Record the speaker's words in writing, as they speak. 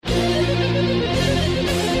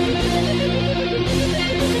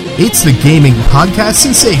It's the gaming podcast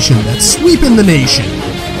sensation that's sweeping the nation.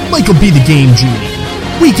 Michael B. the Game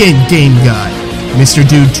Genie, Weekend Game Guy, Mr.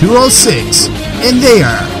 Dude 206, and they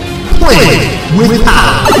are Playing with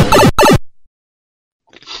Power.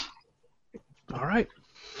 All right.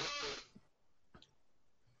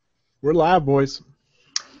 We're live, boys.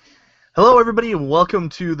 Hello, everybody, and welcome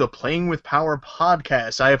to the Playing with Power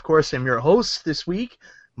podcast. I, of course, am your host this week,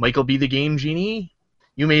 Michael B. the Game Genie.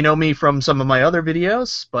 You may know me from some of my other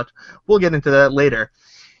videos, but we'll get into that later.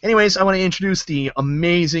 Anyways, I want to introduce the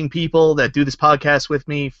amazing people that do this podcast with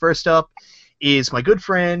me. First up is my good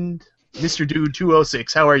friend, Mr. Dude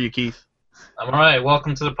 206. How are you, Keith? I'm all right.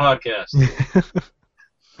 Welcome to the podcast.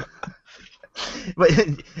 But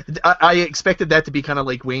I expected that to be kind of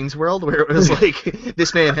like Wayne's World, where it was like,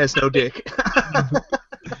 this man has no dick.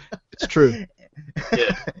 It's true.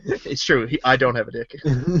 Yeah. It's true. I don't have a dick.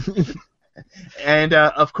 And,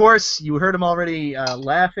 of course, you heard him already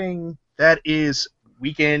laughing. That is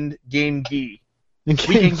Weekend Game Guy.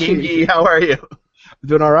 Weekend Game Guy, how are you?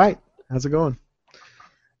 Doing all right. How's it going?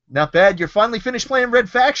 Not bad. You're finally finished playing Red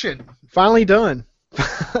Faction. Finally done.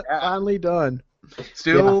 Finally done.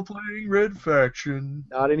 Still playing Red Faction.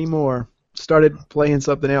 Not anymore. Started playing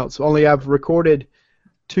something else. Only I've recorded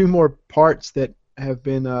 2 more parts that have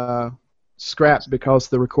been scrapped because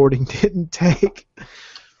the recording didn't take.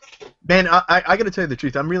 Man, I got to tell you the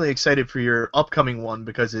truth. I'm really excited for your upcoming one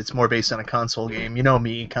because it's more based on a console game. You know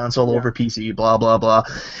me, console over PC, blah, blah, blah.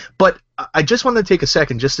 But I just wanted to take a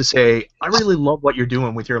second just to say I really love what you're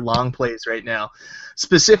doing with your long plays right now.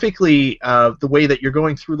 Specifically, the way that you're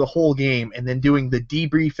going through the whole game and then doing the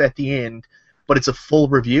debrief at the end, but it's a full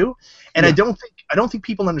review. And I don't think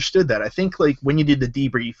people understood that. I think like when you did the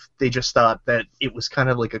debrief, they just thought that it was kind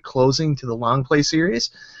of like a closing to the long play series.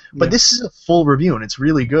 But this is a full review, and it's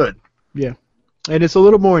really good. Yeah, and it's a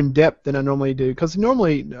little more in depth than I normally do because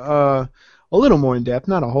normally a little more in depth,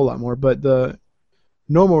 not a whole lot more, but the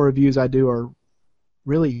normal reviews I do are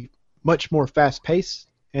really much more fast paced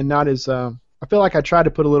and not as. I feel like I try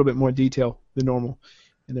to put a little bit more detail than normal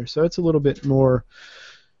in there, so it's a little bit more.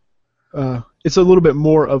 It's a little bit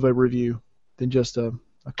more of a review than just a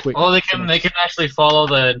quick. Well, they can actually follow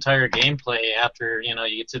the entire gameplay after you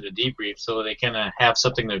get to the debrief, so they can have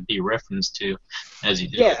something to be referenced to as you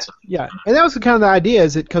do it. So, yeah, and that was kind of the idea,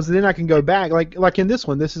 is it because then I can go back, like in this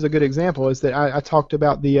one. This is a good example. Is that I talked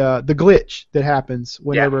about the glitch that happens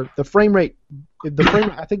whenever the frame rate.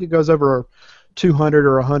 I think it goes over 200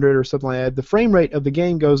 or 100 or something like that. The frame rate of the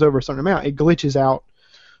game goes over a certain amount. It glitches out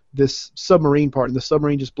this submarine part, and the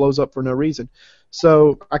submarine just blows up for no reason.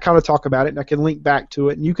 So I kind of talk about it, and I can link back to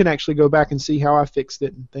it, and you can actually go back and see how I fixed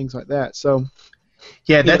it and things like that. So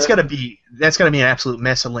yeah, that's gotta be an absolute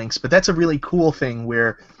mess of links. But that's a really cool thing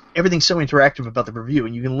where everything's so interactive about the review,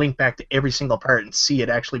 and you can link back to every single part and see it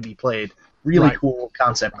actually be played. Really cool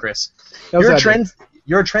concept, Chris. You're a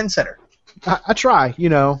trendsetter. I try.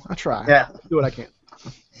 I try. Yeah, do what I can.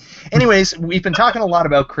 Anyways, we've been talking a lot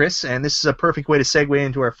about Chris, and this is a perfect way to segue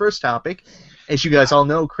into our first topic. As you guys all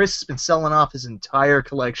know, Chris has been selling off his entire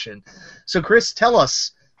collection. So, Chris, tell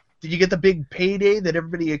us, did you get the big payday that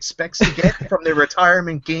everybody expects to get from their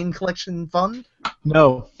retirement game collection fund?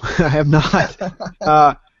 No, I have not.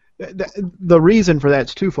 The reason for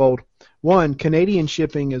that's twofold. One, Canadian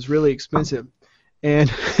shipping is really expensive.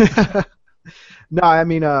 And, no, I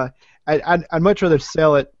mean, I'd much rather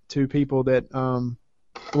sell it to people that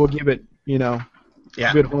will give it,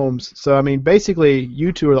 good homes. So, I mean, basically,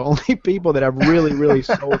 you two are the only people that I've really, really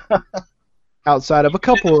sold outside of a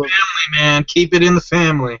couple of... Family, man. Keep it in the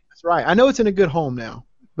family. That's right. I know it's in a good home now.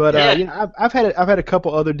 But, I've had a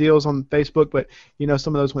couple other deals on Facebook, but,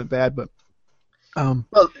 some of those went bad. But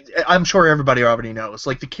well, I'm sure everybody already knows.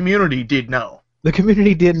 Like, the community did know. The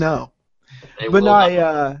community did know.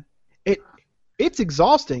 It's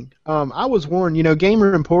exhausting. I was warned,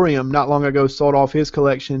 Gamer Emporium not long ago sold off his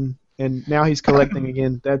collection, and now he's collecting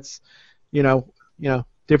again. That's,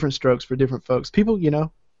 different strokes for different folks. People,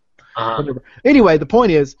 whatever. Anyway, the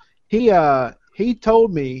point is, he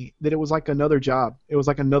told me that it was like another job. It was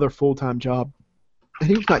like another full-time job. And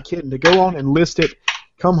he was not kidding. To go on and list it,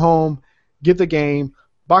 come home, get the game,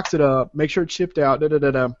 box it up, make sure it's shipped out,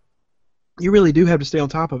 da-da-da-da. You really do have to stay on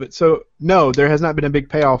top of it. So no, there has not been a big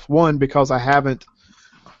payoff. One, because I haven't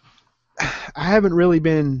really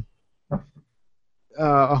been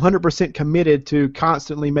 100% committed to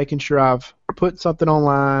constantly making sure I've put something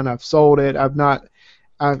online, I've sold it,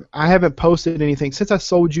 I haven't posted anything since I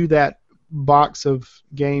sold you that box of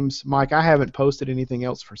games, Mike. I haven't posted anything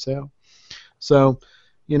else for sale. So,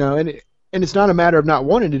 and it's not a matter of not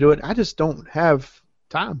wanting to do it. I just don't have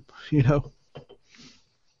time,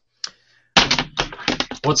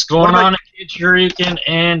 What's going on, Kid Shuriken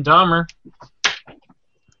and Dahmer?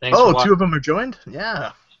 Thanks for watching. Two of them are joined?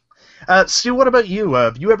 Yeah. Stu, what about you?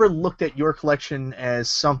 Have you ever looked at your collection as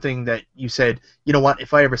something that you said, you know what,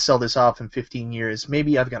 if I ever sell this off in 15 years,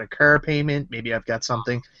 maybe I've got a car payment, maybe I've got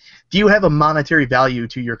something. Do you have a monetary value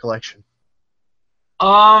to your collection?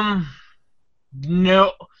 No.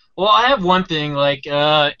 Well, I have one thing. Like,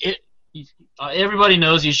 everybody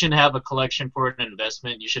knows you shouldn't have a collection for an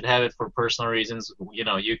investment. You should have it for personal reasons. You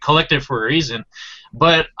know, you collect it for a reason.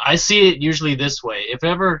 But I see it usually this way.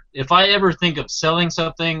 If I ever think of selling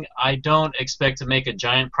something, I don't expect to make a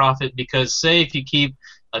giant profit, because say if you keep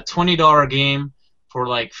a $20 game for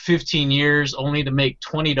like 15 years only to make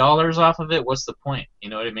 $20 off of it, what's the point? You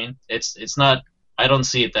know what I mean? It's not. I don't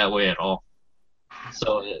see it that way at all.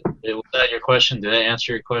 So, was that your question? Did I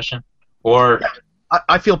answer your question? Or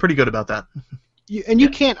I feel pretty good about that. You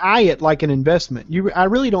can't eye it like an investment. I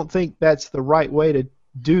really don't think that's the right way to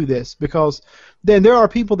do this, because then there are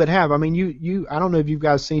people that have. I mean, I don't know if you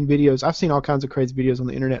guys seen videos. I've seen all kinds of crazy videos on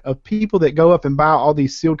the internet of people that go up and buy all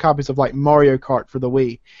these sealed copies of like Mario Kart for the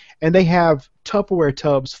Wii, and they have Tupperware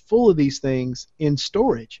tubs full of these things in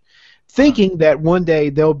storage, thinking that one day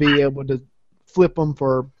they'll be able to flip them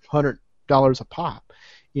for $100 a pop.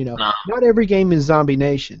 You know, not every game is Zombie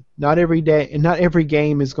Nation. Not every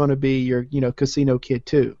game is going to be your, Casino Kid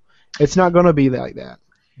 2. It's not going to be like that.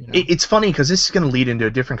 You know? It's funny because this is going to lead into a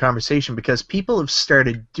different conversation, because people have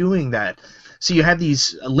started doing that. So you have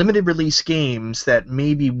these limited release games that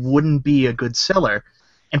maybe wouldn't be a good seller,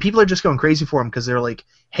 and people are just going crazy for them because they're like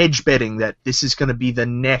hedge betting that this is going to be the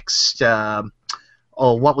next.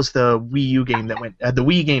 What was the Wii U game that went? The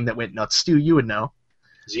Wii game that went nuts. Stu, you would know.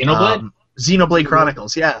 Xenoblade. Xenoblade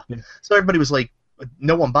Chronicles, yeah. So everybody was like,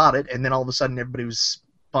 no one bought it, and then all of a sudden everybody was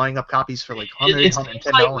buying up copies for like $100,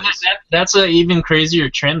 $110. Like that's an even crazier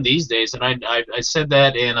trend these days, and I said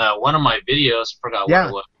that in one of my videos. Forgot what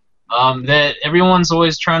it was. That everyone's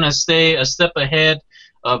always trying to stay a step ahead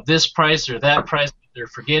of this price or that price. They're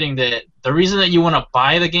forgetting that the reason that you want to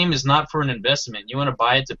buy the game is not for an investment. You want to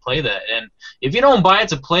buy it to play that. And if you don't buy it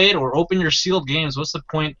to play it or open your sealed games, what's the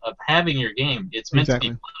point of having your game? It's meant to be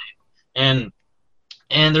played. And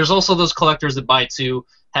there's also those collectors that buy two,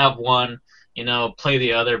 have one, play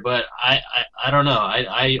the other. But I don't know.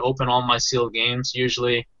 I open all my sealed games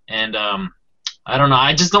usually, and I don't know.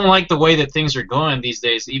 I just don't like the way that things are going these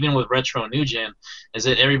days, even with retro new gen, is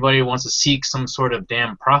that everybody wants to seek some sort of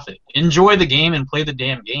damn profit. Enjoy the game and play the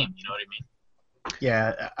damn game. You know what I mean?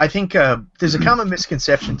 Yeah, I think there's a common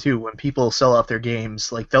misconception too when people sell off their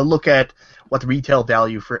games. Like, they'll look at what the retail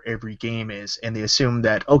value for every game is, and they assume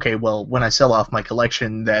that, okay, well, when I sell off my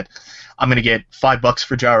collection, that I'm going to get $5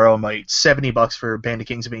 for Jaro, my $70 for Band of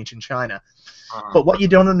Kings of Ancient China. But what you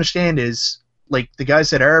don't understand is, like, the guys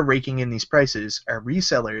that are raking in these prices are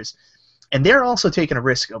resellers, and they're also taking a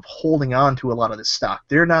risk of holding on to a lot of this stock.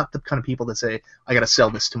 They're not the kind of people that say, I got to sell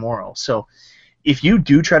this tomorrow. So if you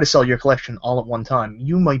do try to sell your collection all at one time,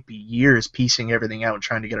 you might be years piecing everything out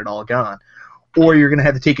trying to get it all gone. Or you're going to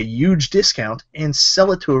have to take a huge discount and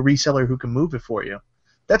sell it to a reseller who can move it for you.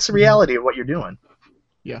 That's the reality of what you're doing.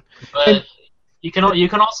 Yeah. But you can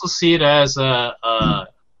also see it as a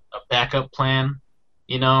backup plan,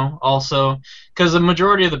 also. Because the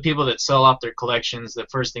majority of the people that sell off their collections, the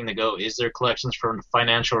first thing to go is their collections for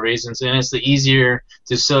financial reasons. And it's the easier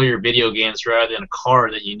to sell your video games rather than a car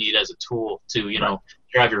that you need as a tool to,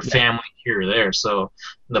 drive your family here or there. So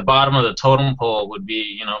the bottom of the totem pole would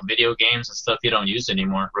be, video games and stuff you don't use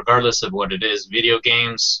anymore, regardless of what it is. Video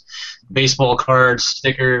games, baseball cards,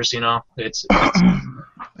 stickers, it's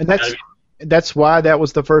and that's why that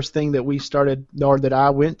was the first thing that we started, or that I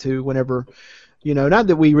went to whenever, not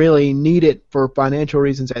that we really need it for financial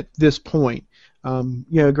reasons at this point.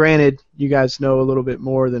 Granted, you guys know a little bit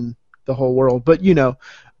more than the whole world, but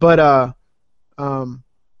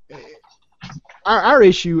our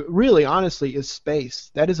issue, really, honestly, is space.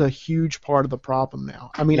 That is a huge part of the problem now.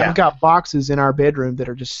 I mean, I've got boxes in our bedroom that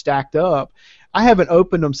are just stacked up. I haven't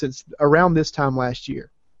opened them since around this time last year.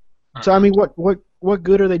 So I mean, what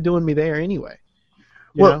good are they doing me there anyway?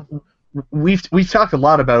 You know? We've talked a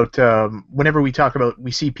lot about whenever we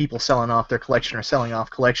see people selling off their collection or selling off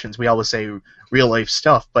collections, we always say real life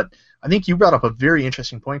stuff. But I think you brought up a very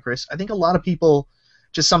interesting point, Chris. I think a lot of people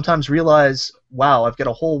just sometimes realize, wow, I've got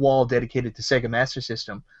a whole wall dedicated to Sega Master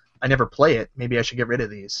System. I never play it. Maybe I should get rid of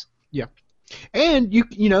these. Yeah, and you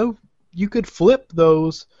could flip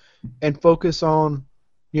those and focus on,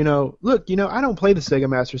 look, I don't play the Sega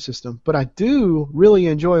Master System, but I do really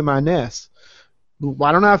enjoy my NES.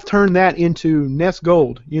 Why don't I turn that into NES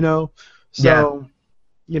Gold? So,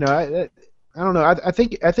 I don't know. I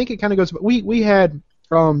think it kind of goes. We had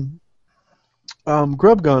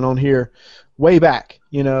Grub Gun on here way back,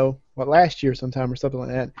 last year sometime or something like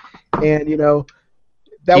that. And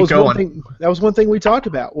that Keep was going. one thing. That was one thing we talked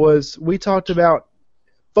about. We talked about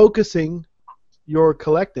focusing your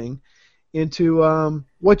collecting into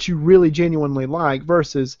what you really genuinely like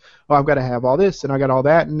versus, I've got to have all this and I got all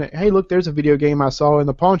that, and hey, look, there's a video game I saw in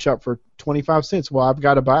the pawn shop for 25 cents. Well, I've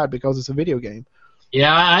got to buy it because it's a video game.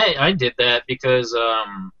 Yeah, I did that because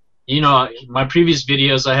my previous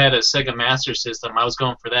videos I had a Sega Master System. I was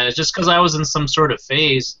going for that. It's just because I was in some sort of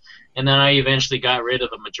phase, and then I eventually got rid of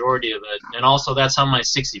the majority of it. And also that's how my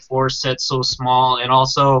 64 set's so small, and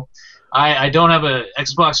also I don't have a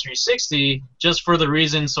Xbox 360 just for the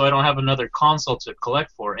reason so I don't have another console to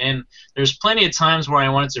collect for. And there's plenty of times where I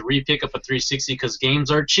wanted to re-pick up a 360 because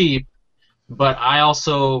games are cheap, but I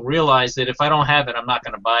also realized that if I don't have it, I'm not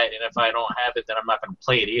going to buy it, and if I don't have it, then I'm not going to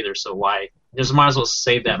play it either. So why? Just might as well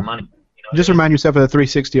save that money. Just remind yourself of the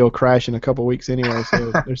 360 will crash in a couple weeks anyway,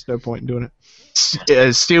 so there's no point in doing it.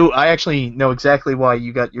 Stu, I actually know exactly why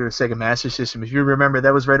you got your Sega Master System. If you remember,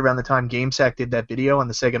 that was right around the time GameSack did that video on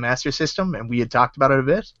the Sega Master System, and we had talked about it a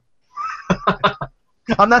bit.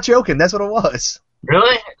 I'm not joking. That's what it was.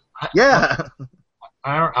 Really? Yeah.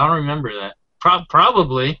 I don't remember that.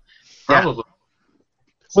 Probably. Yeah. Well,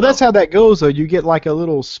 that's how that goes, though. You get like a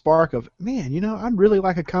little spark of, man, I'd really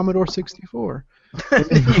like a Commodore 64. You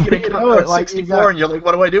get a Commodore 64, and you're like,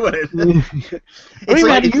 what do I do with it? I don't even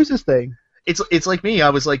know how to use this thing. It's like me. I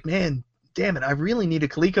was like, man, damn it, I really need a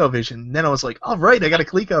ColecoVision. And then I was like, all right, I got a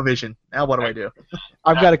ColecoVision. Now what do I do?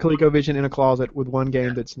 I've got a ColecoVision in a closet with one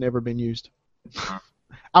game that's never been used.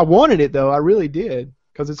 I wanted it, though. I really did,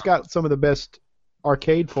 because it's got some of the best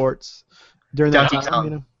arcade ports during that Donkey time.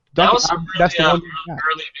 Kong. That was some That's the one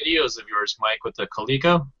early videos of yours, Mike, with the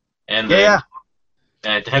Coleco. And Yeah.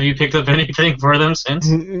 Have you picked up anything for them since?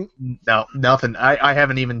 No, nothing. I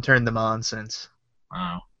haven't even turned them on since.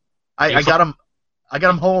 Wow. I got them. I got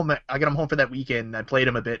them home. I got them home for that weekend. I played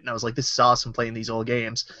them a bit, and I was like, "This is awesome playing these old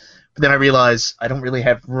games." But then I realized I don't really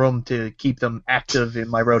have room to keep them active in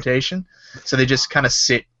my rotation, so they just kind of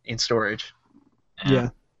sit in storage. Yeah.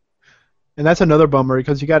 And that's another bummer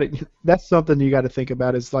because that's something you got to think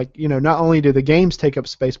about is like, not only do the games take up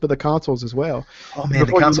space, but the consoles as well. Oh man,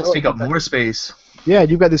 the consoles take up more space. Yeah,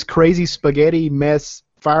 you've got this crazy spaghetti mess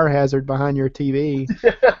fire hazard behind your TV.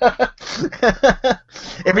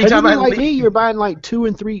 Every time I like me, you're buying like 2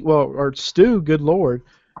 and 3. Well, or Stu, good lord,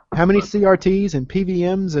 how many CRTs and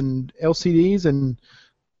PVMs and LCDs and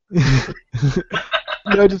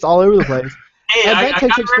just all over the place. Hey, that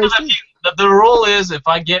takes up space too. The rule is if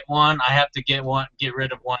I get one, I have to get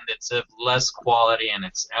rid of one that's of less quality and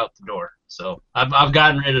it's out the door. So I've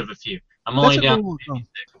gotten rid of a few. I'm only down to 56.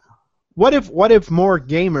 What if more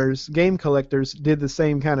game collectors did the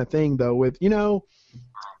same kind of thing though? With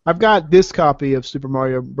I've got this copy of Super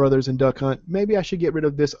Mario Brothers and Duck Hunt. Maybe I should get rid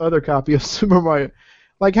of this other copy of Super Mario.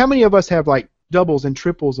 Like, how many of us have like doubles and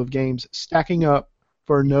triples of games stacking up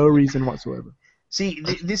for no reason whatsoever? See,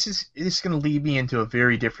 this is going to lead me into a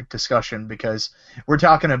very different discussion because we're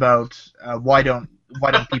talking about why don't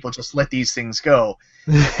people just let these things go?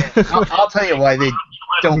 I'll tell you why they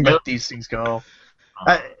don't let these things go.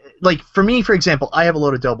 Like for me, for example, I have a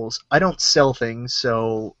load of doubles. I don't sell things,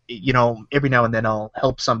 so every now and then I'll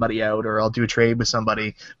help somebody out or I'll do a trade with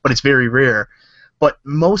somebody, but it's very rare. But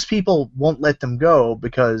most people won't let them go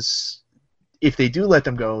because if they do let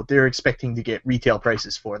them go, they're expecting to get retail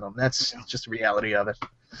prices for them. That's just the reality of it.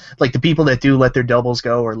 Like the people that do let their doubles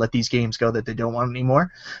go or let these games go that they don't want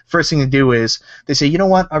anymore, first thing they do is they say, you know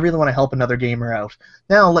what, I really want to help another gamer out.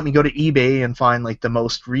 Now let me go to eBay and find like the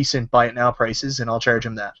most recent buy it now prices and I'll charge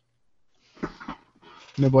them that.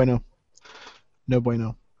 No bueno. No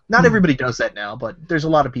bueno. Not everybody does that now, but there's a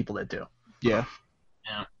lot of people that do. Yeah.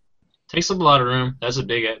 Yeah. Takes up a lot of room. That's a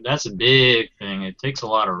big thing. It takes a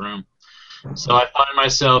lot of room. So I find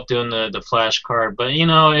myself doing the flash card, but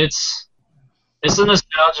it's a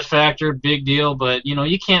nostalgia factor, big deal. But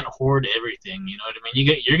you can't hoard everything. You know what I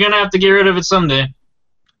mean? You're gonna have to get rid of it someday.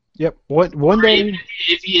 Yep. One day.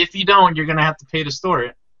 If you don't, you're gonna have to pay to store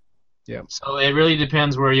it. Yeah. So it really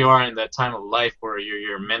depends where you are in that time of life, where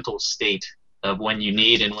your mental state of when you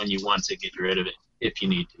need and when you want to get rid of it, if you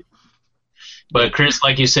need to. But Chris,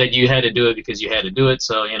 like you said, you had to do it because you had to do it.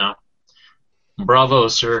 So bravo,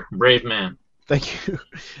 sir. Brave man. Thank you.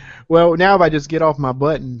 Well, now if I just get off my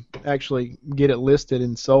butt and actually get it listed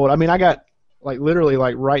and sold, I mean, I got literally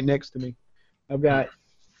right next to me, I've got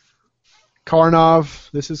Karnov.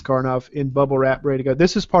 This is Karnov in bubble wrap, ready to go.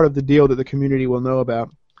 This is part of the deal that the community will know about.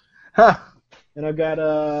 Huh. And I've got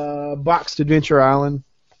Boxed Adventure Island.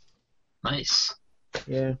 Nice.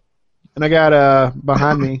 Yeah. And I got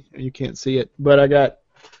behind me, you can't see it, but I got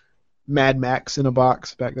Mad Max in a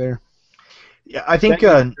box back there. Yeah, I think.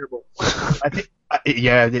 I think.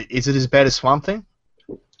 Yeah, is it as bad as Swamp Thing?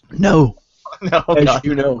 No. No, As God.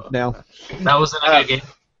 you know now. That wasn't a good game.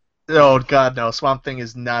 Oh God, no! Swamp Thing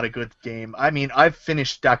is not a good game. I mean, I've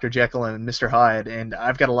finished Dr. Jekyll and Mr. Hyde, and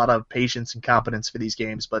I've got a lot of patience and competence for these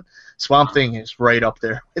games. But Swamp Thing is right up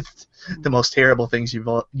there with the most terrible things you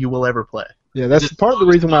will ever play. Yeah, that's part of the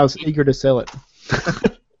reason why I was eager to sell it.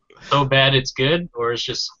 So bad it's good, or it's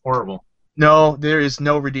just horrible. No, there is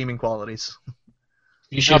no redeeming qualities.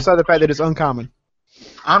 You should. Outside the fact that it's uncommon.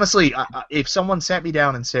 Honestly, if someone sat me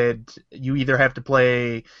down and said you either have to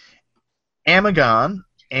play Amagon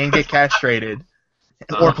and get castrated,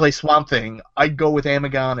 or play Swamp Thing, I'd go with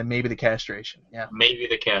Amagon and maybe the castration. Yeah. Maybe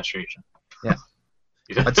the castration. Yeah.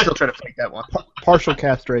 I'd still try to fake that one. Partial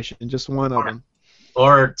castration, just one of them.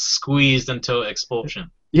 Or squeezed until expulsion.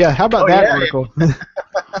 Yeah, how about that article? Fun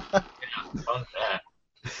that.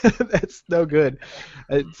 That's no good.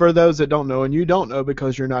 For those that don't know, and you don't know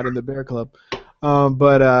because you're not in the Bear Club,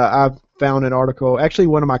 but I found an article. Actually,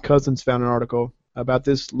 one of my cousins found an article about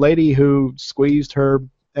this lady who squeezed her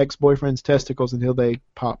ex-boyfriend's testicles until they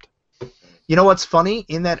popped. You know what's funny?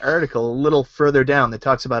 In that article, a little further down, that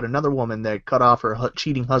talks about another woman that cut off her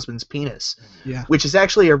cheating husband's penis. Yeah. Which is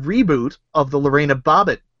actually a reboot of the Lorena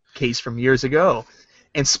Bobbitt case from years ago.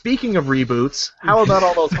 And speaking of reboots, how about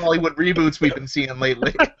all those Hollywood reboots we've been seeing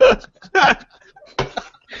lately?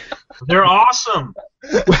 They're awesome.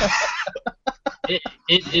 The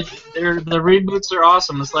reboots are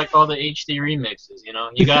awesome. It's like all the HD remixes, you know.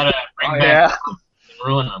 You gotta bring back and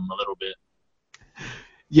ruin them a little bit.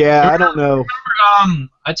 Yeah, I don't know.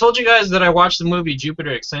 I told you guys that I watched the movie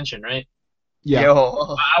Jupiter Ascension, right? Yeah.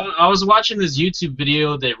 Yo. I was watching this YouTube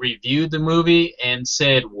video that reviewed the movie and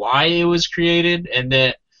said why it was created, and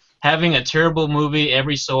that having a terrible movie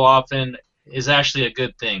every so often is actually a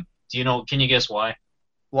good thing. Can you guess why?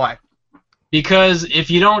 Why? Because if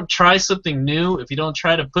you don't try something new, if you don't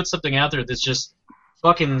try to put something out there that's just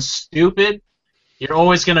fucking stupid, you're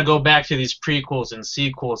always going to go back to these prequels and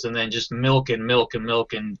sequels and then just milk, and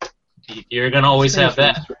you're going to always have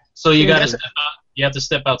that. So you got to step out. You have to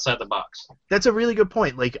step outside the box. That's a really good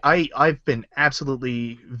point. Like I've been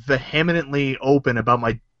absolutely vehemently open about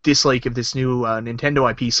my dislike of this new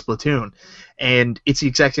Nintendo IP Splatoon, and it's the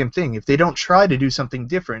exact same thing. If they don't try to do something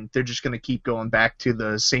different, they're just going to keep going back to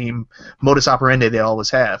the same modus operandi they always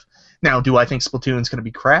have. Now, do I think Splatoon's going to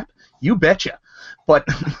be crap? You betcha. But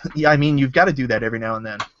yeah, I mean, you've got to do that every now and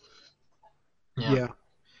then. Yeah.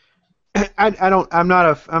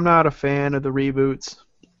 I'm not a fan of the reboots.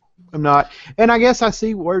 I'm not, and I guess I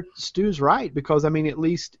see where Stu's right, because I mean, at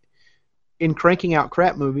least in cranking out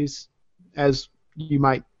crap movies, as you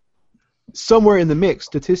might, somewhere in the mix,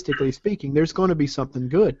 statistically speaking, there's going to be something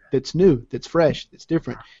good that's new, that's fresh, that's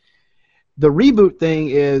different. The reboot thing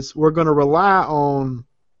is we're going to rely on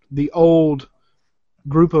the old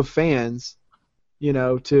group of fans,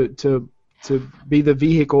 to be the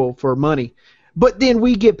vehicle for money. But then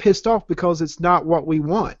we get pissed off because it's not what we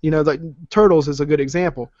want. Like Turtles is a good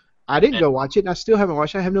example. I didn't go watch it, and I still haven't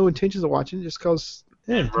watched it. I have no intentions of watching it just because.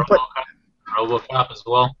 Yeah. RoboCop as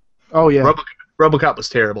well. Oh yeah. RoboCop was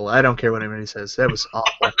terrible. I don't care what anybody says. That was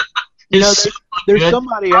awful. There's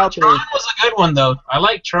somebody out there. Tron was a good one though. I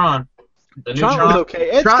like Tron. The new Tron was okay.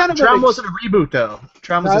 It's Tron wasn't a reboot though.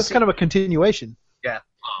 Tron was kind of a continuation. Yeah.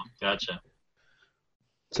 Oh, gotcha.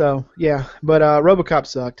 So yeah, but RoboCop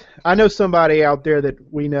sucked. I know somebody out there that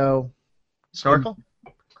we know. Snorkel?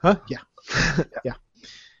 Huh? Yeah. Yeah.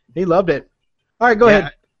 He loved it. All right, go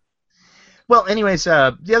ahead. Well, anyways,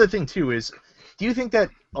 the other thing too is, do you think that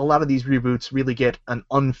a lot of these reboots really get an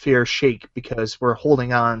unfair shake because we're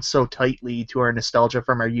holding on so tightly to our nostalgia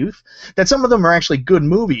from our youth that some of them are actually good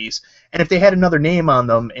movies, and if they had another name on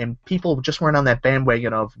them and people just weren't on that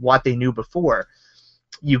bandwagon of what they knew before,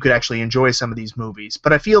 you could actually enjoy some of these movies?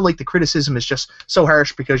 But I feel like the criticism is just so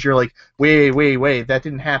harsh because you're like, wait, that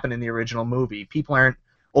didn't happen in the original movie. People aren't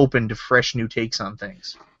open to fresh new takes on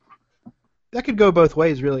things. That could go both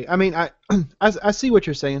ways, really. I mean, I see what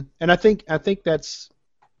you're saying, and I think that's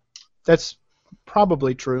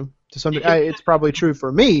probably true to some degree. It's probably true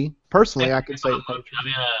for me personally. I could say.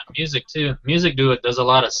 Music too. Music does a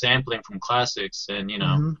lot of sampling from classics, and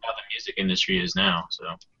how the music industry is now. So.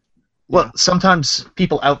 Well, sometimes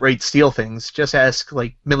people outright steal things. Just ask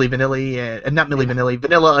like Milli Vanilli, not Milli Vanilli,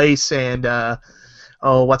 Vanilla Ice, and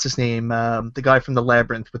what's his name? The guy from the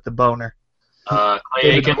Labyrinth with the boner.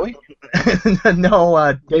 David Bowie?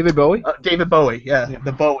 No, David Bowie? David Bowie, yeah.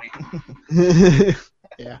 The Bowie.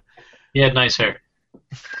 Yeah. He had nice hair.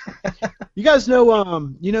 You guys know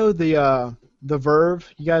the Verve.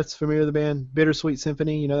 You guys familiar with the band Bittersweet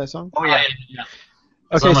Symphony? You know that song? Oh yeah.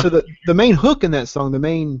 Okay, so the main hook in that song, the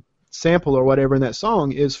main sample or whatever in that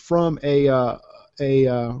song, is from a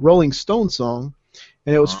Rolling Stone song,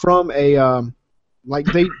 and it was from a like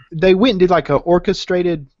they went and did like a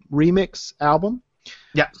orchestrated remix album.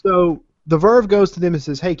 Yeah. So the Verve goes to them and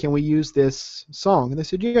says, "Hey, can we use this song?" And they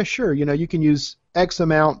said, "Yeah, sure. You know, you can use X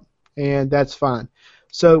amount, and that's fine."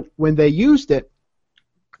 So when they used it,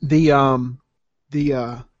 the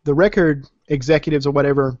record executives or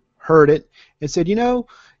whatever heard it and said, "You know,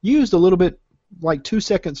 you used a little bit, like 2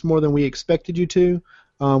 seconds more than we expected you to.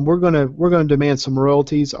 We're gonna demand some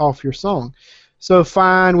royalties off your song." So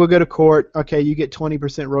fine, we'll go to court. Okay, you get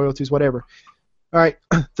 20% royalties, whatever. All right,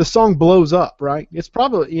 the song blows up, right? It's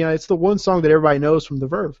probably, it's the one song that everybody knows from the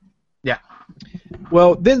Verve. Yeah.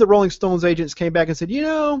 Well, then the Rolling Stones agents came back and said,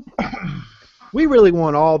 we really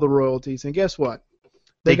want all the royalties, and guess what?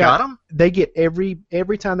 They got them? They get every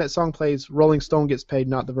time that song plays, Rolling Stone gets paid,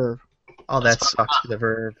 not the Verve. Oh, that sucks for the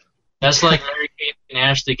Verve. That's like Mary-Kate and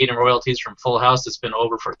Ashley getting royalties from Full House that's been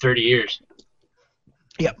over for 30 years.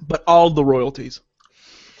 Yeah, but all the royalties.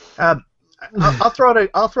 I'll throw out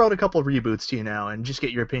a couple of reboots to you now and just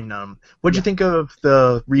get your opinion on them. What'd you think of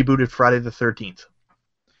the rebooted Friday the 13th?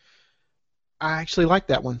 I actually liked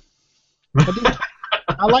that one. I did.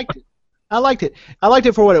 I liked it. I liked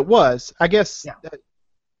it for what it was. I guess. Yeah.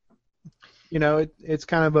 It's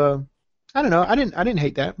kind of a. I don't know. I didn't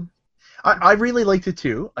hate that. I really liked it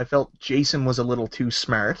too. I felt Jason was a little too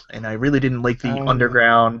smart, and I really didn't like the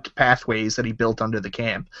underground pathways that he built under the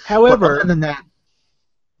camp. However, other than that,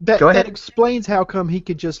 that explains how come he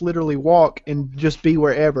could just literally walk and just be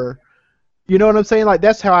wherever. You know what I'm saying? Like,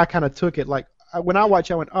 that's how I kind of took it. Like, when I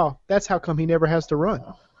watched, I went, "Oh, that's how come he never has to run."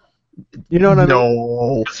 You know what I mean?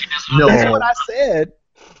 No. That's what I said.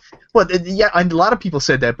 Well, yeah, a lot of people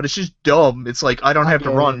said that, but it's just dumb. It's like, I don't have to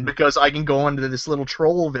run because I can go into this little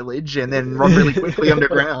troll village and then run really quickly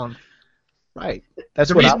underground. Right.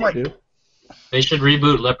 That's what I would do. They should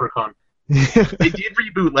reboot Leprechaun. They did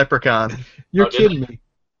reboot Leprechaun. You're kidding me.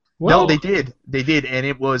 No, they did. They did, and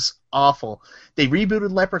it was awful. They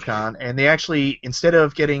rebooted Leprechaun, and they actually, instead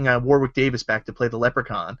of getting Warwick Davis back to play the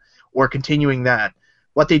Leprechaun, or continuing that,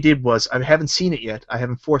 what they did was, I haven't seen it yet, I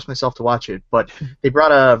haven't forced myself to watch it, but they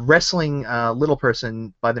brought a wrestling little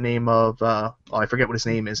person by the name of, I forget what his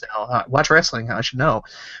name is now. Watch wrestling, I should know.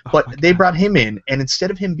 But they brought him in, and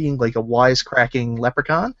instead of him being like a wisecracking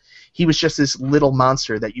leprechaun, he was just this little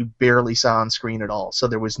monster that you barely saw on screen at all. So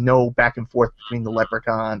there was no back and forth between the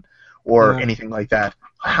leprechaun or anything like that.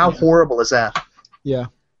 How horrible is that? Yeah.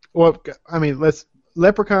 Well, I mean,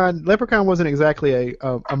 Leprechaun wasn't exactly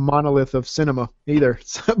a monolith of cinema either,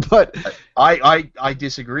 but I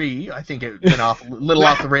disagree. I think it went off a little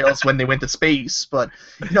off the rails when they went to space, but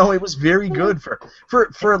no, it was very good for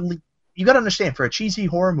you got to understand, for a cheesy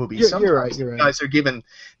horror movie. You're right.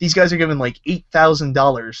 These guys are given like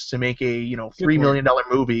 $8,000 to make a $3 million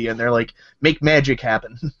movie, and they're like, make magic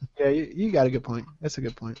happen. Yeah, you got a good point. That's a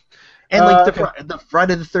good point. And like the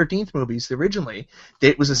Friday the 13th movies, originally,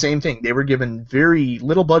 it was the same thing. They were given very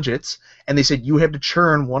little budgets, and they said you have to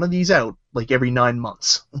churn one of these out like every 9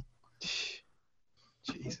 months.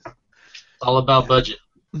 Jesus. It's all about budget.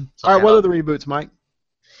 All right, what are the reboots, Mike?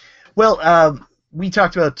 Well, we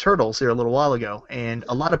talked about Turtles here a little while ago, and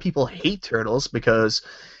a lot of people hate Turtles because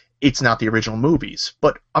it's not the original movies.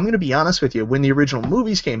 But I'm going to be honest with you, when the original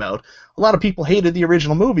movies came out, a lot of people hated the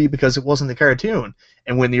original movie because it wasn't the cartoon.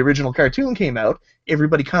 And when the original cartoon came out,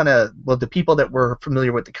 everybody the people that were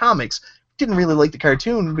familiar with the comics didn't really like the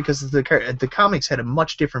cartoon because the comics had a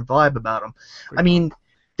much different vibe about them. I mean,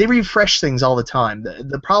 they refresh things all the time.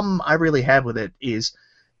 The problem I really have with it is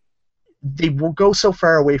they will go so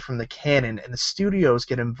far away from the canon, and the studios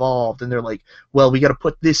get involved, and they're like, well, we got to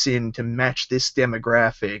put this in to match this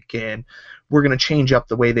demographic, and we're going to change up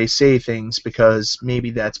the way they say things because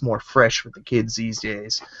maybe that's more fresh with the kids these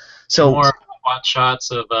days. So more hot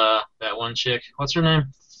shots of that one chick. What's her name?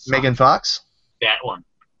 Megan Fox? That one.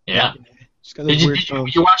 Yeah. Did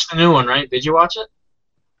you watch the new one, right? Did you watch it?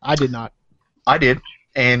 I did not. I did,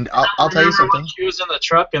 and I'll tell you something. She was in the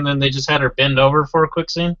truck, and then they just had her bend over for a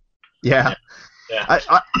quick scene. Yeah.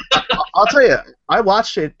 I'll tell you, I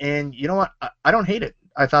watched it, and you know what? I don't hate it.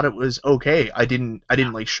 I thought it was okay. I didn't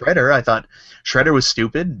like Shredder. I thought Shredder was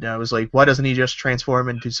stupid. And I was like, why doesn't he just transform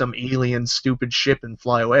into some alien stupid ship and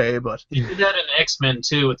fly away? But he did that in X-Men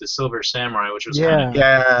too with the Silver Samurai, which was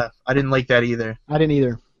yeah. I didn't like that either. I didn't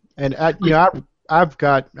either. And I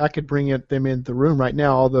could bring them in the room right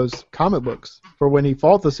now, all those comic books for when he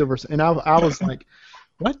fought the Silver, and I was like,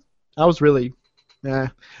 what? I was really Nah.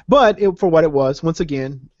 But for what it was, once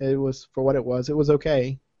again, it was for what it was. It was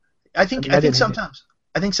okay. I think sometimes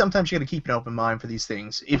you got to keep an open mind for these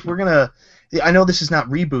things. If we're gonna, I know this is not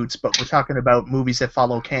reboots, but we're talking about movies that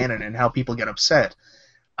follow canon and how people get upset.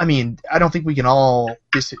 I mean, I don't think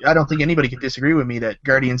anybody can disagree with me that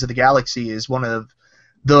Guardians of the Galaxy is one of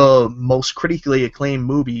the most critically acclaimed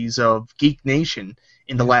movies of Geek Nation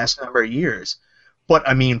in the last number of years. But,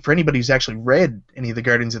 I mean, for anybody who's actually read any of the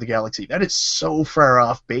Guardians of the Galaxy, that is so far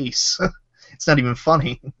off base. It's not even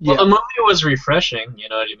funny. Well, the movie was refreshing, you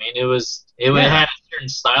know what I mean? It had a certain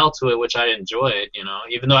style to it, which I enjoyed, you know,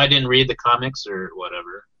 even though I didn't read the comics or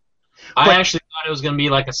whatever. I actually thought it was going to be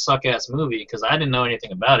like a suck-ass movie because I didn't know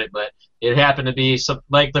anything about it, but it happened to be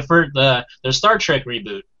like the Star Trek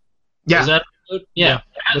reboot. Yeah. Was that a reboot? Yeah.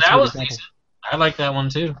 That was decent. I like that one,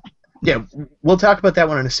 too. Yeah, we'll talk about that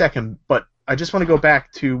one in a second, but I just want to go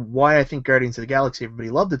back to why I think Guardians of the Galaxy, everybody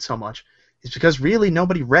loved it so much, is because really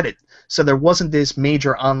nobody read it. So there wasn't this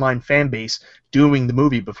major online fan base doing the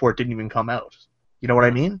movie before it didn't even come out. You know what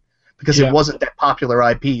I mean? Because it wasn't that popular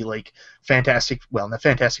IP like Fantastic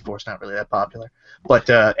Four's not really that popular, but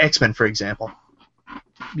X-Men, for example.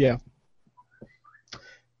 Yeah.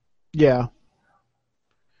 Yeah.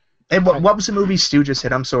 And what was the movie Stu just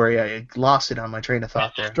said? I'm sorry, I lost it on my train of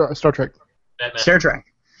thought there. Star Trek. Batman. Star Trek.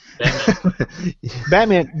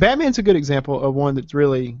 Batman. Batman's a good example of one that's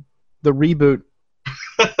really the reboot.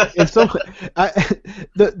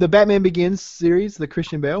 The Batman Begins series, the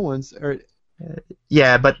Christian Bale ones, are.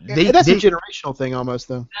 Yeah, but that's a generational thing almost,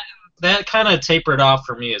 though. That kind of tapered off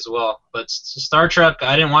for me as well. But Star Trek,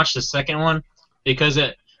 I didn't watch the second one because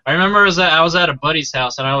I remember I was at a buddy's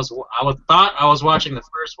house and I thought I was watching the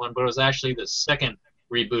first one, but it was actually the second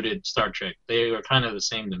rebooted Star Trek. They were kind of the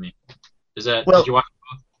same to me. Did you watch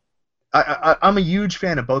both? I'm a huge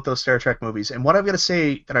fan of both those Star Trek movies, and what I've got to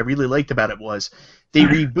say that I really liked about it was they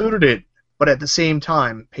rebooted it, but at the same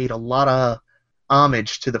time paid a lot of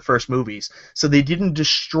homage to the first movies. So they didn't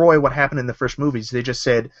destroy what happened in the first movies. They just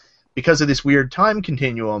said, because of this weird time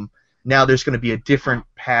continuum, now there's going to be a different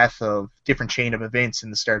different chain of events in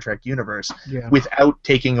the Star Trek universe without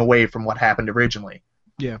taking away from what happened originally.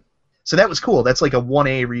 Yeah. So that was cool. That's like a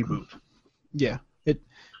 1A reboot. Yeah.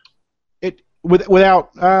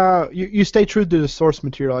 Without you stay true to the source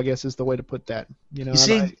material, I guess is the way to put that. You know,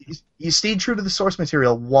 you stayed true to the source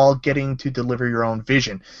material while getting to deliver your own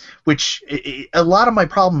vision, which a lot of my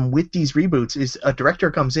problem with these reboots is a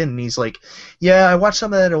director comes in and he's like, yeah, I watched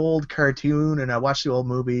some of that old cartoon and I watched the old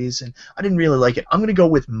movies and I didn't really like it. I'm going to go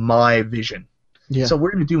with my vision. Yeah. So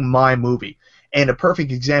we're going to do my movie. And a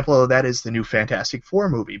perfect example of that is the new Fantastic Four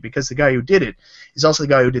movie, because the guy who did it is also the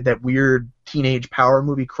guy who did that weird teenage power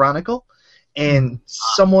movie Chronicle. And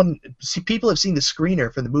people have seen the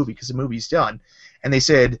screener for the movie because the movie's done, and they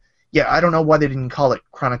said, yeah, I don't know why they didn't call it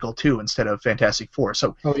Chronicle 2 instead of Fantastic Four.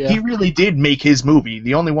 So he really did make his movie,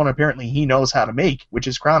 the only one apparently he knows how to make, which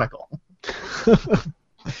is Chronicle. Did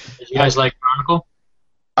you guys like Chronicle?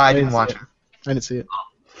 I didn't watch it. I didn't see it.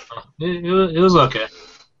 It was okay.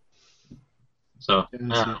 So,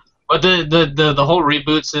 but the whole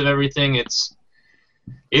reboots of everything, it's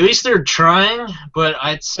at least they're trying. But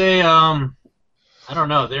I'd say I don't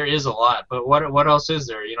know. There is a lot, but what else is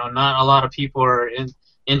there? You know, not a lot of people are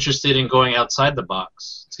interested in going outside the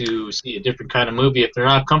box to see a different kind of movie if they're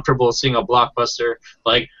not comfortable seeing a blockbuster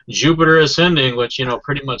like Jupiter Ascending, which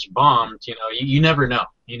pretty much bombed. You never know.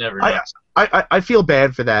 You never know. I feel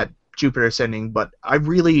bad for that Jupiter Ascending, but I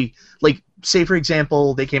really say for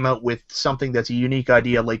example they came out with something that's a unique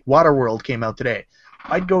idea, like Waterworld came out today.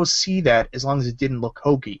 I'd go see that as long as it didn't look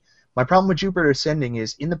hokey. My problem with Jupiter Ascending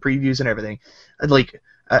is in the previews and everything,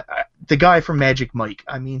 the guy from Magic Mike.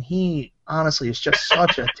 I mean, he honestly is just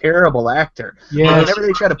such a terrible actor. Yeah. Whenever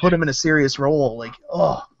they try to put him in a serious role,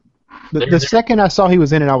 The second I saw he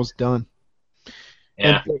was in it, I was done.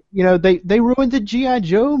 Yeah. And, they ruined the G.I.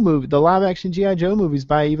 Joe movie, the live-action G.I. Joe movies,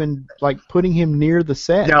 by even putting him near the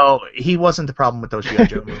set. No, he wasn't the problem with those G.I.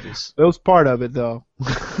 Joe movies. That was part of it, though.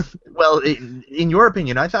 Well, in your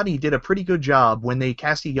opinion, I thought he did a pretty good job when they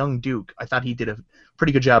cast a young Duke. I thought he did a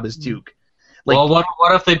pretty good job as Duke. Well, what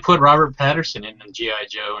if they put Robert Pattinson in G.I.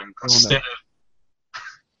 Joe instead of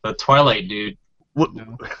the Twilight dude? Would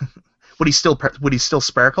he still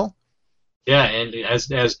sparkle? Yeah, and as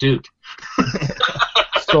Duke.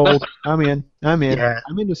 Sold. I'm in. Yeah.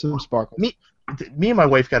 I'm into some sparkle. Me and my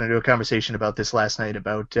wife got into a conversation about this last night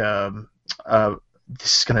about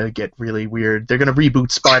this is gonna get really weird. They're gonna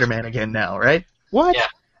reboot Spider-Man again now, right? What?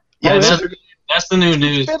 Yeah. That's the new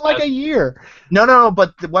news. It's been a year. No.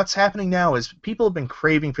 But what's happening now is people have been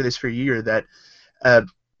craving for this for a year. That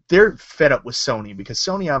they're fed up with Sony because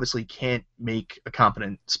Sony obviously can't make a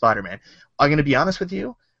competent Spider-Man. I'm going to be honest with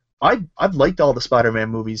you. I've liked all the Spider-Man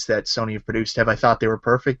movies that Sony have produced. Have I thought they were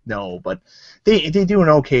perfect? No, but they do an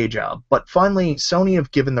okay job. But finally, Sony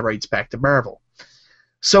have given the rights back to Marvel.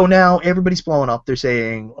 So now everybody's blowing up. They're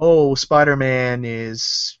saying, oh, Spider-Man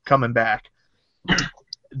is coming back.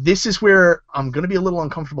 This is where I'm going to be a little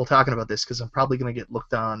uncomfortable talking about this because I'm probably going to get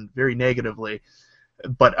looked on very negatively.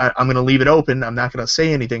 But I'm going to leave it open. I'm not going to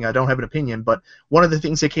say anything. I don't have an opinion. But one of the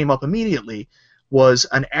things that came up immediately was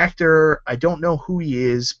an actor. I don't know who he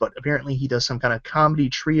is, but apparently he does some kind of comedy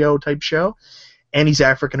trio type show, and he's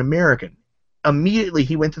African American. Immediately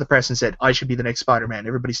he went to the press and said, I should be the next Spider-Man.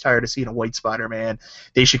 Everybody's tired of seeing a white Spider-Man.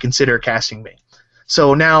 They should consider casting me.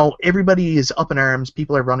 So now everybody is up in arms.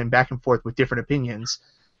 People are running back and forth with different opinions.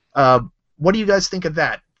 What do you guys think of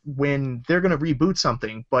that? When they're going to reboot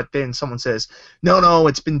something, but then someone says, no,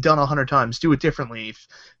 it's been done 100 times, do it differently,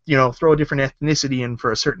 throw a different ethnicity in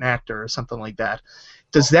for a certain actor or something like that.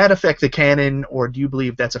 Does that affect the canon, or do you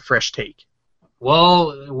believe that's a fresh take?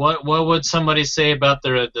 Well, what would somebody say about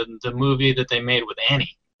the movie that they made with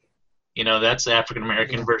Annie? That's African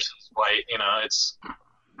American versus white. It's.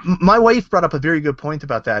 My wife brought up a very good point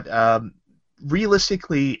about that.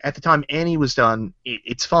 Realistically, at the time Annie was done,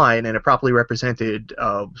 it's fine and it properly represented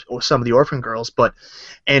some of the orphan girls.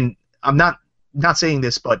 And I'm not saying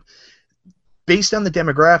this, but based on the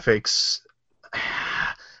demographics,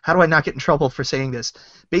 how do I not get in trouble for saying this?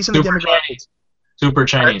 Based on the demographics, Super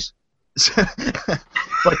Chinese.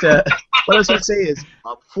 But what I was going to say is,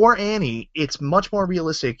 for Annie, it's much more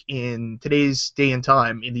realistic in today's day and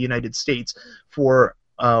time in the United States for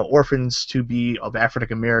orphans to be of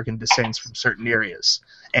African American descent from certain areas.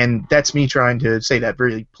 And that's me trying to say that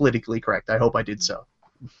very politically correct. I hope I did so.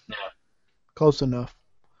 Yeah. Close enough.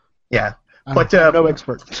 Yeah. I'm no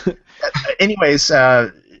expert. Anyways,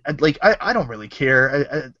 I don't really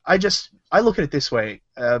care. I look at it this way.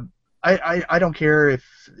 I don't care if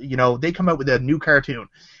they come out with a new cartoon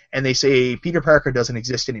and they say Peter Parker doesn't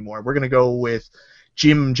exist anymore. We're going to go with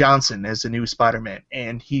Jim Johnson as the new Spider-Man,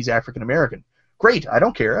 and he's African American. Great, I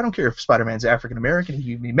don't care. I don't care if Spider-Man's African American.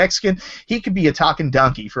 He could be Mexican. He could be a talking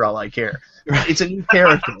donkey for all I care. It's a new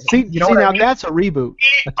character. Now that's a reboot.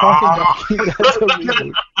 A talking donkey. That's a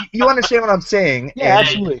reboot. You understand what I'm saying? Yeah,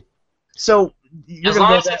 absolutely. So as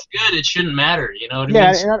long as it's good, it shouldn't matter. You know what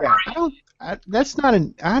I mean?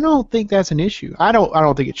 I don't think that's an issue. I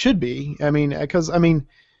don't think it should be. Because in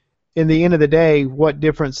the end of the day, what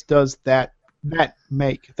difference does that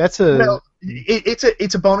make?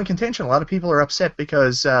 It's a bone of contention. A lot of people are upset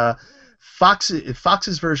because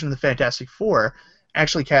Fox's version of the Fantastic Four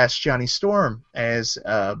actually cast Johnny Storm as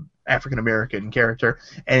African American character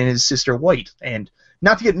and his sister white. And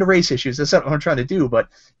not to get into race issues, that's not what I'm trying to do, but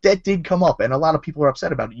that did come up, and a lot of people are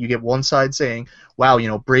upset about it. You get one side saying,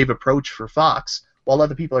 wow, brave approach for Fox, while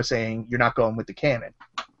other people are saying, you're not going with the canon.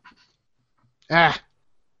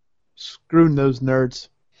 Screwing those nerds.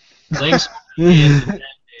 Links in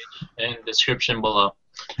description below.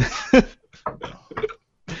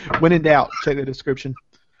 When in doubt, check the description.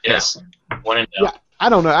 Yes, when in doubt. Yeah, I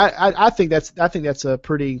don't know. I think that's a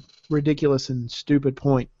pretty ridiculous and stupid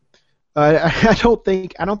point. I don't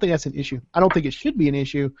think that's an issue. I don't think it should be an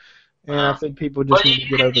issue, and I think people just need to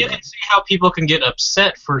get over that. You can see how people can get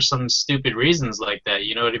upset for some stupid reasons like that.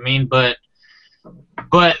 You know what I mean? But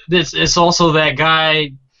it's also that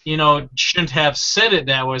guy. Shouldn't have said it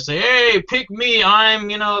that way. Say, hey, pick me. I'm,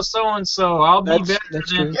 so and so. I'll be better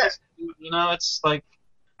than this. It's like,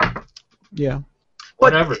 yeah,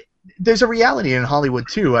 whatever. But there's a reality in Hollywood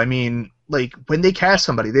too. Like when they cast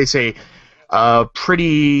somebody, they say,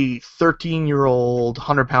 pretty 13-year-old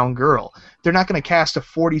 100-pound girl. They're not going to cast a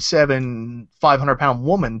 47 500-pound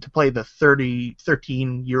woman to play the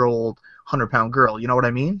 13-year-old 100-pound girl. You know what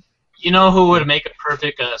I mean? You know who would make a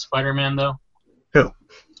perfect Spider-Man though? Who?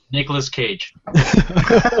 Nicolas Cage.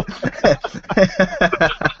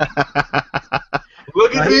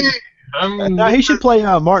 Look at me. No, he should play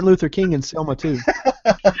Martin Luther King in Selma too.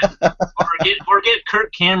 or get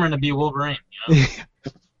Kirk Cameron to be Wolverine.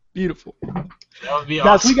 Beautiful. That would be Guys,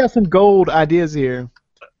 awesome. we got some gold ideas here.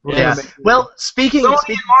 Yeah. Well, speaking Marvel,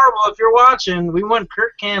 if you're watching, we want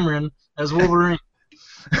Kirk Cameron as Wolverine.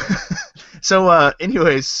 So,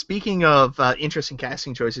 anyways, speaking of interesting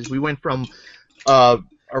casting choices, we went from a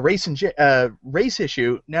race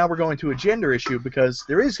issue. Now we're going to a gender issue because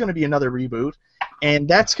there is going to be another reboot, and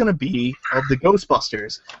that's going to be of the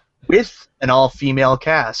Ghostbusters with an all-female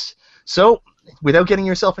cast. So, without getting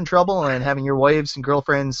yourself in trouble and having your wives and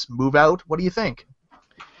girlfriends move out, what do you think?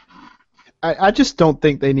 I just don't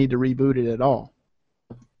think they need to reboot it at all.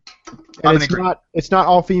 And it's not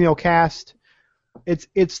all female cast.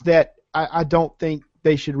 It's that I don't think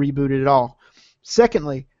they should reboot it at all.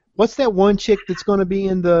 Secondly, what's that one chick that's going to be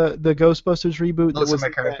in the Ghostbusters reboot? Melissa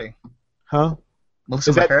McCarthy. Huh?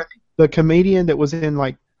 Melissa McCarthy? The comedian that was in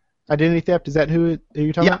like Identity Theft? Is that who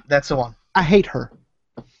you're talking about? Yeah, that's the one. I hate her.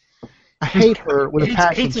 I hate her with a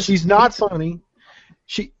passion. She's not funny.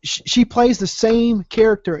 She plays the same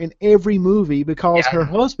character in every movie because her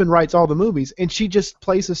husband writes all the movies, and she just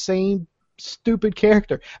plays the same stupid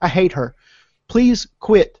character. I hate her. Please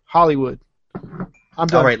quit Hollywood. I'm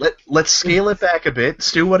done. All right, let's scale it back a bit.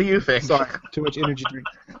 Stu, what do you think? Sorry, too much energy drink.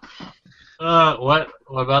 What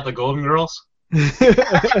about the Golden Girls?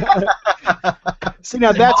 See,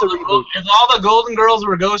 now that's a reboot. If all the Golden Girls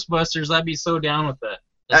were Ghostbusters, I'd be so down with that.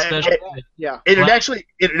 Especially,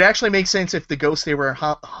 It'd actually make sense if the ghosts they were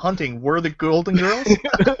hunting were the Golden Girls.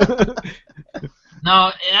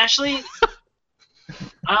 No, actually,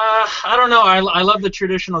 I don't know. I love the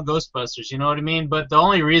traditional Ghostbusters, you know what I mean? But the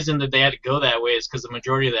only reason that they had to go that way is because the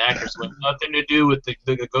majority of the actors had nothing to do with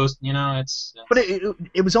the ghost. You know, it's. But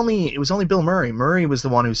it was only Bill Murray. Murray was the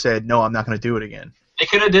one who said, "No, I'm not going to do it again." They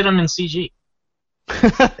could have did them in CG.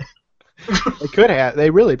 They could have.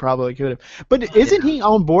 They really probably could have. But isn't he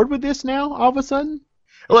on board with this now? All of a sudden.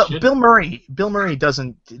 Well, Bill Murray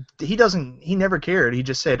he never cared. He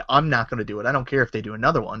just said, I'm not going to do it. I don't care if they do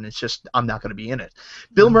another one. It's just, I'm not going to be in it.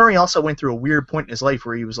 Bill Murray also went through a weird point in his life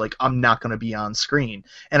where he was like, I'm not going to be on screen.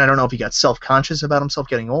 And I don't know if he got self-conscious about himself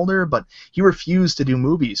getting older, but he refused to do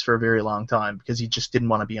movies for a very long time because he just didn't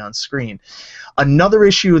want to be on screen. Another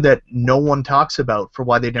issue that no one talks about for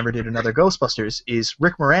why they never did another Ghostbusters is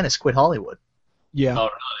Rick Moranis quit Hollywood. Yeah, oh,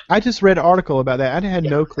 really? I just read an article about that. I had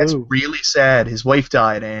no clue. That's really sad. His wife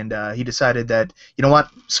died, and he decided that, you know what,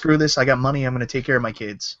 screw this. I got money. I'm going to take care of my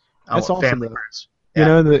kids. That's awesome. Family first.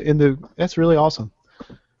 Yeah. You know, that's really awesome.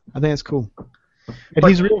 I think that's cool. And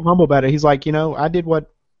he's real humble about it. He's like, you know, I did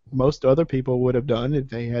what most other people would have done if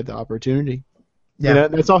they had the opportunity. Yeah, you know,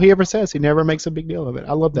 that's all he ever says. He never makes a big deal of it.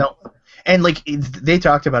 I love that. No. And like they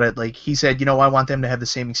talked about it, like he said, you know, I want them to have the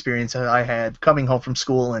same experience that I had coming home from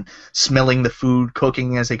school and smelling the food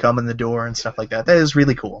cooking as they come in the door and stuff like that. That is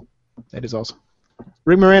really cool. That is awesome.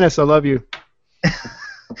 Rick Moranis, I love you.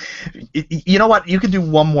 You know what? You could do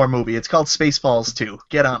one more movie. It's called Spaceballs 2.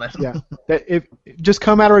 Get on it. Yeah. Just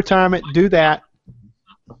come out of retirement, do that.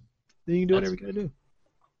 Then you can do whatever you got to do.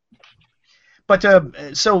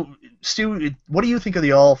 But, so, Stu, what do you think of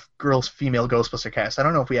the all-girls female Ghostbuster cast? I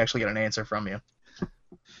don't know if we actually get an answer from you.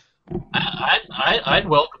 I'd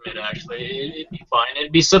welcome it, actually. It'd be fine.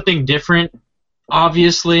 It'd be something different,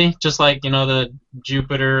 obviously, just like, you know, the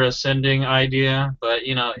Jupiter ascending idea. But,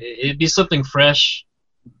 you know, it'd be something fresh,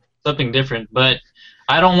 something different. But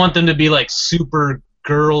I don't want them to be, like, super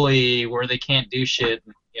girly where they can't do shit.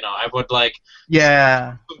 You know, I would like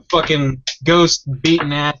fucking ghost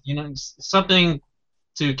beaten ass, you know, something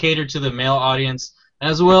to cater to the male audience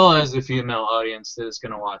as well as the female audience that is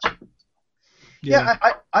going to watch it. Yeah,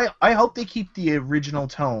 I hope they keep the original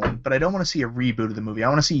tone, but I don't want to see a reboot of the movie. I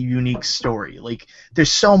want to see a unique story. Like, there's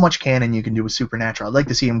so much canon you can do with Supernatural. I'd like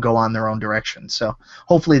to see them go on their own direction, so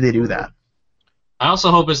hopefully they do that. I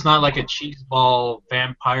also hope it's not like a cheeseball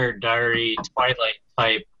Vampire Diary Twilight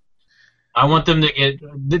type. I want them to get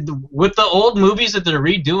with the old movies that they're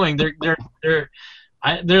redoing. They're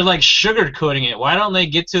like sugarcoating it. Why don't they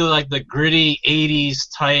get to like the gritty '80s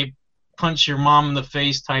type, punch your mom in the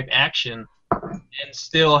face type action, and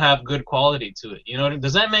still have good quality to it? You know,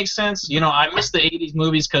 does that make sense? You know, I miss the '80s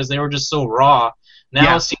movies because they were just so raw.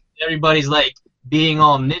 Now it seems everybody's like being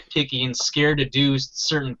all nitpicky and scared to do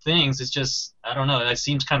certain things. It's just, I don't know. That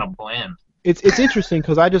seems kind of bland. It's interesting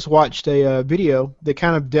because I just watched a video that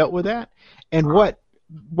kind of dealt with that, and what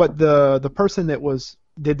the person that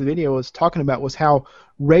did the video was talking about was how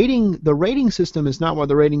the rating system is not what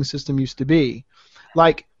the rating system used to be.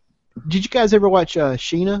 Like, did you guys ever watch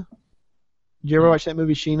Sheena? Did you ever watch that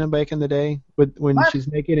movie Sheena back in the day when she's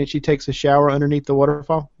naked and she takes a shower underneath the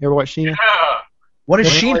waterfall? You ever watch Sheena? Yeah. What is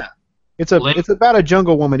Sheena? It's about a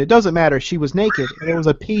jungle woman. It doesn't matter. She was naked, and it was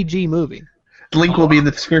a PG movie. The link will be in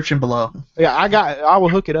the description below. Yeah, I will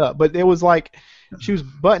hook it up. But it was like she was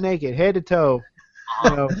butt naked, head to toe.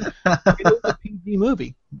 You know, it was a PG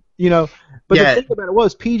movie. You know, but the thing about it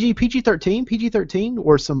was PG-13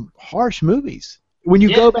 were some harsh movies. When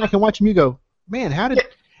you go back and watch them, you go, man, how did?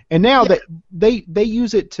 And now that they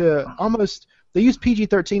use it to almost they use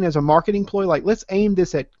PG-13 as a marketing ploy. Like, let's aim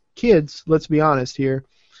this at kids. Let's be honest here,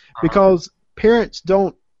 because parents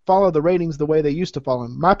don't follow the ratings the way they used to follow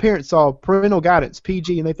them. My parents saw parental guidance,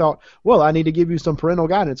 PG, and they thought, well, I need to give you some parental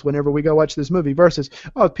guidance whenever we go watch this movie. Versus,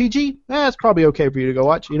 oh, PG, it's probably okay for you to go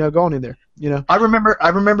watch. Go on in there. I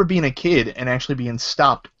remember being a kid and actually being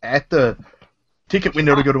stopped at the ticket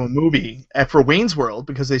window to go to a movie for Wayne's World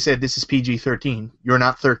because they said this is PG-13. You're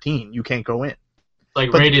not 13. You can't go in.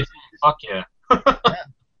 Like rated. Fuck yeah.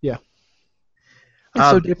 Yeah. It's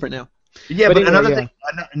so different now. Yeah, but anyway,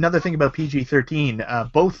 another thing about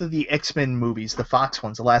PG-13, both of the X-Men movies, the Fox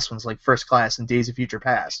ones, the last ones like First Class and Days of Future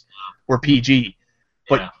Past, were PG.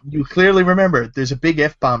 But you clearly remember there's a big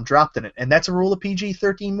F-bomb dropped in it, and that's a rule of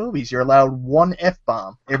PG-13 movies. You're allowed one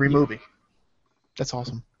F-bomb every movie. That's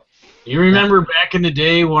awesome. You remember back in the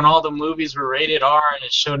day when all the movies were rated R and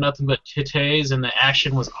it showed nothing but titties and the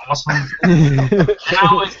action was awesome?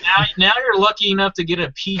 now you're lucky enough to get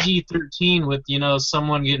a PG-13 with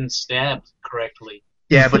someone getting stabbed correctly.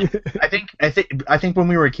 Yeah, but I think when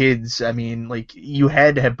we were kids, I mean, like you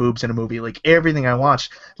had to have boobs in a movie. Like everything I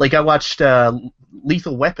watched,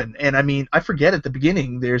 Lethal Weapon, and I mean, I forget at the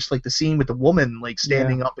beginning. There's like the scene with the woman like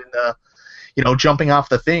standing up in the, jumping off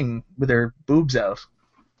the thing with her boobs out.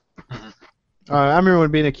 I remember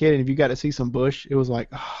when being a kid, and if you got to see some bush, it was like,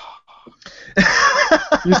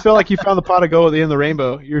 you just felt like you found the pot of gold at the end of the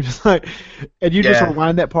rainbow. You're just like, and you just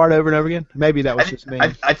rewind that part over and over again. Maybe that was just me.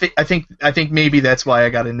 I think maybe that's why I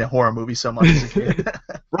got into horror movies so much as a kid.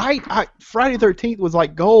 Right? Friday the 13th was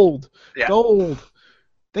like gold. Yeah. Gold.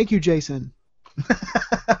 Thank you, Jason.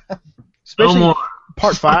 Especially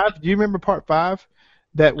part 5. Do you remember part 5?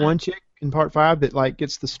 That one chick in part 5 that like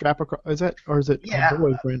gets the strap across. Is it her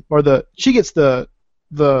boyfriend? Or she gets the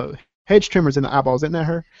hedge trimmers in the eyeballs. Isn't that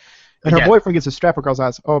her? And her boyfriend gets a strap across the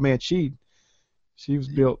eyes. Oh man, she was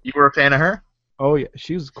built. You were a fan of her? Oh yeah,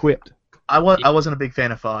 she was equipped. I wasn't a big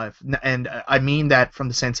fan of 5, and I mean that from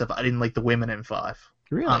the sense of I didn't like the women in 5.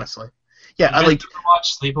 Really? Honestly. Yeah, I like.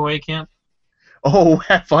 Watch Sleepaway Camp. Oh,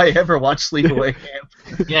 have I ever watched Sleepaway Camp?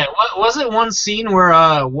 Yeah, was it one scene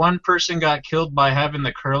where one person got killed by having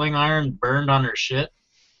the curling iron burned on her shit?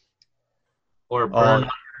 Or burned on her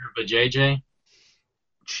vajayjay?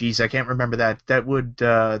 Jeez, I can't remember that. That would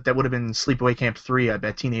have been Sleepaway Camp 3, I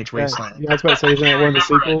bet, Teenage Wasteland. Yeah, I was about to say, isn't that one of the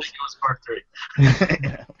sequels? I think it was part 3.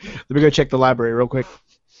 Let me go check the library real quick.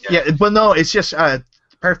 Yeah, but no, it's just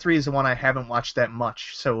part 3 is the one I haven't watched that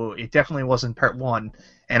much, so it definitely wasn't part 1.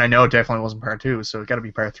 And I know it definitely wasn't part 2, so it got to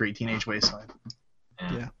be part 3, Teenage Wasteland.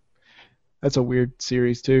 Yeah, that's a weird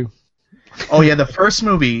series too. Oh yeah, the first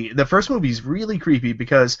movie is really creepy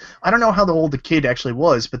because I don't know how old the kid actually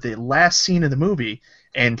was, but the last scene of the movie,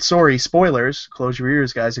 and sorry, spoilers, close your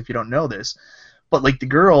ears, guys, if you don't know this, but like the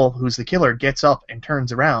girl who's the killer gets up and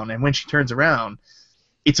turns around, and when she turns around,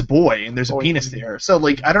 it's a boy, and there's a penis there. So,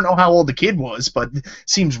 like, I don't know how old the kid was, but it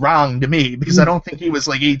seems wrong to me, because I don't think he was,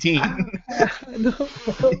 like, 18. No.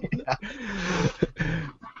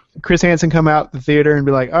 Chris Hansen come out the theater and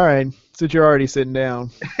be like, all right, since you're already sitting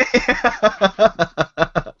down. I'm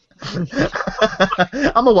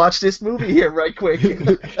going to watch this movie here right quick.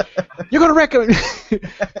 You're going to regret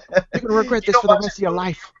this for the rest of your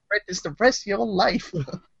life. Regret this the rest of your life.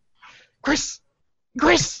 Chris!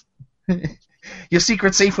 Your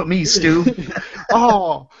secret's safe with me, Stu.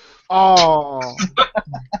 Oh.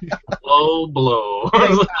 Low blow.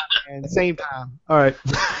 Same time. All right.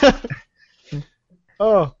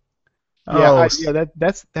 Oh. Yeah,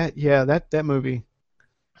 that movie.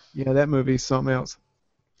 Yeah, that movie's something else.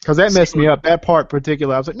 Because that messed me up. That part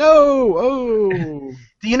particular, I was like, no! Oh!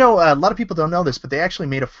 You know, a lot of people don't know this, but they actually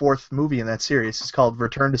made a 4th movie in that series. It's called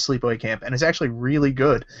Return to Sleepaway Camp, and it's actually really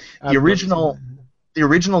good. The original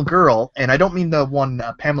girl, and I don't mean the one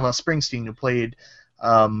Pamela Springsteen who played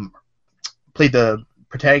the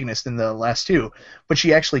protagonist in the last 2, but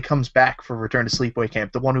she actually comes back for Return to Sleepaway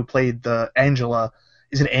Camp. The one who played the Angela,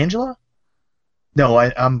 is it Angela? No,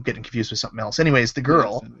 I'm getting confused with something else. Anyways, the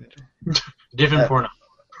girl. Different porno.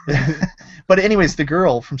 But anyways, the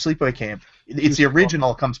girl from Sleepaway Camp, it's the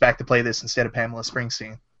original, comes back to play this instead of Pamela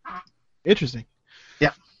Springsteen. Interesting.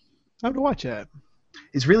 Yeah. I have to watch that.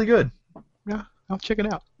 It's really good. Yeah. I'll check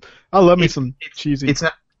it out. I love me some cheesy. It's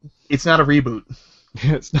not a reboot.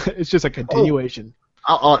 It's just a continuation.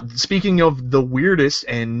 Speaking of the weirdest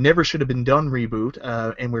and never should have been done reboot,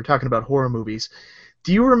 and we're talking about horror movies,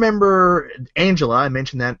 do you remember Angela? I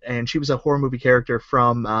mentioned that, and she was a horror movie character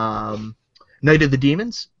from Night of the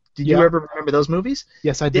Demons. Did you ever remember those movies?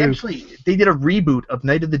 Yes, I do. They did a reboot of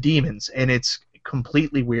Night of the Demons, and it's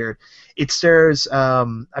completely weird. It stars,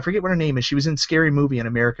 I forget what her name is. She was in Scary Movie and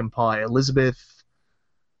American Pie. Elizabeth.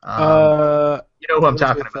 You know who I'm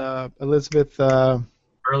talking about. Elizabeth.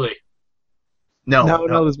 Early. No, not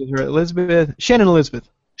Elizabeth. Elizabeth. Shannon Elizabeth.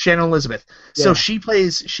 Shannon Elizabeth. Yeah. So she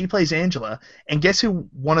plays Angela, and guess who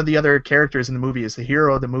one of the other characters in the movie is? The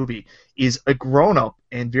hero of the movie is a grown-up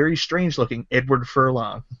and very strange-looking Edward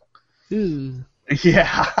Furlong. Ew.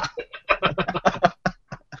 Yeah.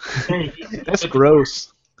 That's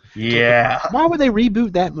gross. Yeah. Why would they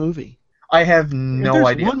reboot that movie? I have If no there's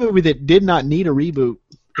idea. one movie that did not need a reboot,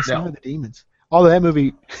 it's No. Night of the Demons. Although that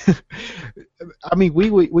movie, I mean,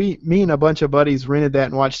 me and a bunch of buddies rented that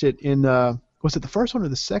and watched it in, was it the first one or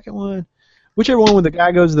the second one? Whichever one when the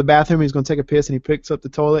guy goes to the bathroom and he's going to take a piss and he picks up the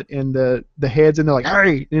toilet and the head's in there like,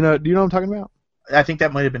 hey, do you know what I'm talking about? I think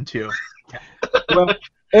that might have been 2. Well,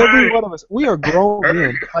 every one of us, we are grown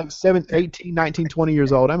men, like 18, 19, 20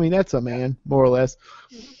 years old. I mean, that's a man, more or less.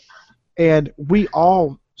 And we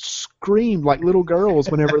all screamed like little girls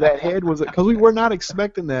whenever that head was, because we were not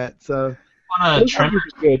expecting that. So those Tremors.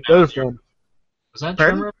 movies are good. Those are fun. Was that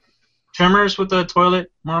Pardon? Tremors? Tremors with the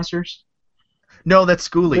toilet monsters? No, that's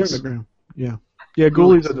They're in the Ghoulies. ground. Yeah. Yeah,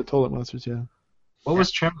 Ghoulies are the toilet monsters, yeah. What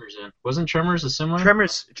was Tremors in? Wasn't Tremors a similar?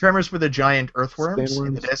 Tremors were the giant earthworms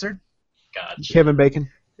in the Sandworms. desert. Gotcha. Kevin Bacon.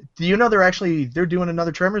 Do you know they're doing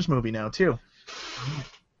another Tremors movie now too? What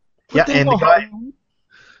Yeah, and the hell, guy. Hollywood?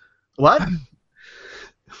 What?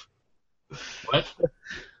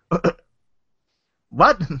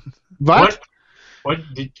 What? What? What?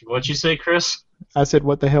 What'd you say, Chris? I said,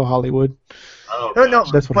 what the hell, Hollywood? Oh, No,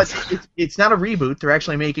 That's what I but said. it's not a reboot. They're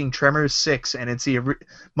actually making Tremors 6, and it's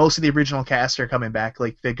most of the original cast are coming back.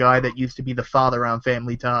 Like the guy that used to be the father on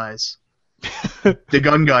Family Ties. The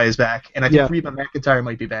gun guy is back, and I think Yeah. Reba McEntire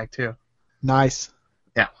might be back too. Nice.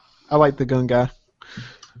 Yeah. I like the gun guy.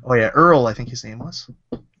 Oh yeah, Earl, I think his name was.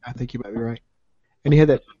 I think you might be right. And he had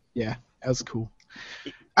that. Yeah, that was cool.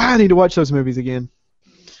 I need to watch those movies again.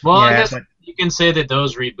 Well, I Yeah, guess but- you can say that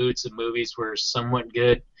those reboots of movies were somewhat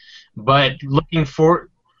good, but looking for,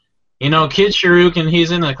 Kid Sharuk, and he's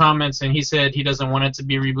in the comments, and he said he doesn't want it to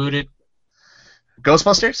be rebooted.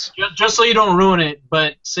 Ghostbusters? Just so you don't ruin it,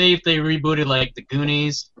 but say if they rebooted like The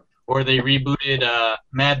Goonies, or they rebooted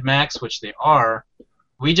Mad Max, which they are,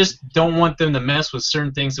 we just don't want them to mess with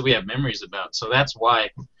certain things that we have memories about. So that's why,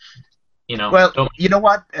 Well, don't. you know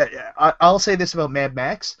what? I'll say this about Mad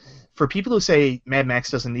Max. For people who say Mad Max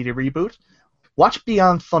doesn't need a reboot, watch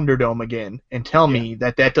Beyond Thunderdome again and tell me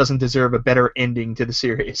that doesn't deserve a better ending to the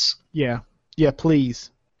series. Yeah. Yeah,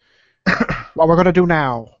 please. What we're going to do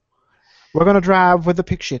now, we're going to drive with the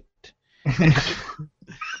pig shit.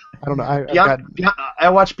 I don't know. I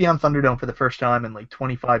watched Beyond Thunderdome for the first time in like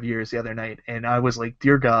 25 years the other night, and I was like,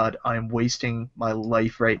 dear God, I am wasting my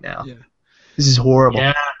life right now. Yeah. This is horrible.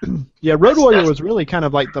 Yeah, Yeah, Road Warrior that's- was really kind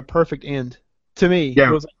of like the perfect end to me.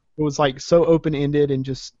 Yeah. It was like so open-ended and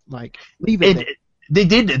just like leave it. They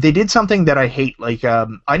did something that I hate. Like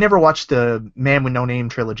I never watched the Man with No Name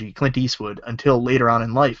trilogy, Clint Eastwood, until later on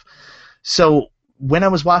in life. So when I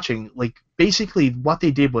was watching, like basically what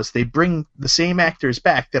they did was they bring the same actors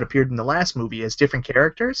back that appeared in the last movie as different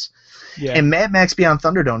characters. Yeah. And Mad Max Beyond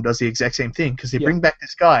Thunderdome does the exact same thing because they Yeah. bring back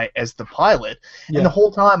this guy as the pilot, Yeah. and the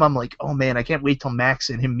whole time I'm like, oh man, I can't wait till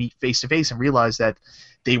Max and him meet face to face and realize that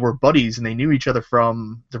they were buddies and they knew each other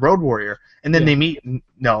from the Road Warrior, and then Yeah. they meet. And,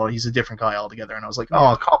 no, he's a different guy altogether, and I was like,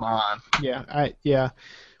 oh come on. Yeah.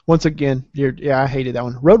 Once again, I hated that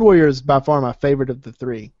one. Road Warrior is by far my favorite of the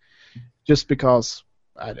three, just because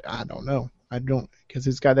I don't know. Because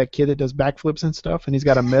he's got that kid that does backflips and stuff, and he's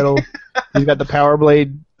got a metal. He's got the power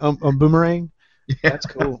blade boomerang. Yeah. That's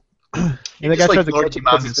cool. And the Just guy like tries to Lord catch it,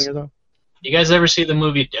 puts his Humongous. fingers off. you guys ever see the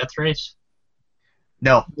movie Death Race?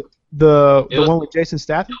 No. The It was- one with Jason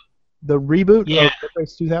Statham, the reboot Yeah. of Death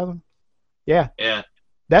Race 2000. Yeah, Yeah.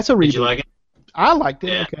 that's a reboot. Did you like it? I liked it.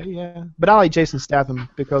 Yeah. Okay, yeah, but I like Jason Statham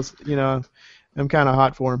because I'm kind of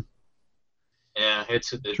hot for him. Yeah,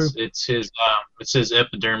 it's True. it's his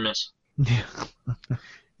epidermis.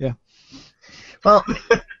 Yeah. Well,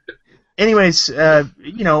 anyways,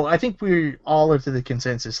 I think we all are to the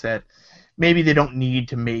consensus that maybe they don't need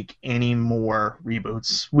to make any more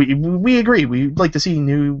reboots. We agree. We'd like to see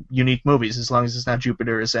new, unique movies as long as it's not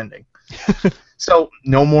Jupiter Ascending. So,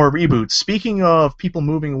 no more reboots. Speaking of people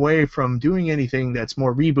moving away from doing anything that's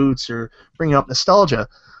more reboots or bringing up nostalgia,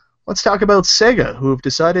 let's talk about Sega, who have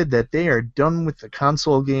decided that they are done with the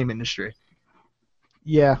console game industry.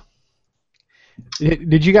 Yeah.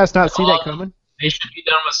 Did you guys not see that coming? They should be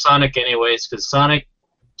done with Sonic anyways, because Sonic,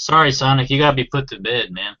 you gotta be put to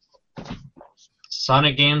bed, man.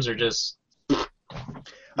 Sonic games are just.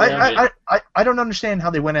 I don't understand how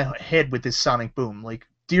they went ahead with this Sonic boom. Like,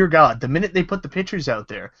 dear God, the minute they put the pictures out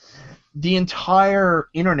there, the entire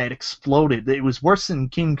internet exploded. It was worse than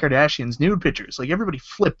Kim Kardashian's nude pictures. Like, everybody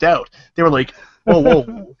flipped out. They were like,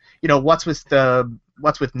 whoa. what's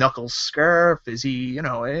with Knuckles' scarf? Is he,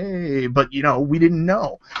 hey? But we didn't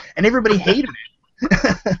know, and everybody hated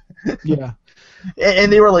it. Yeah.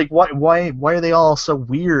 And they were like, why are they all so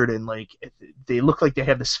weird and like they look like they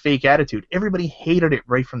have this fake attitude? Everybody hated it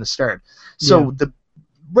right from the start. So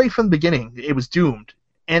right from the beginning, it was doomed,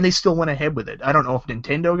 and they still went ahead with it. I don't know if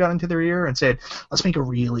Nintendo got into their ear and said, let's make a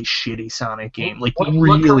really shitty Sonic game, like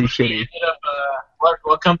really shitty.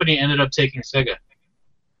 What company ended up taking Sega?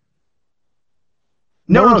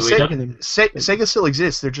 No, Sega still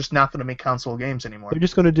exists. They're just not going to make console games anymore. They're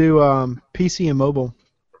just going to do PC and mobile.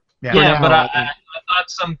 Yeah, but I thought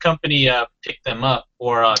some company picked them up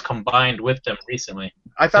or combined with them recently.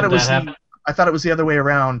 I thought it was the other way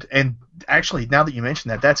around. And actually, now that you mention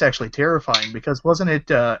that, that's actually terrifying because wasn't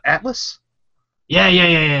it Atlas? Yeah.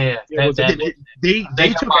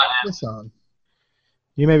 They took Atlas on.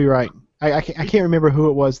 You may be right. I can't remember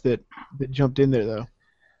who it was that jumped in there though.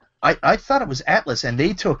 I thought it was Atlas, and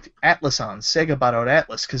they took Atlas on. Sega bought out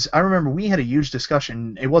Atlas, because I remember we had a huge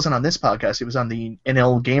discussion. It wasn't on this podcast. It was on the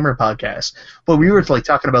NL Gamer podcast. But we were like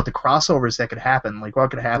talking about the crossovers that could happen. Like,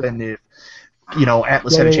 what could happen if,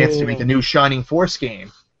 Atlas had a chance to make the new Shining Force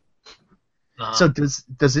game. So does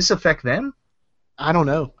this affect them? I don't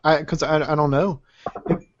know. Because I don't know.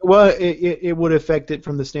 Well, it would affect it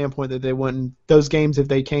from the standpoint that they wouldn't. Those games, if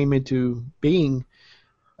they came into being,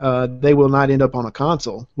 they will not end up on a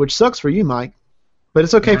console, which sucks for you, Mike, but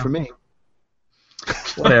it's okay for me.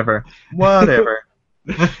 Whatever.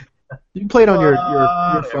 You can play it on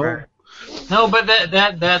your phone. No, but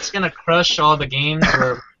that's gonna crush all the games,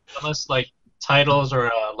 or unless like titles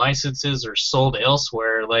or licenses are sold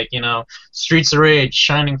elsewhere, like Streets of Rage,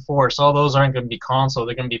 Shining Force, all those aren't gonna be console.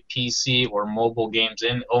 They're gonna be PC or mobile games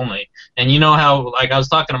only. And you know how, like I was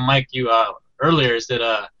talking to Mike earlier, is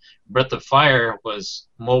that Breath of Fire was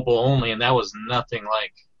mobile only, and that was nothing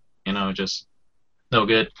like, just no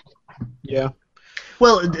good. Yeah.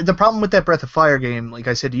 Well, the problem with that Breath of Fire game, like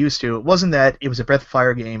I said to Stu, it wasn't that it was a Breath of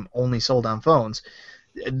Fire game only sold on phones.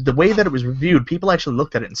 The way that it was reviewed, people actually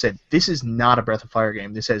looked at it and said, this is not a Breath of Fire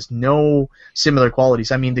game. This has no similar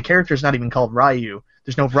qualities. I mean, the character's not even called Ryu.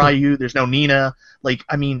 There's no Ryu, there's no Nina. Like,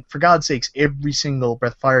 I mean, for God's sakes, every single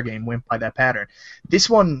Breath of Fire game went by that pattern. This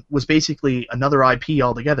one was basically another IP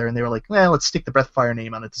altogether, and they were like, well, let's stick the Breath of Fire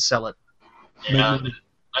name on it to sell it. Yeah,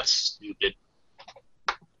 that's stupid.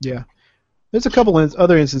 Yeah. There's a couple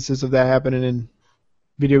other instances of that happening in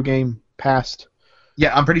video game past.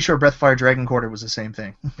 Yeah, I'm pretty sure Breath of Fire Dragon Quarter was the same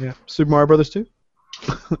thing. Yeah. Super Mario Brothers 2?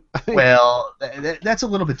 Well, that's a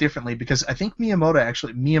little bit differently, because I think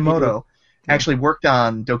Miyamoto actually worked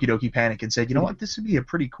on Doki Doki Panic and said, you know what, this would be a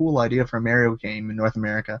pretty cool idea for a Mario game in North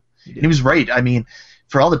America. And he was right. I mean,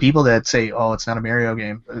 for all the people that say, oh, it's not a Mario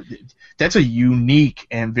game, that's a unique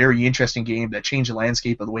and very interesting game that changed the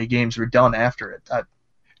landscape of the way games were done after it.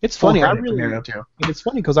 It's funny. It's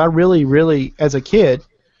funny because I really, as a kid,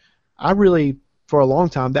 for a long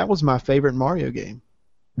time, that was my favorite Mario game.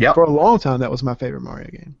 Yeah. For a long time, that was my favorite Mario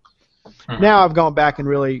game. Now I've gone back and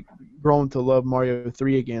really grown to love Mario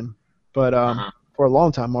 3 again. But for a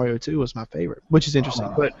long time, Mario 2 was my favorite, which is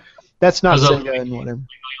interesting. But that's not Sega and whatever.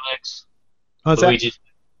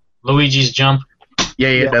 Luigi's jump.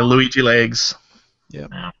 Yeah, the Luigi legs.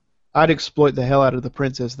 Yeah. I'd exploit the hell out of the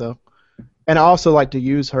princess, though. And I also like to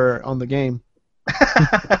use her on the game.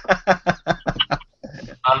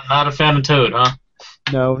 I'm not a fan of Toad, huh?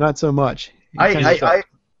 No, not so much. I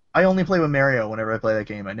only play with Mario whenever I play that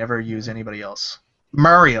game. I never use anybody else.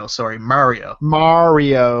 Mario. No,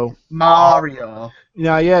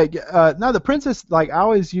 the princess, like, I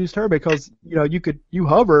always used her because, you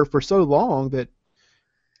hover for so long that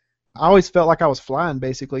I always felt like I was flying,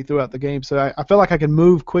 basically, throughout the game. So I felt like I could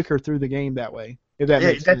move quicker through the game that way, if that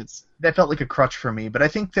makes sense. That felt like a crutch for me, but I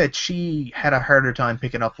think that she had a harder time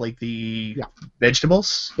picking up, like, the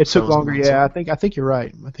vegetables. It took longer, I think you're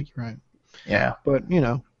right. Yeah. But,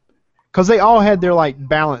 because they all had their, like,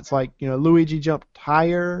 balance. Like, Luigi jumped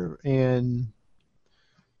higher and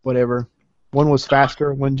whatever. One was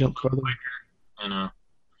faster, one jumped further. I know.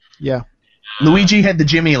 Yeah. Luigi had the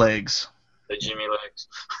Jimmy legs. The Jimmy legs.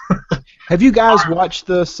 Have you guys watched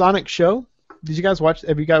the Sonic show? Have you guys watched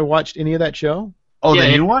any of that show? Oh,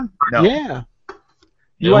 the new one? No. Yeah.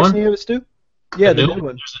 You watched any of it, Stu? Yeah, the new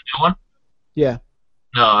one. There's a new one? Yeah.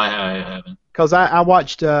 No, I haven't. Because I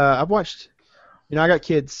watched, I got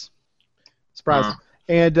kids. Surprise.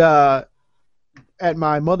 And at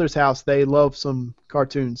my mother's house, they love some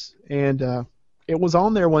cartoons. And it was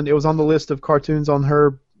on there it was on the list of cartoons on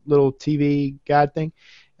her little TV guide thing.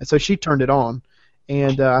 And so she turned it on.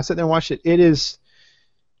 And I sat there and watched it. It's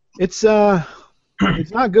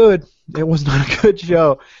It's not good. It was not a good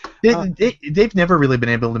show. They've never really been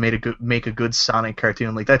able to make a good Sonic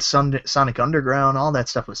cartoon. Like that Sonic Underground, all that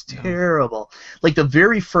stuff was terrible. Like the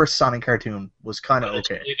very first Sonic cartoon was kind of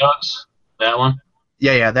okay. Ducks, that one?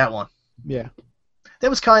 Yeah, that one. Yeah. That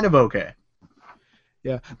was kind of okay.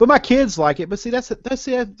 Yeah, but my kids like it. But see,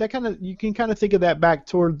 that kind of, you can kind of think of that back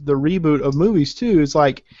toward the reboot of movies too. It's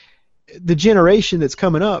like the generation that's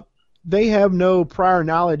coming up, they have no prior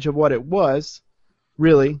knowledge of what it was,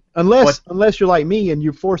 really, unless you're like me and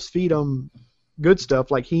you force feed them good stuff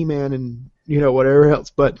like He-Man and whatever else.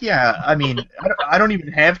 But yeah, I mean, I don't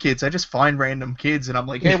even have kids. I just find random kids and I'm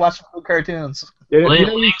like, hey, watch some cool cartoons. Yeah,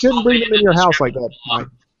 you shouldn't bring them in your house like that. Mike.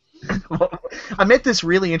 I met this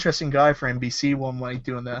really interesting guy for NBC one night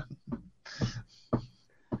doing that.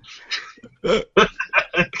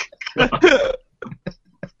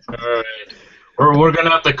 Alright. We're going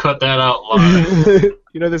to have to cut that out live.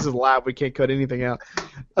 This is live. We can't cut anything out.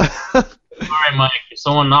 Alright, Mike. If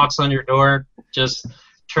someone knocks on your door, just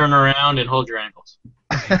turn around and hold your ankles.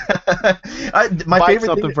 My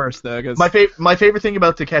favorite thing, first, though. My favorite thing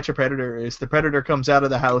about To Catch a Predator is the predator comes out of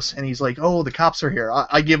the house and he's like, "Oh, the cops are here.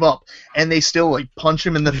 I give up," and they still like punch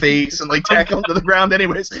him in the face and like tackle him to the ground.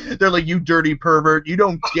 Anyways, they're like, "You dirty pervert! You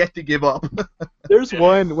don't get to give up." There's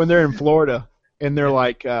one when they're in Florida and they're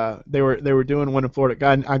like, they were doing one in Florida.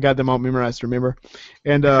 God, I got them all memorized. Remember?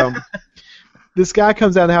 And this guy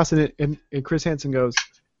comes out of the house and Chris Hansen goes,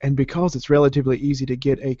 "And because it's relatively easy to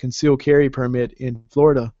get a concealed carry permit in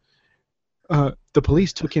Florida, the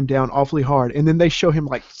police took him down awfully hard." And then they show him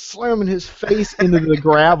like slamming his face into the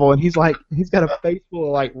gravel, and he's got a face full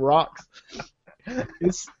of like rocks.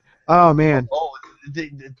 Oh man. Oh,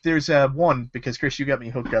 there's one, because Chris, you got me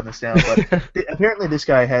hooked on this now. But apparently this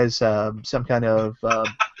guy has some kind of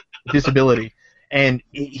disability, and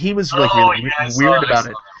he was like really weird about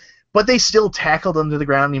it. But they still tackled him to the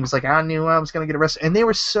ground, and he was like, "I knew I was going to get arrested." And they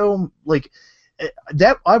were so, like,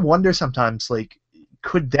 that. I wonder sometimes, like,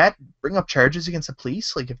 could that bring up charges against the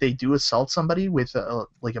police? Like, if they do assault somebody with,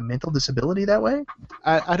 like, a mental disability that way?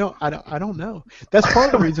 I don't know. That's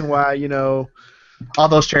part of the reason why, all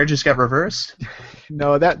those charges got reversed?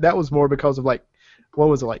 No, that was more because of, like, what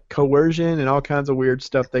was it, like coercion and all kinds of weird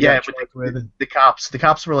stuff they got charged with. The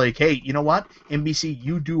cops were like, "Hey, you know what? NBC,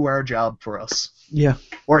 you do our job for us." Yeah.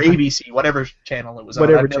 Or ABC, whatever channel it was on.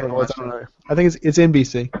 Whatever channel it was on. I think it's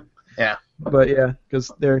NBC. Yeah. But yeah,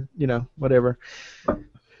 because they're, whatever.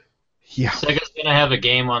 Yeah. Sega's going to have a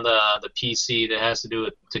game on the PC that has to do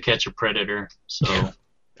with To Catch a Predator, so...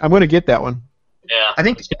 I'm going to get that one. I Yeah.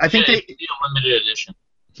 think it's a limited edition.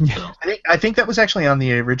 So. I think that was actually on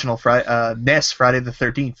the original NES Friday the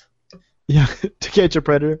 13th. Yeah, To Catch a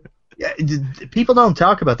Predator. Yeah, people don't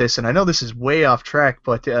talk about this, and I know this is way off track,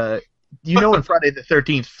 but in Friday the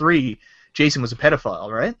 13th 3, Jason was a pedophile,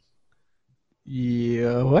 right?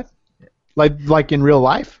 Yeah, what? Like in real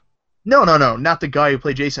life? No, not the guy who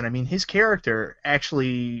played Jason. I mean, his character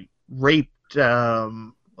actually raped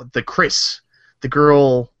the Chris, the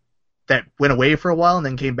girl that went away for a while and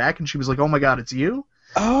then came back, and she was like, "Oh my God, it's you."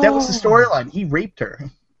 Oh. That was the storyline. He raped her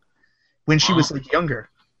when she was like younger.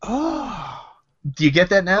 Oh. Do you get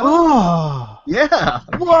that now? Oh. Yeah.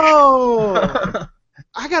 Whoa.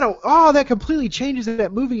 That completely changes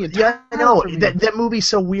that movie entirely. Yeah, I know. That movie's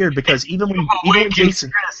so weird because even when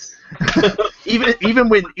Jason, even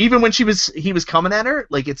when he was coming at her,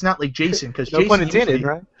 like, it's not like Jason, because no pun intended,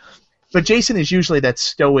 right? But Jason is usually that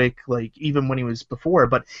stoic, like, even when he was before.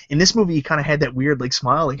 But in this movie, he kind of had that weird, like,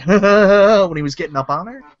 smile, like, when he was getting up on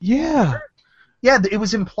her. Yeah. Yeah, it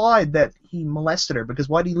was implied that he molested her, because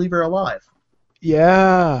why'd he leave her alive?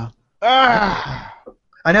 Yeah. Ah.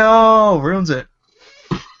 I know, ruins it.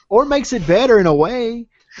 Or makes it better in a way.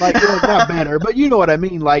 Like, not better, but you know what I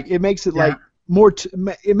mean. Like, it makes it, like, more,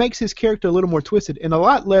 it makes his character a little more twisted and a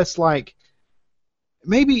lot less, like,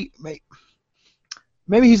 maybe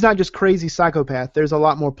he's not just crazy psychopath. There's a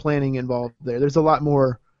lot more planning involved there. There's a lot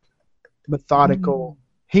more methodical.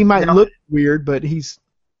 He might look weird, but he's...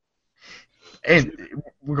 And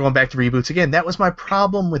we're going back to reboots again. That was my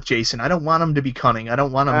problem with Jason. I don't want him to be cunning. I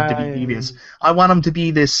don't want him to be devious. I want him to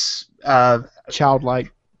be this...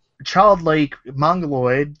 childlike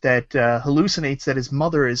mongoloid that hallucinates that his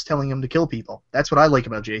mother is telling him to kill people. That's what I like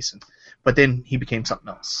about Jason. But then he became something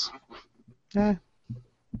else. I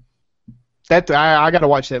got to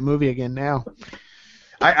watch that movie again now.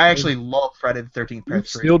 I actually love Friday the 13th Part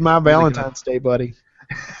 3. Sealed my Valentine's Day, buddy.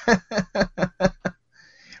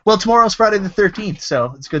 Well, tomorrow's Friday the 13th,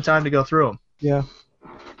 so it's a good time to go through them. Yeah.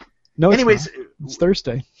 No. Anyways, it's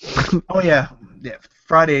Thursday. Oh yeah.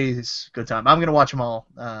 Friday is a good time. I'm gonna watch them all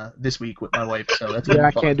this week with my wife. So that's I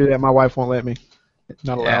can't do that. My wife won't let me.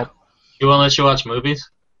 Not allowed. She won't let you watch movies?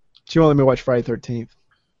 She won't let me watch Friday 13th.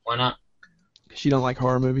 Why not? She don't like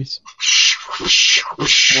horror movies.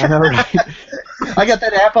 I know, right? I got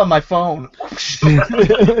that app on my phone.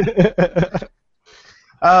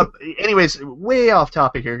 Anyways, way off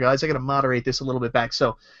topic here, guys. I got to moderate this a little bit back.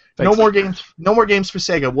 So, no more games for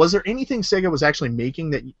Sega. Was there anything Sega was actually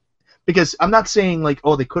making that? Because I'm not saying like,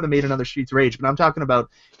 oh, they could have made another Streets of Rage, but I'm talking about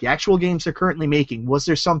the actual games they're currently making. Was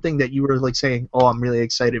there something that you were like saying, oh, I'm really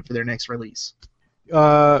excited for their next release?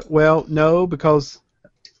 Well, no, because.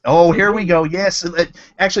 Oh, here we go. Yes.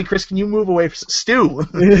 Actually, Chris, can you move away from Stu?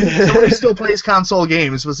 Somebody still plays console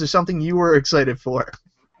games. Was there something you were excited for?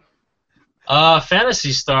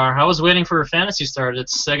 Phantasy Star. I was waiting for a Phantasy Star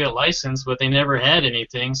that's Sega licensed, but they never had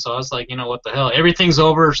anything, so I was like, what the hell? Everything's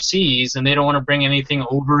overseas, and they don't want to bring anything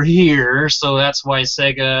over here, so that's why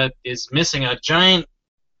Sega is missing a giant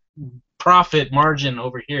profit margin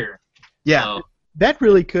over here. Yeah. So, that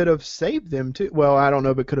really could have saved them too. Well, I don't know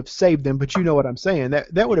if it could have saved them, but you know what I'm saying.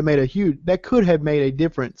 That would have made that could have made a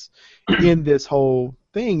difference in this whole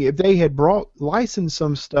thing if they had licensed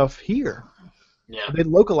some stuff here. Yeah. They'd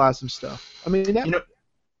localize some stuff. I mean,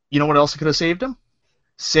 you know what else could have saved them?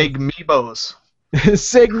 Segmeebos.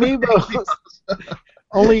 Segmeebos.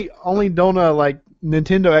 only don't like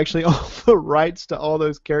Nintendo actually own the rights to all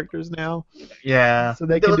those characters now. Yeah. So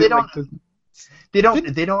they can They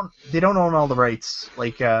don't own all the rights.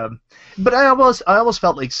 Like, but I almost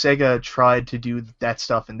felt like Sega tried to do that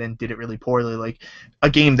stuff and then did it really poorly. Like a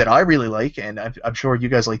game that I really like, and I'm sure you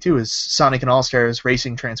guys like too, is Sonic and All Stars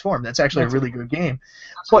Racing Transform. That's actually a really good game.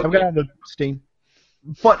 But I've got it on the Steam.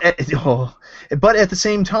 But at the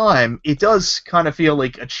same time, it does kind of feel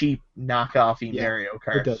like a cheap knockoff Mario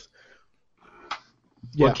Kart. It does.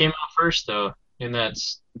 Yeah. What came out first though? And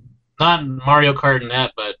that's not Mario Kart and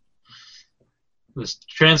that, but this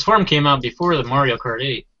Transform came out before the Mario Kart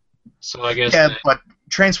 8, so I guess. Yeah, but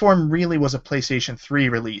Transform really was a PlayStation 3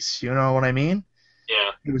 release. You know what I mean?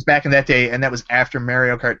 Yeah. It was back in that day, and that was after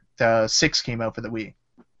Mario Kart 6 came out for the Wii.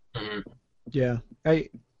 Mm-hmm. Yeah,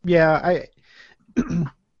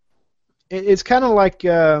 it's kind of like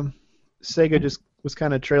Sega just was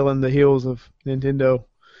kind of trailing the heels of Nintendo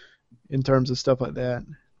in terms of stuff like that,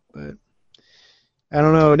 but I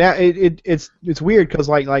don't know. Now it's weird because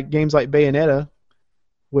like games like Bayonetta,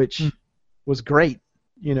 which was great,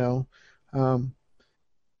 we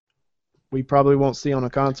probably won't see on a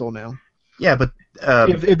console now. Yeah, but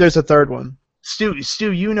if there's a third one. Stu,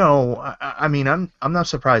 I mean, I'm not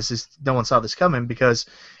surprised no one saw this coming, because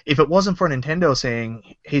if it wasn't for Nintendo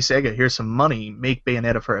saying, "Hey Sega, here's some money, make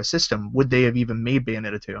Bayonetta for our system," would they have even made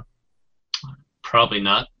Bayonetta 2? Probably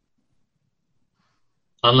not.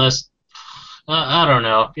 Unless, I don't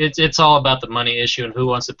know. It's all about the money issue and who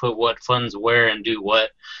wants to put what funds where and do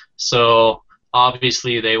what. So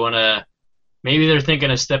obviously they want to. Maybe they're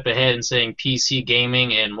thinking a step ahead and saying PC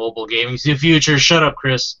gaming and mobile gaming is the future. Shut up,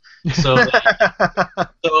 Chris. So, they're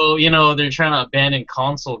trying to abandon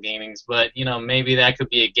console gamings, but maybe that could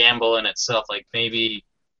be a gamble in itself. Like maybe,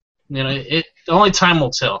 only time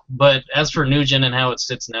will tell. But as for new gen and how it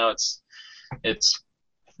sits now, it's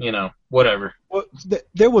whatever. Well,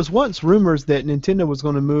 there was once rumors that Nintendo was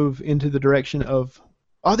going to move into the direction of.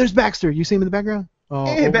 Oh, there's Baxter. You see him in the background? Oh,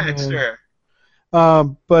 hey, Baxter.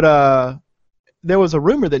 But there was a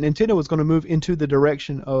rumor that Nintendo was going to move into the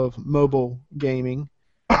direction of mobile gaming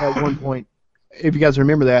at one point, if you guys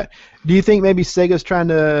remember that. Do you think maybe Sega's trying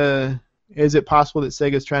to... Is it possible that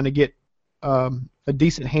Sega's trying to get a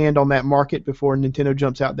decent hand on that market before Nintendo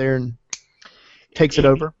jumps out there and takes it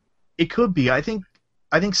over? It could be. I think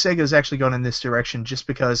Sega's actually gone in this direction just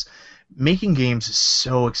because making games is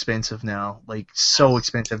so expensive now. Like, so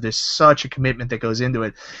expensive. There's such a commitment that goes into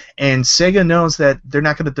it. And Sega knows that they're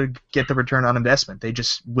not going to get the return on investment. They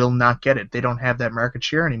just will not get it. They don't have that market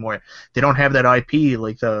share anymore. They don't have that IP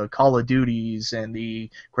like the Call of Duties and the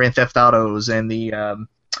Grand Theft Autos and the...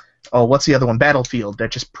 what's the other one? Battlefield,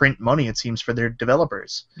 that just print money, it seems, for their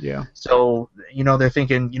developers. Yeah. So, they're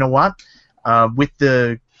thinking, you know what?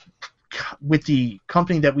 With the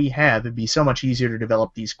company that we have, it'd be so much easier to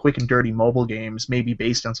develop these quick and dirty mobile games, maybe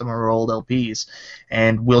based on some of our old LPs,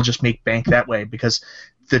 and we'll just make bank that way, because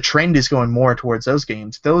the trend is going more towards those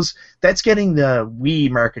games. That's getting the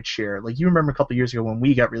Wii market share. Like, you remember a couple of years ago when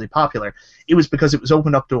Wii got really popular, it was because it was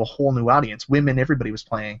opened up to a whole new audience. Women, everybody was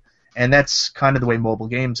playing. And that's kind of the way mobile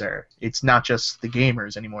games are. It's not just the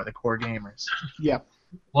gamers anymore, the core gamers. Yeah.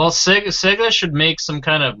 Well, Sega should make some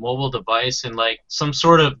kind of mobile device and like some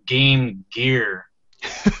sort of game gear.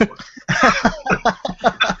 I'm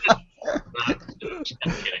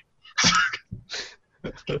kidding.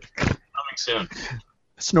 Coming soon.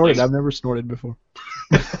 Snorted. I've never snorted before.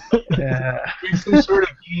 Some sort of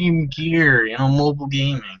Game Gear, mobile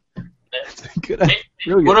gaming. That's a good idea.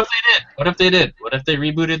 Really what if they did? What if they did? What if they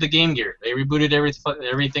rebooted the Game Gear? They rebooted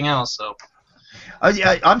everything else. So.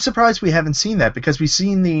 I'm surprised we haven't seen that because we've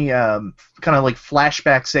seen the kind of like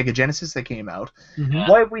flashback Sega Genesis that came out. Mm-hmm.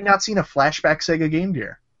 Why have we not seen a flashback Sega Game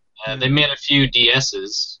Gear? They made a few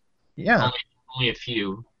DSs. Yeah. Only a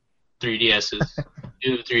few. 3DSs.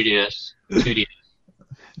 3DS. 2DS.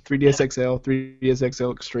 3DS XL, 3DS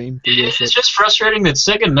XL Extreme. 3DS It's just frustrating that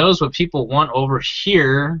Sega knows what people want over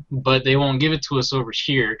here, but they won't give it to us over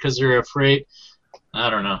here because they're afraid. I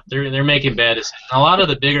don't know. They're making bad decisions. A lot of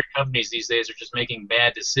the bigger companies these days are just making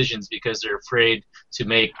bad decisions because they're afraid to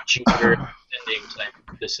make Jupiter ascending type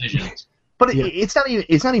decisions. But it's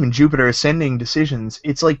not even Jupiter ascending decisions.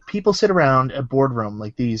 It's like people sit around a boardroom,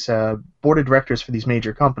 like these board of directors for these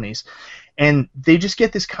major companies, and they just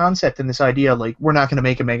get this concept and this idea like we're not going to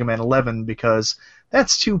make a Mega Man 11 because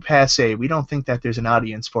that's too passé. We don't think that there's an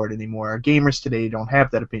audience for it anymore. Our gamers today don't have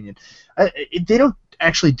that opinion. They don't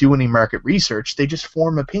actually do any market research. They just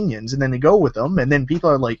form opinions and then they go with them, and then people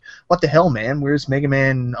are like, what the hell, man? Where's Mega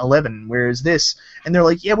Man 11? Where's this? And they're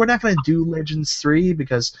like, yeah, we're not going to do Legends 3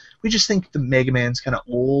 because we just think the Mega Man's kind of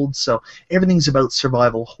old, so everything's about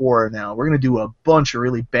survival horror now. We're going to do a bunch of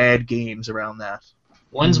really bad games around that.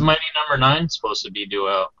 When's Mighty Number 9 supposed to be due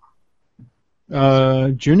out?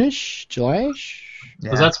 June-ish? July-ish?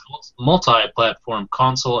 Because that's multi-platform,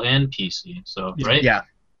 console and PC, so, right? Yeah.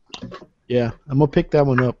 Yeah, I'm going to pick that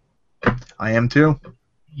one up. I am too.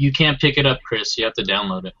 You can't pick it up, Chris. You have to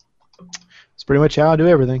download it. It's pretty much how I do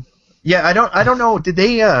everything. Yeah, I don't know. Did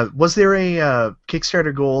they? Was there a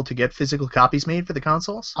Kickstarter goal to get physical copies made for the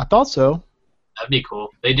consoles? I thought so. That'd be cool.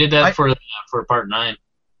 They did that for Part 9,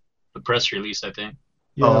 the press release, I think.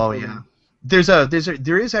 Yeah, yeah.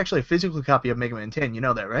 There is actually a physical copy of Mega Man 10. You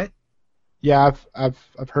know that, right? Yeah, I've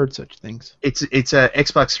heard such things. It's a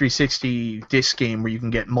Xbox 360 disc game where you can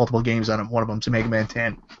get multiple games on it. One of them's Mega Man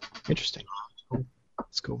 10. Interesting.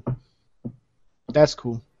 That's cool. That's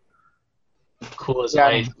cool. Cool as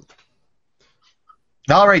I.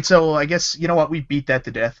 All right, so I guess you know what, we beat that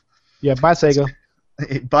to death. Yeah, bye Sega.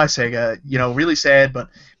 Bye Sega. Really sad, but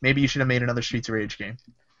maybe you should have made another Streets of Rage game.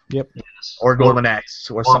 Yep. Yes. Or Golden Axe,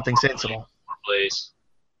 or something sensible. Or Blaze.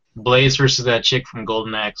 Blaze versus that chick from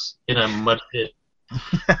Golden Axe in a mud pit.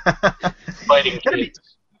 Fighting kids.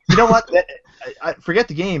 You know what? I forget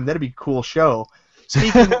the game. That'd be a cool show.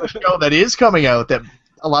 Speaking of a show that is coming out that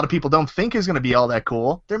a lot of people don't think is going to be all that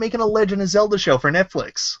cool, they're making a Legend of Zelda show for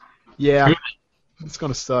Netflix. Yeah. It's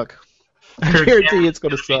going to suck. I guarantee it's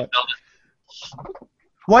going to suck.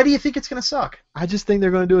 Why do you think it's going to suck? I just think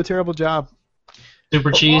they're going to do a terrible job.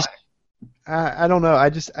 Super cheese. I don't know. I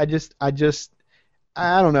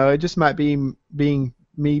don't know. It just might be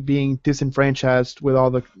me being disenfranchised with all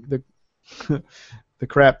the the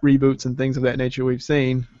crap reboots and things of that nature we've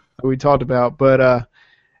seen, we talked about. But I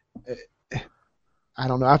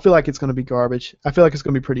don't know. I feel like it's going to be garbage. I feel like it's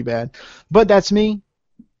going to be pretty bad. But that's me.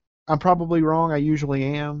 I'm probably wrong. I usually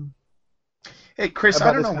am. Hey, Chris,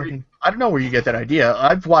 I don't know where you get that idea.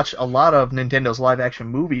 I've watched a lot of Nintendo's live-action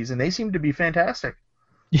movies, and they seem to be fantastic.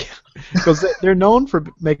 Yeah, because they're known for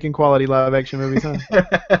making quality live-action movies, huh?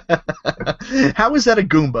 How is that a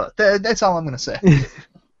Goomba? That's all I'm going to say. It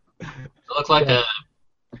looked like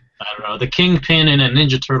the Kingpin and a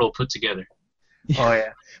Ninja Turtle put together. Oh,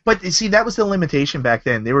 yeah. But, see, that was the limitation back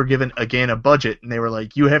then. They were given, again, a budget, and they were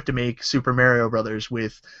like, you have to make Super Mario Brothers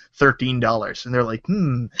with $13. And they're like,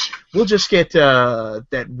 we'll just get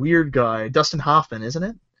that weird guy, Dustin Hoffman, isn't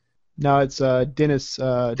it? No, it's Dennis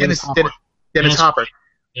Hopper. Dennis Hopper.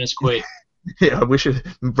 Dennis Quaid. Yeah, I wish it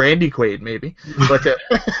Randy Quaid, maybe. But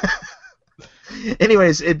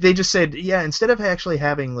anyways, they just said, yeah, instead of actually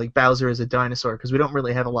having like Bowser as a dinosaur, because we don't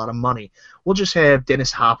really have a lot of money, we'll just have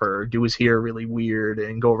Dennis Hopper do his hair really weird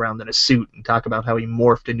and go around in a suit and talk about how he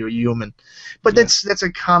morphed into a human. But that's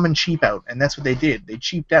a common cheap out, and that's what they did. They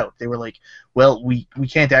cheaped out. They were like, well, we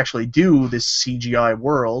can't actually do this CGI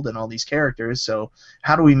world and all these characters, so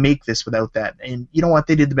how do we make this without that? And you know what?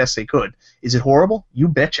 They did the best they could. Is it horrible? You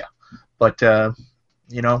betcha. But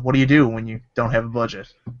what do you do when you don't have a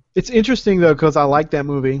budget? It's interesting, though, because I like that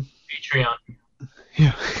movie. Patreon.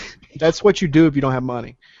 Yeah. That's what you do if you don't have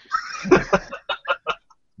money.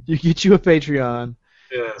 You get you a Patreon.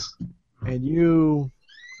 Yes. And you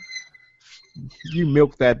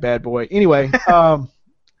milk that bad boy. Anyway,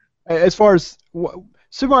 as far as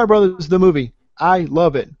Super Mario Brothers, the movie, I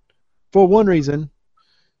love it. For one reason,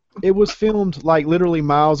 it was filmed like literally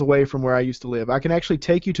miles away from where I used to live. I can actually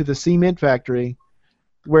take you to the cement factory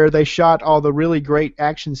where they shot all the really great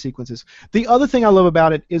action sequences. The other thing I love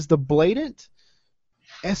about it is the blatant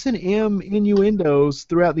S&M innuendos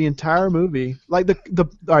throughout the entire movie. Like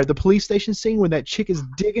the police station scene when that chick is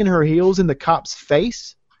digging her heels in the cop's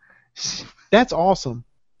face. That's awesome.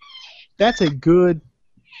 That's a good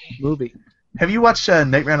movie. Have you watched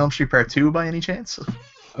Nightmare on Elm Street Part 2 by any chance?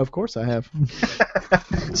 Of course I have.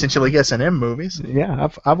 Since you like S&M movies. Yeah,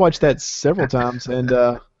 I've watched that several times, and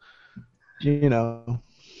you know.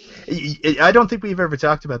 I don't think we've ever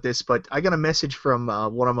talked about this, but I got a message from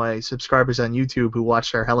one of my subscribers on YouTube who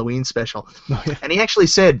watched our Halloween special, and he actually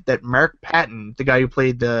said that Mark Patton, the guy who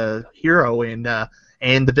played the hero in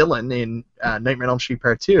and the villain in Nightmare on Elm Street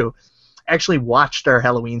Part 2, actually watched our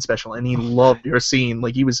Halloween special, and he loved your scene.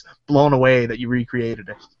 Like, he was blown away that you recreated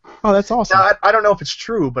it. Oh, that's awesome. Now, I don't know if it's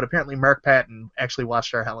true, but apparently Mark Patton actually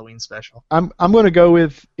watched our Halloween special. I'm going to go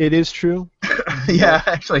with it is true. Yeah,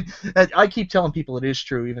 actually. I keep telling people it is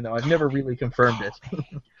true, even though I've never really confirmed it.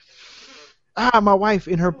 My wife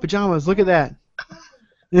in her pajamas. Look at that.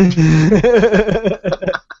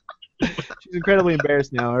 She's incredibly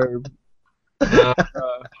embarrassed now.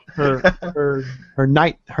 Her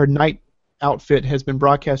night outfit has been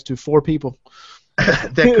broadcast to 4 people.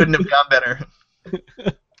 That couldn't have gone better.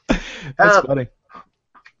 That's funny.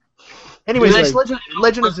 Anyways,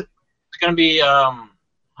 Legend is going to be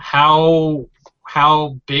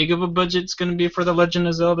how big of a budget's going to be for the Legend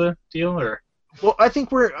of Zelda deal, or? Well, I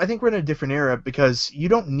think we're in a different era because you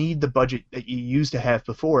don't need the budget that you used to have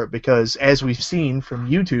before, because as we've seen from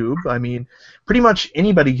YouTube, I mean, pretty much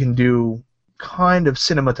anybody can do kind of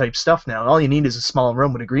cinema type stuff now. All you need is a small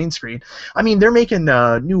room with a green screen. I mean, they're making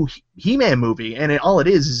a new He-Man movie, and all it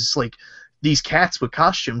is like these cats with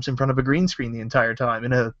costumes in front of a green screen the entire time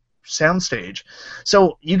in a soundstage.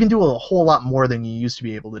 So you can do a whole lot more than you used to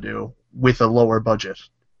be able to do with a lower budget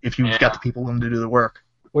if you've got the people willing to do the work.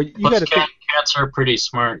 Well, you got to think cats are pretty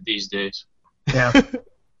smart these days. Yeah.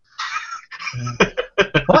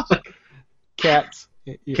 Cats.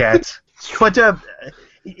 Cats. But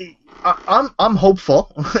I'm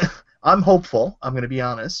hopeful. I'm hopeful. I'm going to be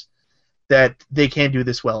honest that they can do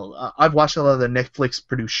this well. I've watched a lot of the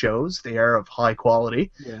Netflix-produced shows. They are of high quality.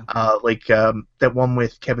 Yeah. Like that one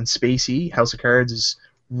with Kevin Spacey, House of Cards, is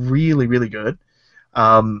really, really good.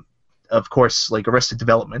 Of course, like Arrested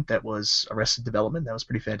Development. That was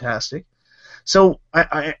pretty fantastic. So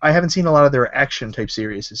I haven't seen a lot of their action-type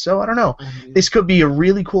series. So I don't know. Mm-hmm. This could be a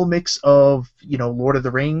really cool mix of, Lord of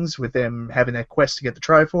the Rings with them having that quest to get the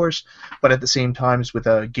Triforce, but at the same time with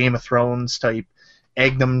a Game of Thrones type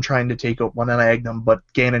Agnem trying to take over, well, not Agnem, but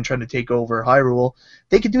Ganon trying to take over Hyrule.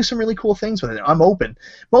 They could do some really cool things with it. I'm open.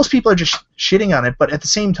 Most people are just shitting on it, but at the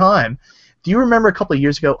same time, do you remember a couple of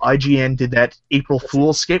years ago IGN did that April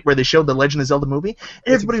Fool's skit where they showed the Legend of Zelda movie?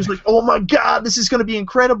 And everybody was like, oh my god, this is going to be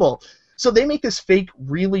incredible. So they make this fake,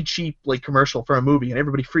 really cheap like commercial for a movie, and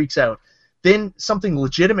everybody freaks out. Then something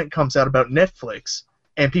legitimate comes out about Netflix,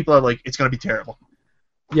 and people are like, it's going to be terrible.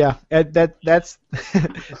 Yeah, that's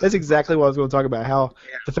that's exactly what I was going to talk about. How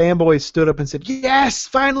the fanboys stood up and said, "Yes,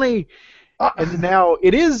 finally!" And now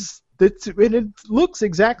it looks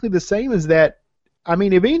exactly the same as that. I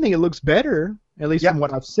mean, if anything, it looks better. At least from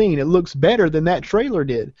what I've seen, it looks better than that trailer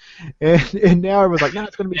did. And now everyone's like, "No,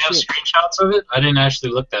 it's going to be shit." Screenshots of it? I didn't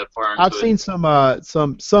actually look that far into it. I've seen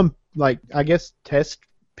some like I guess test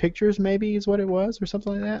pictures maybe is what it was or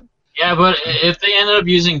something like that. Yeah, but if they ended up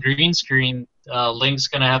using green screen, Link's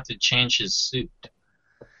gonna have to change his suit.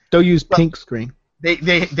 They'll use pink screen.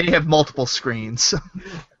 They have multiple screens.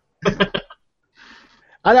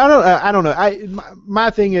 I don't know. My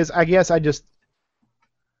thing is, I guess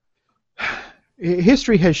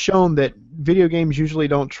history has shown that video games usually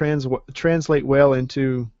don't translate well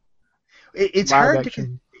into. It's hard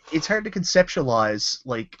to conceptualize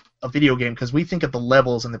like a video game because we think of the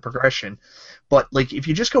levels and the progression, but like if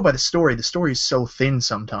you just go by the story is so thin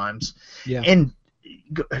sometimes. Yeah. And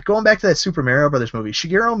going back to that Super Mario Brothers movie,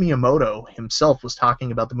 Shigeru Miyamoto himself was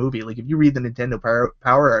talking about the movie. Like if you read the Nintendo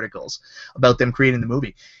Power articles about them creating the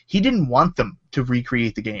movie, he didn't want them to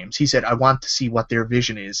recreate the games. He said, I want to see what their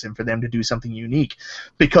vision is and for them to do something unique,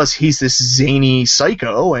 because he's this zany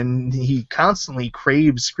psycho and he constantly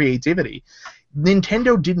craves creativity.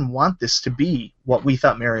 Nintendo didn't want this to be what we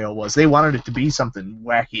thought Mario was. They wanted it to be something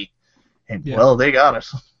wacky, and well, they got it.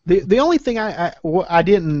 The only thing I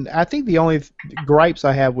think the only gripes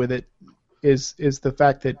I have with it is the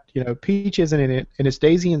fact that Peach isn't in it and it's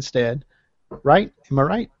Daisy instead, right? Am I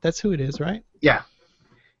right? That's who it is, right? Yeah.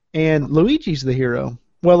 And Luigi's the hero.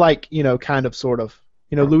 Well, like kind of, sort of.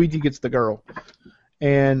 Luigi gets the girl,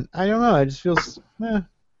 and I don't know. It just feels.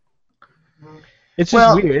 It's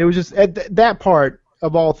just weird. It was just at that part.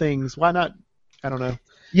 of all things. Why not? I don't know.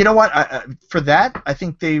 You know what? For that, I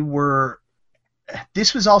think they were.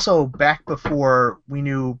 This was also back before we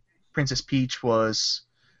knew Princess Peach was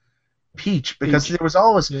Peach, because there was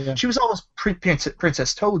always she was always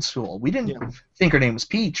Princess Toadstool. We didn't think her name was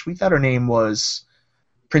Peach. We thought her name was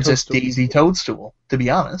Princess Daisy Toadstool. To be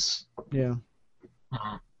honest. Yeah.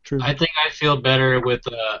 True. I think I feel better with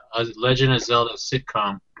a Legend of Zelda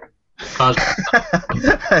sitcom.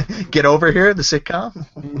 Get Over Here, the sitcom.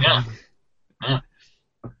 Yeah.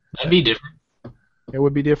 That'd be different. It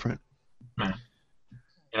would be different. Yeah.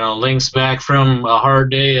 You know, Link's back from a hard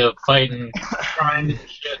day of fighting, trying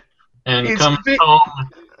shit, and comes home.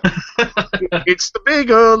 It's the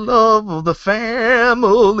bigger love of the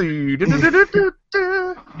family.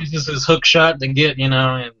 Uses his hook shot to get,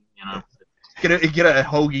 Get a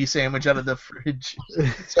hoagie sandwich out of the fridge.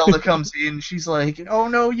 Zelda comes in. She's like, "Oh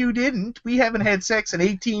no, you didn't. We haven't had sex in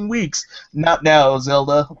 18 weeks. Not now,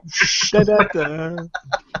 Zelda."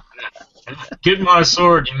 Get my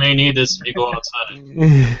sword. You may need this if you go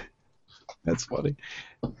outside. That's funny.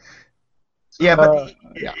 Yeah, but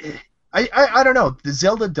I don't know. The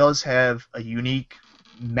Zelda does have a unique,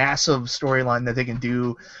 massive storyline that they can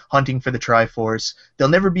do, hunting for the Triforce. They'll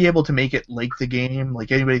never be able to make it like the game.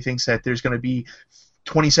 Like, anybody thinks that there's going to be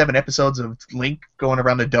 27 episodes of Link going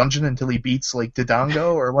around a dungeon until he beats, like,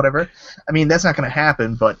 Dodongo or whatever. I mean, that's not going to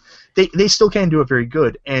happen, but they still can do it very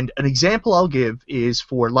good. And an example I'll give is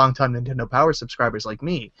for longtime Nintendo Power subscribers like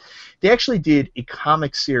me. They actually did a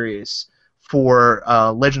comic series for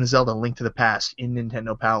Legend of Zelda: Link to the Past in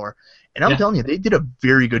Nintendo Power. And I'm telling you, they did a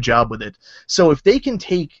very good job with it. So if they can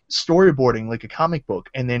take storyboarding like a comic book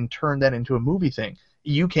and then turn that into a movie thing,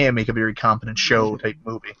 you can make a very competent show-type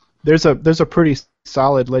movie. There's a pretty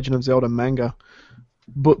solid Legend of Zelda manga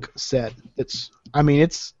book set. It's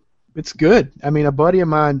good. I mean, a buddy of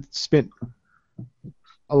mine spent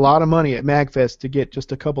a lot of money at MagFest to get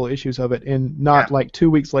just a couple of issues of it, and like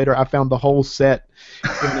 2 weeks later, I found the whole set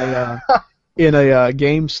in a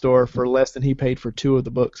game store for less than he paid for 2 of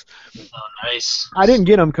the books. Oh, nice. I didn't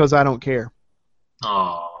get them because I don't care.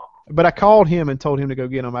 Oh. But I called him and told him to go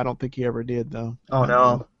get them. I don't think he ever did, though. Oh,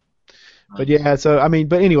 no. But yeah, so, I mean,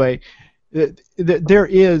 but anyway, there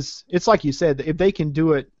is, it's like you said, if they can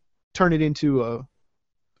do it, turn it into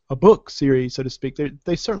a book series, so to speak,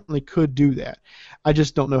 they certainly could do that. I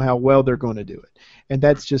just don't know how well they're going to do it. And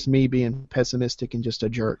that's just me being pessimistic and just a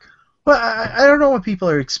jerk. Well, I don't know what people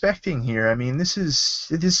are expecting here. I mean, this is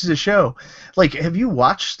a show. Like, have you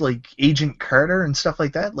watched, like, Agent Carter and stuff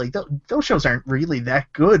like that? Like, those shows aren't really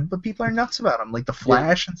that good, but people are nuts about them. Like The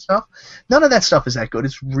Flash and stuff. None of that stuff is that good.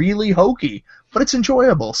 It's really hokey, but it's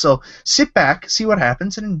enjoyable. So sit back, see what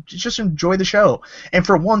happens, and just enjoy the show. And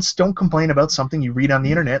for once, don't complain about something you read on the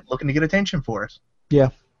internet looking to get attention for it. Yeah.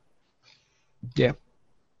 Yeah.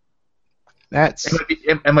 That's.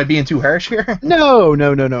 Am I being too harsh here? No.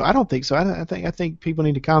 I don't think so. I think people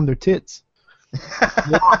need to calm their tits.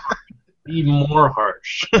 Be more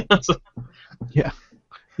harsh. Yeah.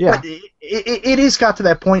 But it has got to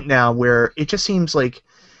that point now where it just seems like,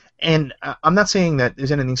 and I'm not saying that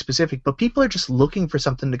there's anything specific, but people are just looking for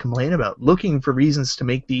something to complain about, looking for reasons to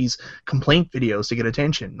make these complaint videos to get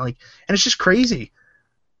attention. Like, and it's just crazy.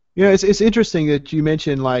 Yeah, it's interesting that you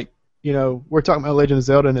mentioned, like, you know, we're talking about Legend of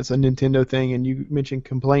Zelda and it's a Nintendo thing, and you mentioned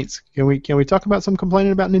complaints. Can we talk about some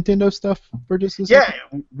complaining about Nintendo stuff for just a second?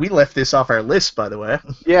 Yeah, we left this off our list, by the way.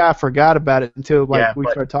 Yeah, I forgot about it until we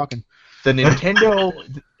started talking. The Nintendo,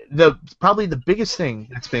 probably the biggest thing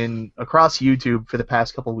that's been across YouTube for the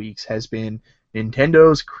past couple of weeks has been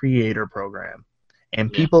Nintendo's Creator Program,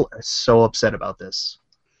 and people are so upset about this.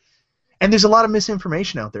 And there's a lot of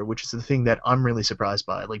misinformation out there, which is the thing that I'm really surprised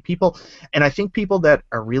by. Like, people, and I think people that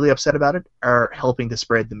are really upset about it are helping to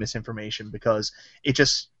spread the misinformation because it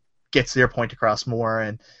just gets their point across more.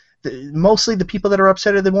 And mostly the people that are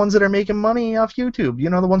upset are the ones that are making money off YouTube, you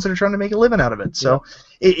know, the ones that are trying to make a living out of it. So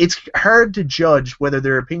it's hard to judge whether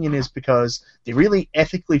their opinion is because they really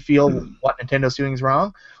ethically feel what Nintendo's doing is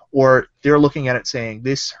wrong, or they're looking at it saying,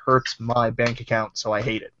 this hurts my bank account, so I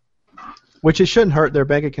hate it. Which it shouldn't hurt their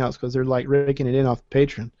bank accounts because they're like raking it in off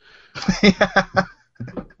Patreon.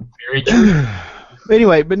 Very true.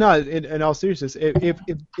 Anyway, but no, in all seriousness,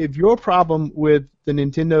 if your problem with the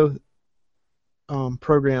Nintendo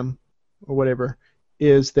program or whatever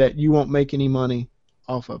is that you won't make any money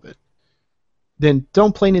off of it, then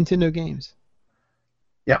don't play Nintendo games.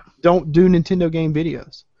 Yeah. Don't do Nintendo game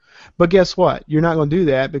videos. But guess what? You're not going to do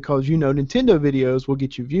that because you know Nintendo videos will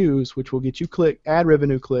get you views, which will get you ad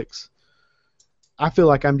revenue clicks. I feel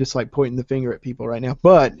like I'm just like pointing the finger at people right now,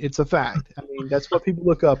 but it's a fact. I mean, that's what people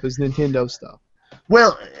look up is Nintendo stuff.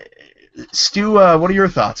 Well, Stu, what are your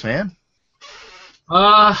thoughts, man?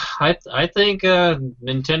 I think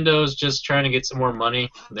Nintendo's just trying to get some more money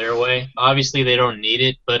their way. Obviously, they don't need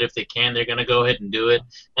it, but if they can, they're gonna go ahead and do it.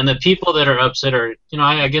 And the people that are upset are,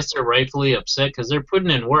 I guess they're rightfully upset because they're putting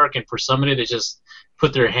in work, and for somebody to just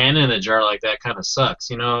put their hand in a jar like that kind of sucks,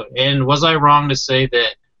 And was I wrong to say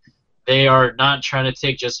that they are not trying to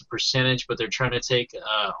take just a percentage, but they're trying to take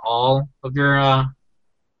all of your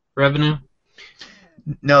revenue?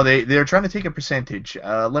 No, they're trying to take a percentage.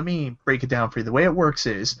 Let me break it down for you. The way it works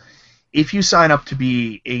is, if you sign up to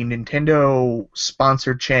be a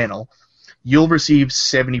Nintendo-sponsored channel, you'll receive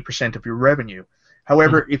 70% of your revenue.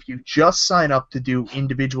 However, if you just sign up to do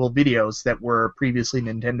individual videos that were previously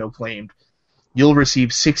Nintendo claimed, you'll receive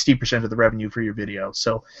 60% of the revenue for your video.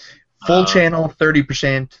 So, full channel,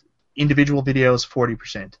 30%, individual videos,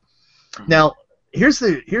 40%. Now, here's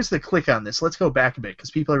the click on this. Let's go back a bit, because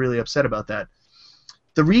people are really upset about that.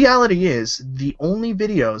 The reality is, the only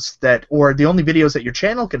videos that your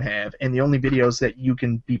channel can have, and the only videos that you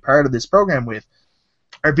can be part of this program with,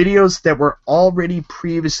 are videos that were already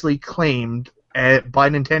previously claimed by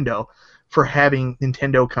Nintendo for having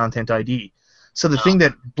Nintendo Content ID. So the thing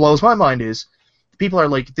that blows my mind is, people are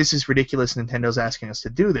like, this is ridiculous, Nintendo's asking us to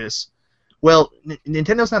do this. Well,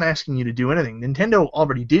 Nintendo's not asking you to do anything. Nintendo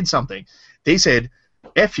already did something. They said,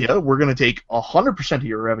 F you, we're going to take 100% of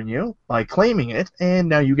your revenue by claiming it, and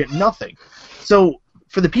now you get nothing. So,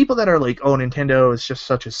 for the people that are like, oh, Nintendo is just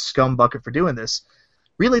such a scum bucket for doing this,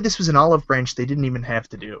 really, this was an olive branch they didn't even have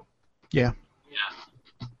to do. Yeah.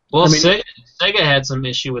 Well, Sega had some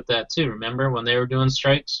issue with that, too, remember, when they were doing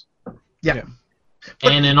strikes? Yeah.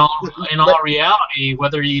 And in all reality,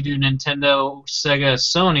 whether you do Nintendo, Sega,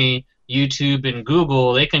 Sony, YouTube, and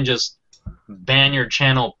Google, they can just ban your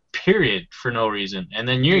channel, period, for no reason, and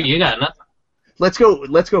then you got nothing. Let's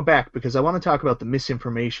go back, because I want to talk about the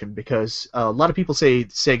misinformation, because a lot of people say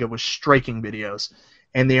Sega was striking videos,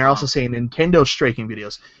 and they are also saying Nintendo striking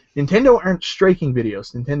videos. Nintendo aren't striking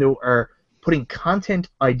videos. Nintendo are putting Content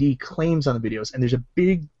ID claims on the videos, and there's a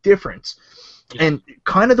big difference. Yeah. And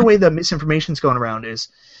kind of the way the misinformation's going around is,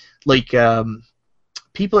 like,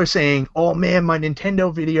 people are saying, oh man, my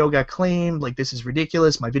Nintendo video got claimed, like this is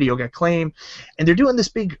ridiculous, my video got claimed, and they're doing this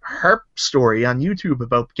big harp story on YouTube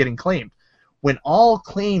about getting claimed, when all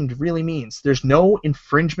claimed really means there's no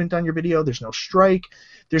infringement on your video, there's no strike,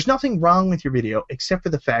 there's nothing wrong with your video except for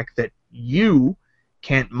the fact that you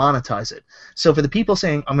can't monetize it. So for the people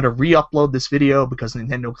saying, I'm going to re-upload this video because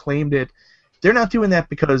Nintendo claimed it, they're not doing that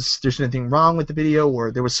because there's anything wrong with the video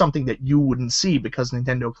or there was something that you wouldn't see because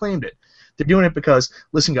Nintendo claimed it. They're doing it because,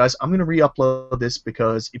 listen guys, I'm going to re-upload this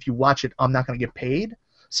because if you watch it, I'm not going to get paid.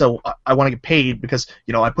 So I want to get paid because,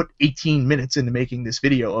 I put 18 minutes into making this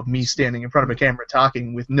video of me standing in front of a camera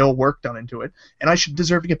talking with no work done into it, and I should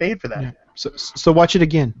deserve to get paid for that. Yeah. So watch it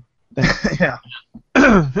again. Yeah.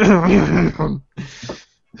 And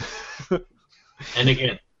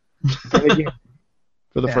again.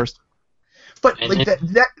 For the first. But like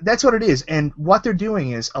that's what it is, and what they're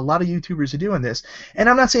doing is a lot of YouTubers are doing this, and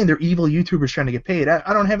I'm not saying they're evil YouTubers trying to get paid.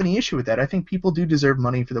 I don't have any issue with that. I think people do deserve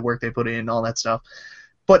money for the work they put in and all that stuff,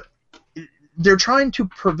 but they're trying to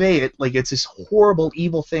purvey it like it's this horrible,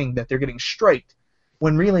 evil thing that they're getting striked,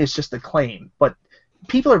 when really it's just a claim. But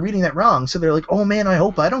people are reading that wrong, so they're like, oh man, I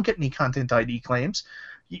hope I don't get any Content ID claims.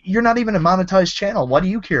 You're not even a monetized channel. Why do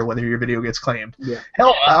you care whether your video gets claimed? Yeah.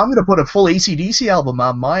 Hell, I'm going to put a full AC/DC album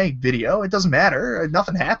on my video. It doesn't matter.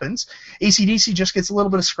 Nothing happens. AC/DC just gets a little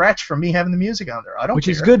bit of scratch from me having the music on there. I don't Which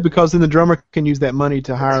care. is good because then the drummer can use that money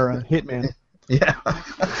to hire a hitman. Yeah.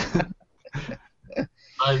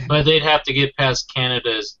 But they'd have to get past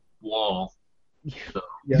Canada's wall. So.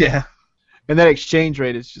 Yeah. And that exchange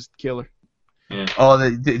rate is just killer. Yeah. Oh,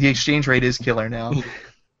 the exchange rate is killer now.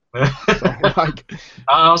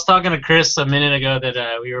 I was talking to Chris a minute ago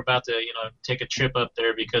that we were about to, take a trip up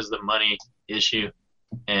there because of the money issue,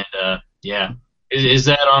 and yeah, is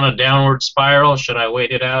that on a downward spiral? Should I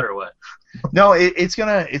wait it out or what? No, it's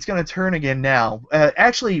gonna turn again now.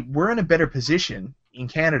 Actually, we're in a better position in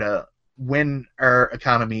Canada when our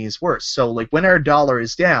economy is worse. So, like when our dollar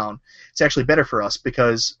is down, it's actually better for us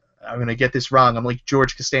because I'm gonna get this wrong. I'm like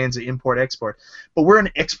George Costanza, import-export, but we're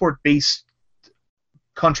an export-based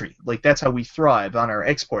country. Like that's how we thrive, on our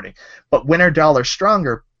exporting. But when our dollar's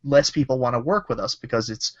stronger, less people want to work with us because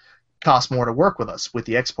it's costs more to work with us with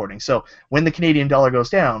the exporting. So when the Canadian dollar goes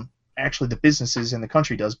down, actually the businesses in the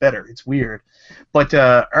country does better. It's weird. But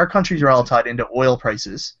our countries are all tied into oil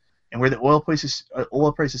prices, and where the oil prices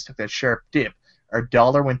took that sharp dip, our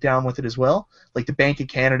dollar went down with it as well. Like the Bank of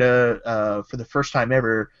Canada, for the first time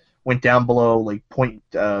ever, went down below like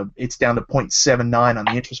it's down to 0.79 on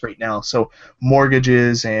the interest rate now. So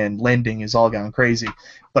mortgages and lending is all gone crazy.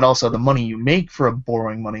 But also the money you make for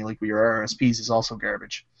borrowing money, like with your RSPs, is also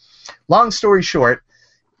garbage. Long story short,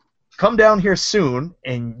 come down here soon,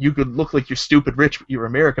 and you could look like you're stupid rich with your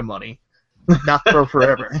American money, not for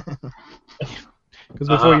forever. Because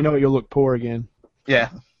before you know it, you'll look poor again. Yeah.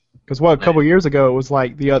 Because a couple years ago, it was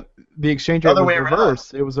like the exchange rate was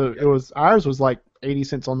reversed. It was ours was like 80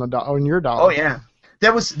 cents on your dollar. Oh yeah,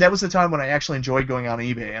 that was the time when I actually enjoyed going on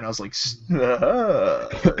eBay, and I was like,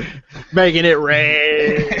 making it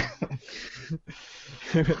rain.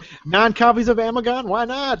 9 copies of Amagon? Why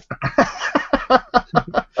not?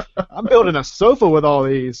 I'm building a sofa with all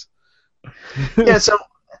these. Yeah, so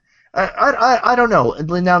I don't know.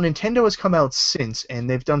 Now Nintendo has come out since, and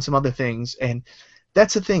they've done some other things, and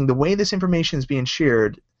that's the thing. The way this information is being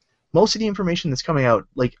shared, most of the information that's coming out,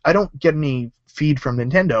 like, I don't get any feed from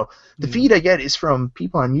Nintendo. The feed I get is from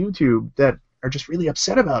people on YouTube that are just really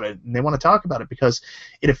upset about it, and they want to talk about it because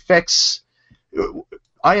it affects.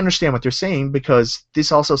 I understand what they're saying, because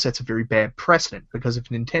this also sets a very bad precedent, because if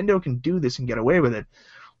Nintendo can do this and get away with it,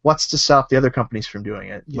 what's to stop the other companies from doing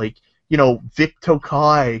it? Yeah. Like, Vic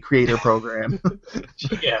Tokai creator program.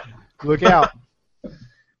 Yeah. Look out.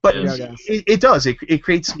 But it does. It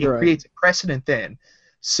creates a precedent then.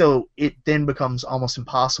 So it then becomes almost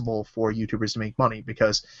impossible for YouTubers to make money,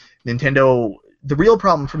 because Nintendo. The real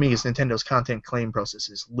problem for me is Nintendo's content claim process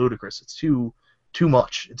is ludicrous. It's too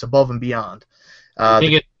much. It's above and beyond. I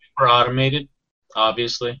think it's super automated,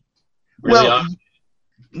 obviously. Really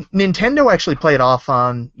Nintendo actually play it off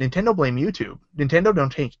on Nintendo blame YouTube. Nintendo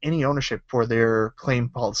don't take any ownership for their claim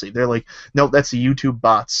policy. They're like, no, that's the YouTube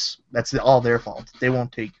bots. That's all their fault. They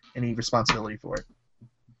won't take any responsibility for it.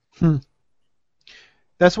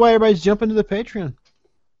 That's why everybody's jumping to the Patreon.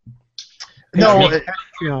 No,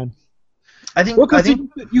 Patreon. I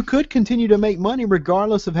think you could continue to make money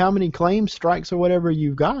regardless of how many claims, strikes, or whatever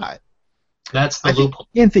you've got. That's the loophole.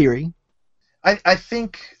 In theory. I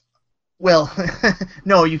think, well,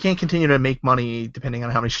 no, you can't continue to make money depending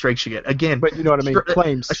on how many strikes you get. Again, but you know what I mean.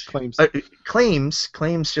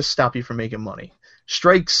 Claims just stop you from making money.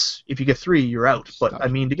 Strikes, if you get 3, you're out. But I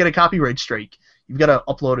mean, to get a copyright strike, you've got to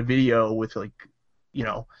upload a video with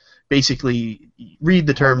basically read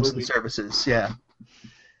the terms and services. Yeah.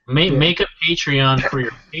 Make a Patreon for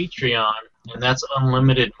your Patreon, and that's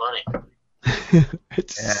unlimited money.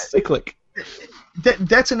 It's cyclic.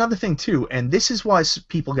 That's another thing too, and this is why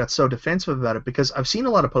people got so defensive about it, because I've seen a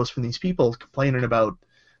lot of posts from these people complaining about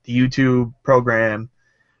the YouTube program.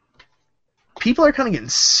 People are kind of getting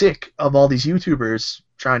sick of all these YouTubers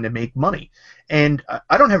trying to make money, and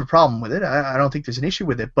I don't have a problem with it. I don't think there's an issue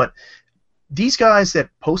with it, but these guys that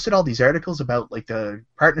posted all these articles about like the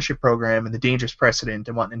partnership program and the dangerous precedent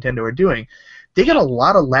and what Nintendo are doing, they got a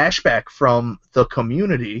lot of lashback from the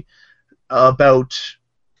community about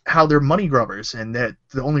how they're money grubbers, and that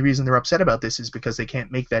the only reason they're upset about this is because they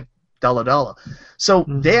can't make that dollar. So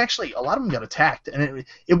they actually, a lot of them got attacked, and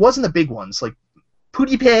it wasn't the big ones like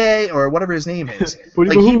PewDiePie or whatever his name is.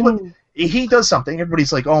 Like he does something,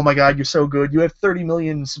 everybody's like, oh my god, you're so good, you have 30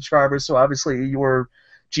 million subscribers, so obviously you're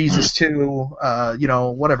Jesus too,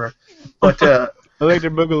 whatever. But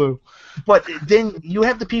Electric Boogaloo. But then you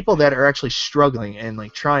have the people that are actually struggling and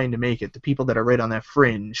like trying to make it. The people that are right on that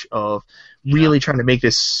fringe of really trying to make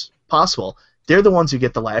this possible. They're the ones who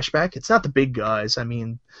get the lashback. It's not the big guys. I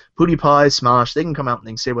mean, PewDiePie, Smosh, they can come out and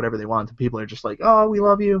they can say whatever they want. The people are just like, oh, we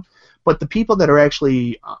love you. But the people that are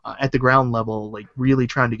actually at the ground level, like really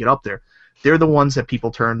trying to get up there, they're the ones that people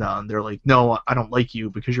turned on. They're like, no, I don't like you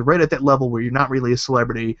because you're right at that level where you're not really a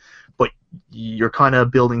celebrity, but you're kind of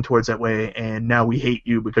building towards that way, and now we hate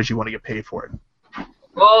you because you want to get paid for it.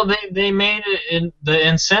 Well, they made it. The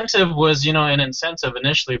incentive was, an incentive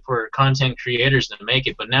initially for content creators to make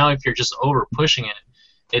it, but now if you're just over pushing it,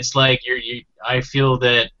 it's like I feel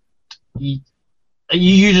that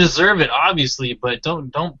you deserve it, obviously, but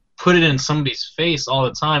don't put it in somebody's face all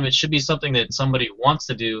the time. It should be something that somebody wants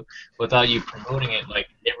to do without you promoting it like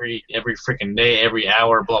every freaking day, every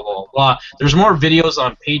hour, blah, blah, blah. There's more videos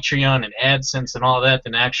on Patreon and AdSense and all that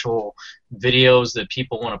than actual videos that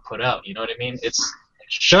people want to put out. You know what I mean?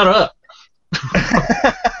 Shut up.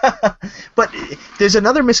 But there's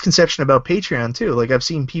another misconception about Patreon, too. Like, I've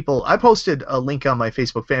seen people... I posted a link on my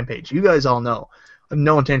Facebook fan page. You guys all know. I have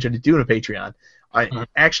no intention of doing a Patreon.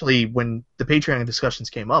 Actually, when the Patreon discussions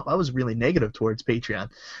came up, I was really negative towards Patreon.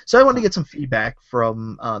 So I wanted to get some feedback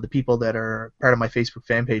from the people that are part of my Facebook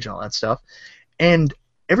fan page and all that stuff. And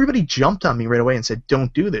everybody jumped on me right away and said,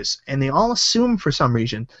 don't do this. And they all assume for some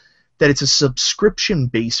reason that it's a subscription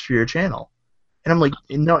base for your channel. And I'm like,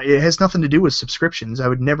 no, it has nothing to do with subscriptions. I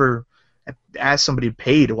would never ask somebody to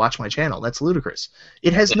pay to watch my channel. That's ludicrous.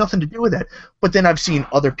 It has nothing to do with that. But then I've seen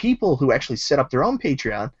other people who actually set up their own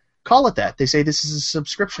Patreon call it that. They say this is a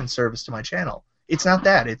subscription service to my channel. It's not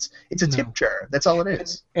that. It's a tip jar. That's all it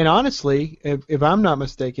is. And honestly, if I'm not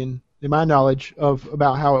mistaken, in my knowledge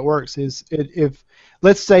about how it works is if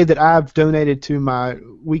let's say that I've donated to my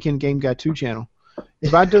Weekend Game Guy 2 channel.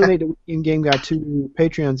 If I donate to Weekend Game Guy 2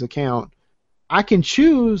 Patreon's account, I can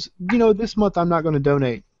choose, this month I'm not going to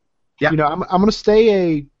donate. Yeah. I'm going to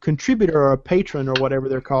stay a contributor or a patron or whatever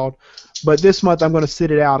they're called, but this month I'm going to sit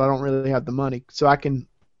it out. I don't really have the money. So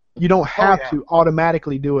you don't have to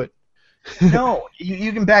automatically do it. No,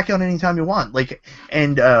 you can back out anytime you want.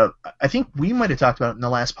 And I think we might have talked about it in the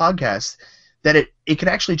last podcast that it could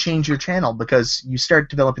actually change your channel because you start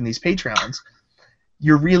developing these Patreons.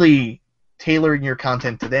 You're really tailoring your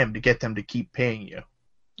content to them to get them to keep paying you.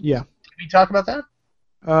 Yeah. Did we talk about that?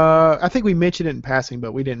 I think we mentioned it in passing,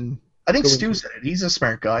 but we didn't. I think Stu said it. He's a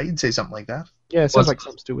smart guy. He'd say something like that. Yeah, it sounds like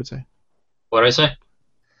something Stu would say. What did I say?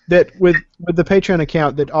 That with the Patreon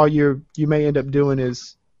account, that all you may end up doing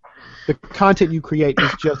is the content you create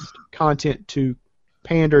is just content to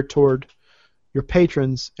pander toward your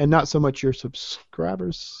patrons and not so much your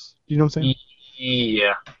subscribers. Do you know what I'm saying?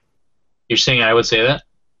 Yeah. You're saying I would say that?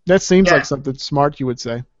 That seems like something smart you would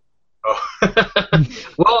say. Oh.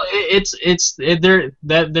 Well,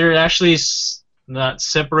 they're actually not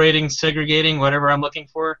separating, segregating, whatever I'm looking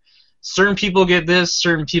for. Certain people get this,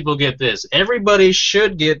 certain people get this. Everybody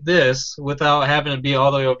should get this without having to be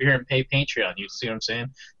all the way over here and pay Patreon. You see what I'm saying?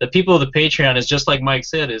 The people of the Patreon is just like Mike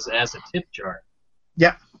said, is as a tip jar.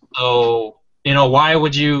 Yeah. So, why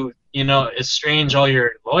would you, estrange all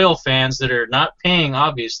your loyal fans that are not paying,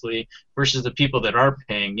 obviously, versus the people that are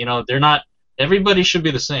paying? They're not. Everybody should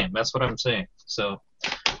be the same. That's what I'm saying. So,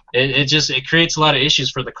 it creates a lot of issues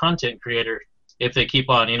for the content creator if they keep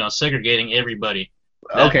on, segregating everybody.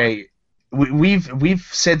 Okay, we've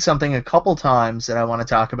said something a couple times that I want to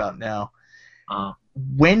talk about now.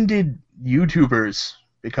 When did YouTubers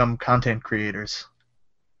become content creators?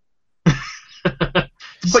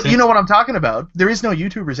 But you know what I'm talking about. There is no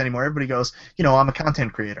YouTubers anymore. Everybody goes, I'm a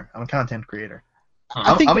content creator. I'm a content creator.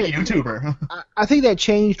 I'm a YouTuber. I think that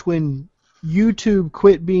changed when YouTube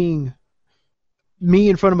quit being me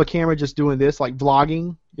in front of a camera just doing this, like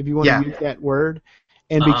vlogging, if you want to use that word,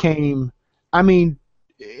 and became,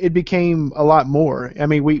 it became a lot more.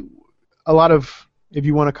 A lot of, if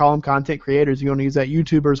you want to call them content creators, you want to use that,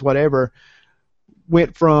 YouTubers, whatever,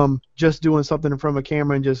 went from just doing something in front of a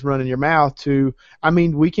camera and just running your mouth to,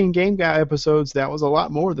 Weekend Game Guy episodes, that was a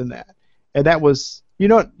lot more than that. And that was, you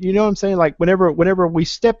know what I'm saying? Like, whenever we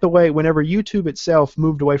stepped away, whenever YouTube itself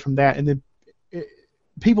moved away from that, and then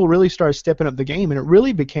people really started stepping up the game, and it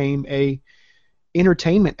really became a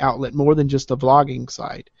entertainment outlet more than just a vlogging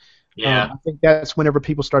site. Yeah. I think that's whenever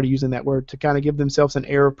people started using that word to kind of give themselves an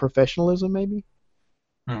air of professionalism, maybe.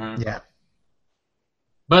 Mm-hmm. Yeah.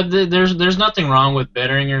 But there's nothing wrong with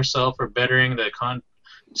bettering yourself or bettering the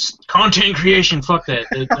content creation. Fuck that.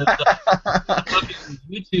 The fucking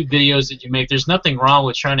YouTube videos that you make, there's nothing wrong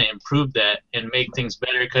with trying to improve that and make things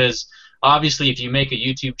better, because obviously if you make a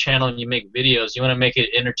YouTube channel and you make videos, you want to make it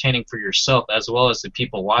entertaining for yourself as well as the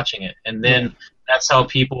people watching it. And then that's how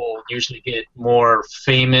people usually get more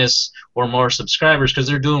famous or more subscribers, because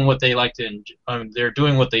they're doing what they like to they're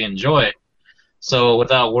doing what they enjoy. So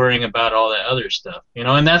without worrying about all that other stuff,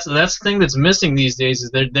 and that's the thing that's missing these days, is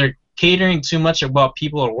they're catering too much about what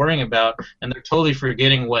people are worrying about, and they're totally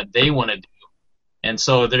forgetting what they want to do, and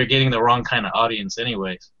so they're getting the wrong kind of audience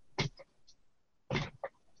anyways.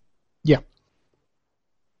 Yeah.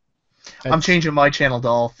 I'm changing my channel to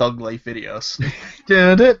all Thug Life videos.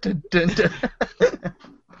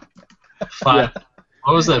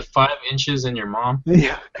 What was that? 5 inches in your mom?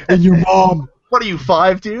 Yeah, and your mom. What are you,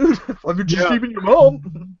 5, dude? I'm just even your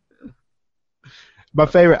mom. My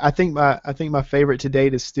favorite, I think my favorite to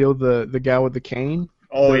date is still the guy with the cane.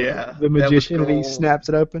 Oh yeah, the magician, and he snaps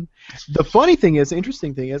it open. The funny thing is, the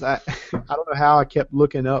interesting thing is, I don't know how I kept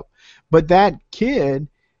looking up, but that kid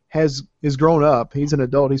is grown up. He's an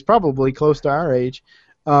adult. He's probably close to our age.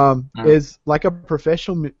 Is like a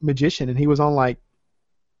professional magician, and he was on like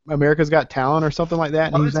America's Got Talent or something like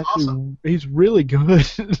that. And he's actually awesome. He's really good.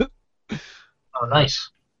 Oh, nice.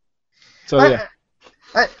 So yeah.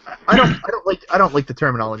 I don't like the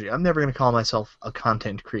terminology. I'm never gonna call myself a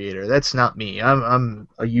content creator. That's not me. I'm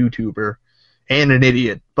a YouTuber and an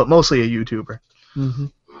idiot, but mostly a YouTuber. Mm-hmm.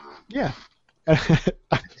 Yeah.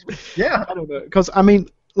 Yeah. I don't know, because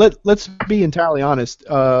let's be entirely honest.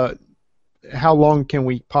 How long can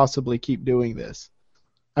we possibly keep doing this?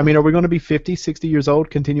 I mean, are we going to be 50, 60 years old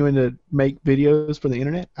continuing to make videos for the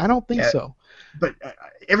internet? I don't think so. But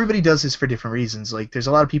everybody does this for different reasons. Like, there's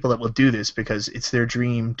a lot of people that will do this because it's their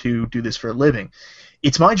dream to do this for a living.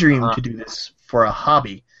 It's my dream to do this for a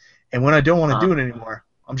hobby. And when I don't want to do it anymore,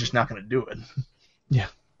 I'm just not going to do it. Yeah.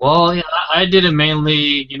 Well, yeah, I did it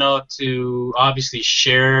mainly, to obviously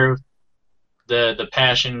share the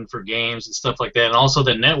passion for games and stuff like that, and also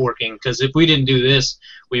the networking, because if we didn't do this,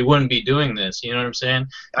 we wouldn't be doing this, you know what I'm saying?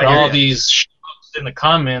 All these shows in the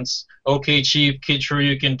comments, OK Chief, Kid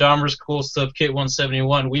Shoryuken, Dahmer's Cool Stuff, Kit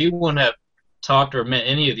 171, we wouldn't have talked or met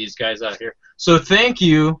any of these guys out here. So thank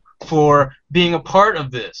you for being a part of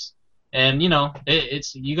this. And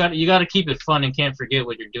it's you got to keep it fun and can't forget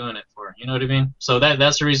what you're doing it for. You know what I mean? So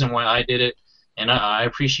that's the reason why I did it, and I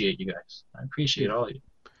appreciate you guys. I appreciate all of you.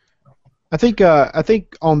 I think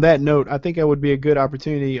on that note, I think that would be a good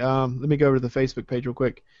opportunity. Let me go over to the Facebook page real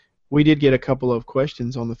quick. We did get a couple of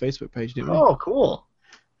questions on the Facebook page, didn't we? Oh, cool.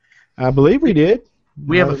 I believe we did.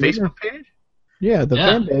 We have a Facebook page? Yeah, the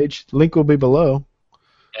fan page. Link will be below.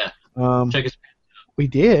 Yeah. Check it. We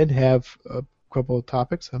did have a couple of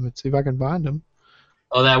topics. I'm going to see if I can find them.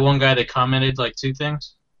 Oh, that one guy that commented like 2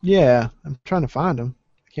 things? Yeah, I'm trying to find them.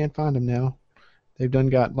 I can't find them now. They've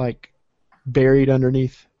got like buried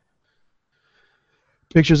underneath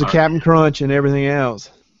pictures of Captain Crunch and everything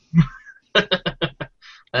else.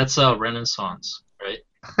 That's Renaissance,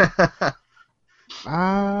 right?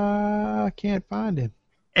 I can't find him.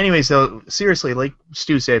 Anyway, so seriously, like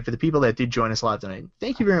Stu said, for the people that did join us live tonight,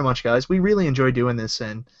 thank you very much, guys. We really enjoyed doing this,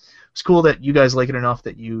 and it's cool that you guys like it enough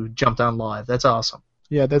that you jumped on live. That's awesome.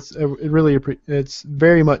 Yeah, that's it's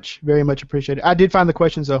very much appreciated. I did find the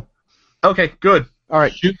questions though. Okay, good. All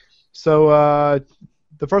right. Shoot. So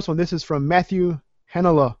the first one, this is from Matthew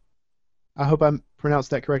Hanala. I hope I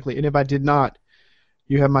pronounced that correctly, and if I did not,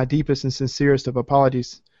 you have my deepest and sincerest of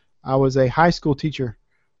apologies. I was a high school teacher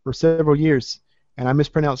for several years, and I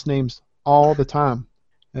mispronounced names all the time.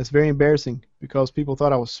 That's very embarrassing because people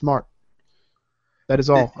thought I was smart. That is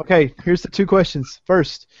all. Okay, here's the 2 questions.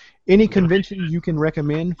 First, any convention you can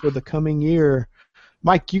recommend for the coming year?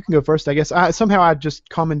 Mike, you can go first, I guess. Somehow I just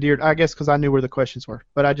commandeered, I guess because I knew where the questions were,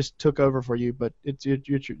 but I just took over for you, but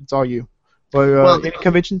it's all you. Well, any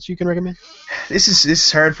conventions you can recommend? This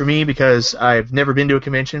is hard for me because I've never been to a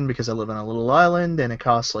convention because I live on a little island and it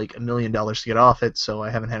costs like $1 million to get off it, so I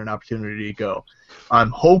haven't had an opportunity to go.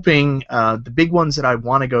 I'm hoping the big ones that I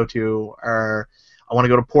want to go to are I want to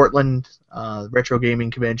go to Portland Retro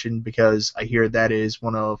Gaming Convention because I hear that is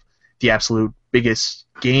one of the absolute biggest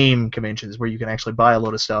game conventions where you can actually buy a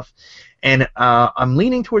load of stuff. And I'm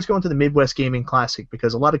leaning towards going to the Midwest Gaming Classic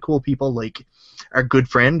because a lot of cool people, like our good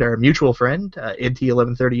friend, our mutual friend,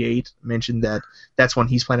 EdT1138, mentioned that that's one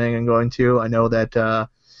he's planning on going to. I know that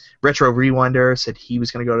Retro Rewinder said he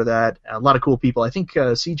was going to go to that. A lot of cool people. I think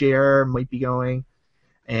CJR might be going.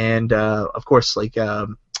 And, of course, like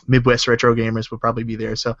Midwest Retro Gamers would probably be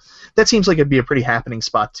there. So that seems like it'd be a pretty happening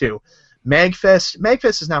spot, too.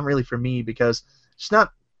 Magfest is not really for me because it's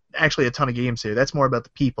not actually a ton of games here. That's more about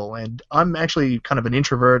the people, and I'm actually kind of an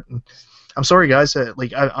introvert. And I'm sorry, guys.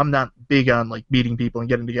 I'm not big on like meeting people and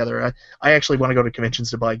getting together. I actually want to go to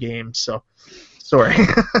conventions to buy games. So, sorry.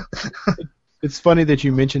 It's funny that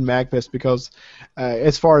you mentioned MagFest because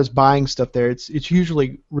as far as buying stuff there, it's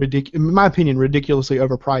usually in my opinion, ridiculously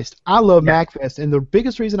overpriced. I love MagFest, and the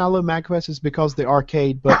biggest reason I love MagFest is because the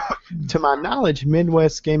arcade. But to my knowledge,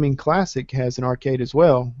 Midwest Gaming Classic has an arcade as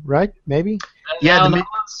well, right? Maybe. Yeah, that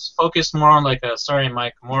one's focused more on like sorry,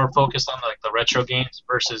 Mike, more focused on like the retro games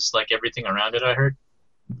versus like everything around it. I heard.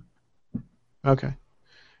 Okay.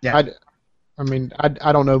 Yeah.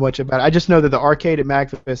 I don't know much about it. I just know that the arcade at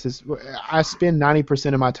MagFest is. I spend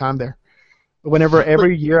 90% of my time there.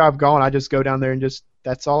 Every year I've gone, I just go down there and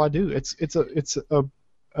that's all I do. It's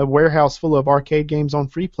a warehouse full of arcade games on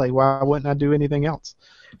free play. Why wouldn't I do anything else?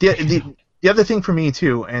 The other thing for me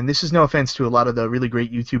too, and this is no offense to a lot of the really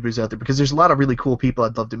great YouTubers out there, because there's a lot of really cool people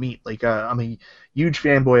I'd love to meet. Like I'm a huge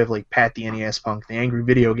fanboy of like Pat the NES Punk, the Angry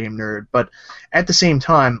Video Game Nerd, but at the same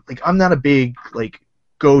time, like I'm not a big like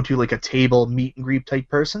go to like a table meet and greet type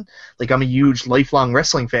person. Like I'm a huge lifelong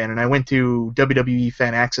wrestling fan, and I went to WWE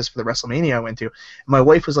Fan Access for the WrestleMania I went to. And my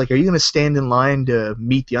wife was like, "Are you going to stand in line to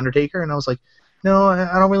meet the Undertaker?" And I was like, "No,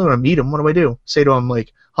 I don't really want to meet him. What do I do? Say to him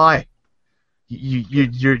like, hi,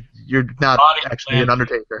 you're not actually an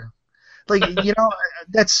Undertaker." Like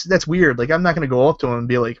that's weird. Like I'm not going to go up to him and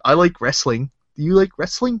be like, "I like wrestling. Do you like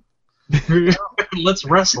wrestling?" Let's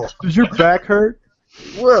wrestle. Does your back hurt?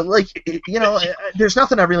 Well, like, there's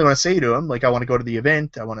nothing I really want to say to him. Like, I want to go to the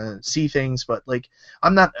event, I want to see things, but like,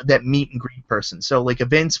 I'm not that meet and greet person. So like,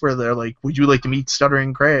 events where they're like, "Would you like to meet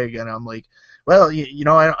Stuttering Craig?" And I'm like, "Well,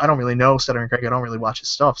 I don't really know Stuttering Craig. I don't really watch his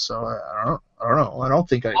stuff, so I don't know. I don't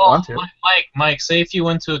think I want to." Mike, say if you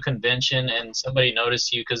went to a convention and somebody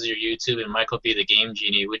noticed you because of your YouTube and Michael B. the Game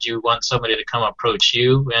Genie, would you want somebody to come approach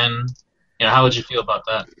you, and how would you feel about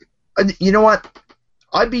that? You know what?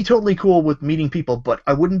 I'd be totally cool with meeting people, but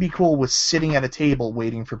I wouldn't be cool with sitting at a table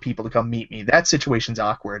waiting for people to come meet me. That situation's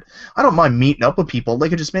awkward. I don't mind meeting up with people,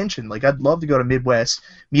 like I just mentioned. Like, I'd love to go to Midwest,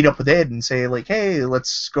 meet up with Ed, and say, like, "Hey,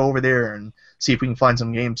 let's go over there and see if we can find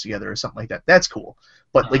some games together," or something like that. That's cool.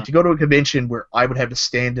 But, like, to go to a convention where I would have to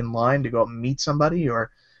stand in line to go out and meet somebody,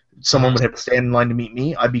 or someone would have to stand in line to meet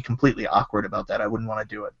me, I'd be completely awkward about that. I wouldn't want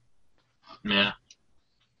to do it. Yeah.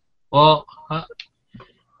 Well,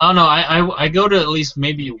 I don't know. I go to at least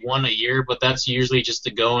maybe one a year, but that's usually just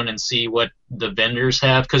to go in and see what the vendors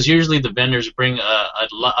have, because usually the vendors bring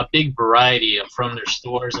a big variety from their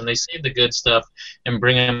stores, and they save the good stuff and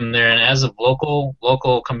bring them there. And as of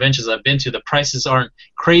local conventions I've been to, the prices aren't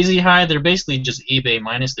crazy high. They're basically just eBay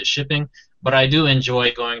minus the shipping. But I do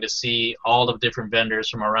enjoy going to see all the different vendors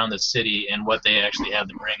from around the city and what they actually have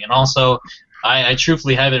to bring. And also, I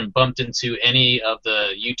truthfully haven't bumped into any of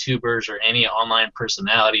the YouTubers or any online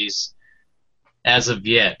personalities as of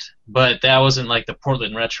yet. But that wasn't like the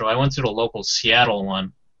Portland Retro. I went to the local Seattle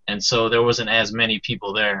one, and so there wasn't as many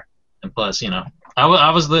people there. And plus,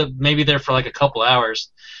 I was maybe there for like a couple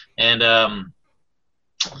hours, and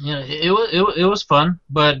it was fun.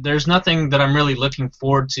 But there's nothing that I'm really looking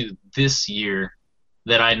forward to this year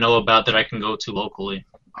that I know about that I can go to locally.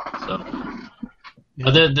 So.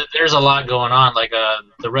 There's a lot going on, like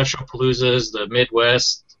the Retropaloozas, the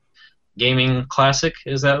Midwest Gaming Classic,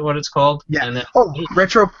 is that what it's called? Yeah. And then,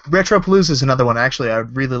 Retropalooza is another one, actually,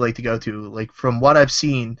 I'd really like to go to. Like, from what I've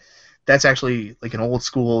seen, that's actually like an old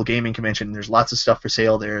school gaming convention. There's lots of stuff for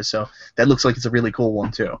sale there, so that looks like it's a really cool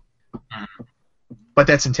one, too. Mm-hmm. But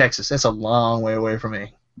that's in Texas. That's a long way away from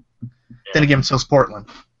me. Yeah. Then again, so's Portland.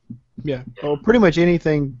 Yeah. Well, pretty much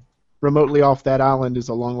anything remotely off that island is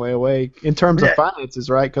a long way away in terms of finances,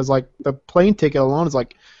 right? Because like the plane ticket alone is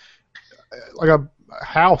like a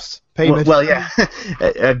house payment. Well, yeah.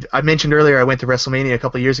 I mentioned earlier I went to WrestleMania a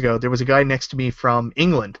couple of years ago. There was a guy next to me from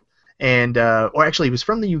England, and or actually he was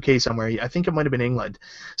from the UK somewhere. I think it might have been England.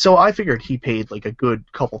 So I figured he paid like a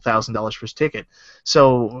good couple $1,000s for his ticket.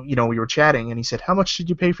 So we were chatting, and he said, "How much did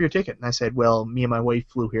you pay for your ticket?" And I said, "Well, me and my wife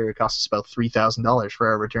flew here. It cost us about $3,000 for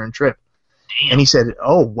our return trip." Damn. And he said,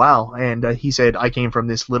 "Oh, wow." And he said, "I came from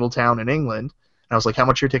this little town in England." And I was like, "How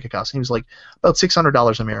much your ticket cost?" And he was like, "About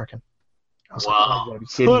 $600 American." I was wow. Like,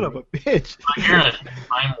 son of a bitch. You're in a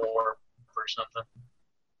time warp or something.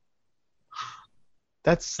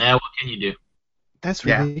 What can you do? That's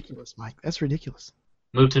ridiculous, Mike. That's ridiculous.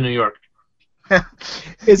 Move to New York.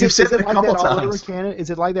 Is it like that all over Canada? Is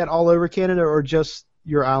it like that all over Canada, or just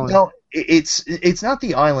your island? No, it's not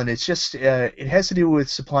the island. It's just it has to do with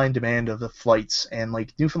supply and demand of the flights. And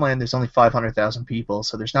like Newfoundland, there's only 500,000 people,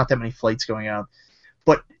 so there's not that many flights going out.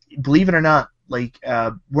 But believe it or not, like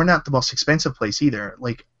we're not the most expensive place either.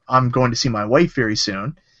 Like, I'm going to see my wife very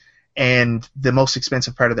soon, and the most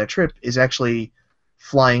expensive part of that trip is actually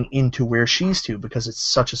flying into where she's to, because it's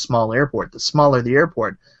such a small airport. The smaller the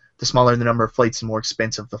airport, the smaller the number of flights, the more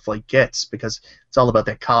expensive the flight gets, because it's all about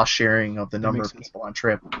that cost sharing of the number of people on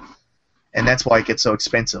trip. And that's why it gets so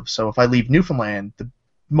expensive. So if I leave Newfoundland, the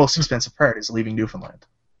most expensive part is leaving Newfoundland.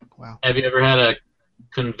 Wow. Have you ever had a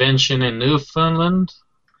convention in Newfoundland?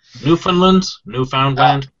 Newfoundland?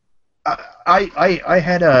 I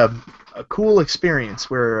had a cool experience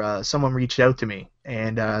where someone reached out to me,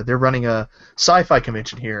 and they're running a sci-fi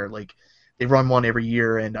convention here. Like, they run one every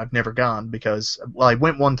year, and I've never gone because, well, I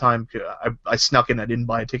went one time. I snuck in. I didn't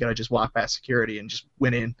buy a ticket. I just walked past security and just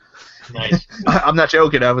went in. Nice. I'm not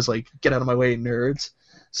joking. I was like, "Get out of my way, nerds."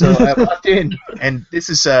 So I walked in, and this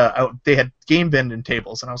is they had game vending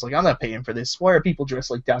tables, and I was like, "I'm not paying for this. Why are people dressed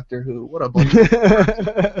like Doctor Who? What a bullshit."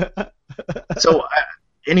 So,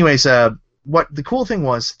 anyways, what the cool thing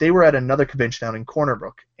was, they were at another convention out in Corner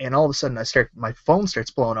Brook, and all of a sudden my phone starts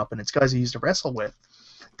blowing up, and it's guys I used to wrestle with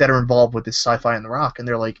that are involved with this Sci-Fi on the Rock, and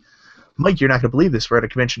they're like, "Mike, you're not going to believe this. We're at a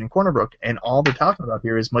convention in Corner Brook, and all they're talking about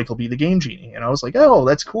here is Michael B. the Game Genie." And I was like, "Oh,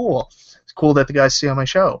 that's cool. It's cool that the guys see on my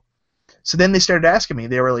show." So then they started asking me.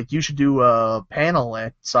 They were like, "You should do a panel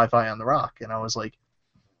at Sci-Fi on the Rock." And I was like,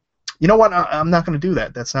 "You know what? I'm not going to do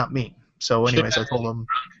that. That's not me." So anyways, I told them.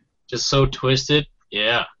 Just so twisted.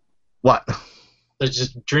 Yeah. What? Let's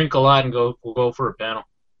just drink a lot and we'll go for a panel.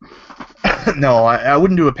 No, I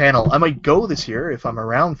wouldn't do a panel. I might go this year if I'm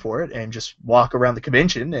around for it and just walk around the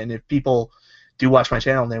convention. And if people do watch my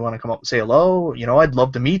channel and they want to come up and say hello, I'd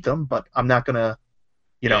love to meet them. But I'm not gonna,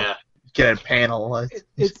 get a panel.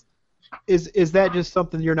 Is that just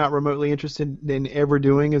something you're not remotely interested in ever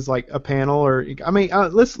doing? Is like a panel, or I mean,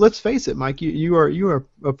 let's face it, Mike. You are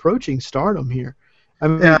approaching stardom here. I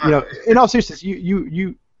mean, in all seriousness,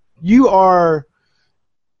 you are,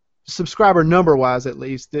 subscriber number wise at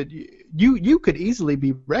least, that you could easily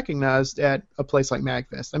be recognized at a place like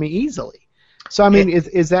MagFest. I mean, easily. So I mean,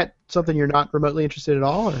 is that something you're not remotely interested at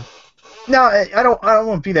all? Or? No, I don't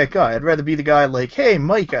want to be that guy. I'd rather be the guy like, hey,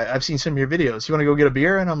 Mike, I've seen some of your videos. You want to go get a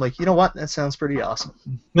beer? And I'm like, you know what? That sounds pretty awesome.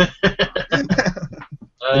 That's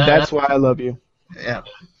why I love you. Yeah,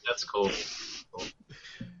 that's cool.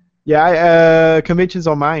 Yeah, conventions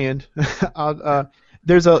on my end.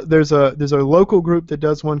 There's a local group that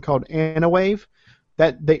does one called AnaWave.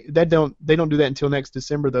 They don't do that until next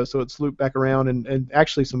December though, so it's looped back around, and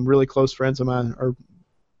actually some really close friends of mine are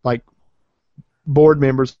like board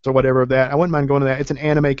members or whatever of that. I wouldn't mind going to that. It's an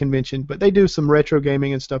anime convention, but they do some retro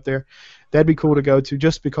gaming and stuff there. That'd be cool to go to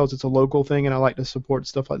just because it's a local thing and I like to support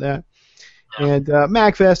stuff like that. And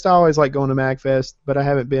MagFest, I always like going to MagFest, but I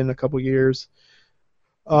haven't been in a couple years.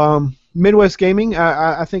 Midwest Gaming,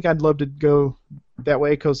 I think I'd love to go that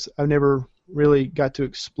way because I've never really got to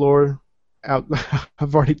explore out.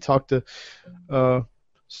 I've already talked to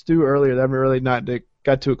Stu earlier that I've really not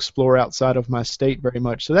got to explore outside of my state very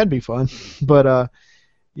much, so that'd be fun. But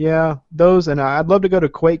yeah, those, and I'd love to go to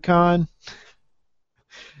QuakeCon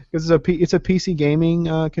because it's a PC gaming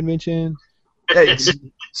convention. Hey,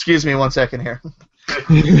 excuse me 1 second here.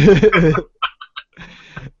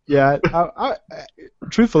 Yeah, I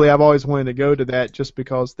truthfully, I've always wanted to go to that just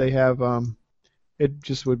because they have. It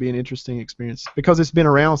just would be an interesting experience because it's been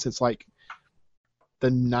around since like the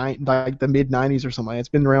mid '90s or something. Like that. It's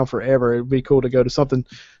been around forever. It'd be cool to go to something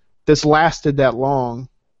that's lasted that long.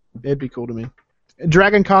 It'd be cool to me.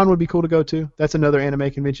 Dragon Con would be cool to go to. That's another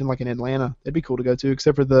anime convention like in Atlanta. It'd be cool to go to,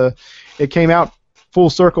 except for it came out full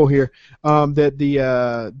circle here. That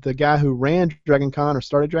the guy who ran Dragon Con or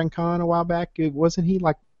started Dragon Con a while back, wasn't he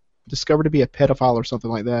like discovered to be a pedophile or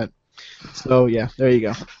something like that? So yeah, there you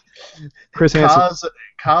go. Chris Hansen.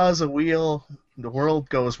 Cause a wheel, the world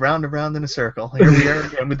goes round and round in a circle. Here we are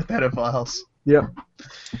again with the pedophiles. Yeah.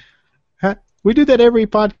 We do that every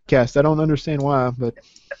podcast. I don't understand why, but.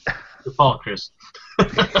 Your fault, Chris.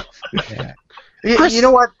 Yeah. Chris. You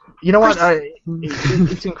know what?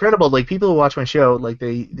 It's incredible. Like people who watch my show, like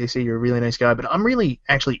they say you're a really nice guy, but I'm really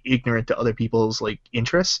actually ignorant to other people's like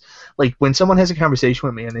interests. Like when someone has a conversation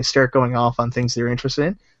with me and they start going off on things they're interested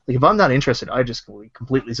in, like if I'm not interested, I just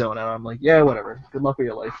completely zone out. I'm like, yeah, whatever. Good luck with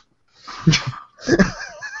your life.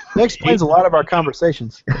 That explains a lot of our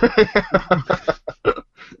conversations.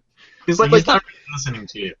 He's not really listening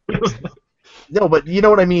to you. No, but you know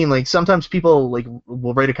what I mean. Like sometimes people like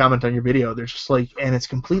will write a comment on your video. They're just like, and it's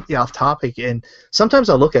completely off topic. And sometimes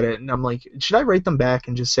I'll look at it and I'm like, should I write them back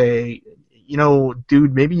and just say,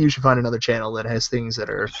 dude, maybe you should find another channel that has things that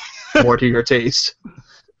are more to your taste.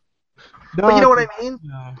 No, but you know what I mean?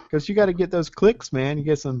 Because you got to get those clicks, man. You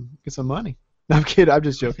get some money. No, I'm kidding. I'm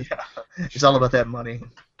just joking. Yeah, it's all about that money.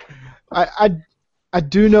 I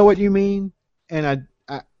do know what you mean, and I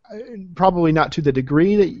probably not to the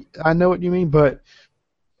degree that I know what you mean, but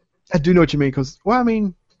I do know what you mean because, well, I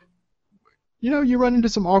mean, you run into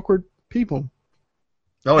some awkward people.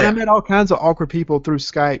 Oh, yeah. And I met all kinds of awkward people through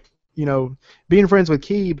Skype. Being friends with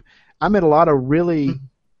Keeb, I met a lot of really.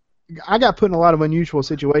 I got put in a lot of unusual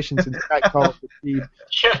situations in Skype calls with Keeb.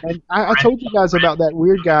 And I told you guys about that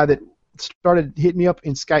weird guy that started hitting me up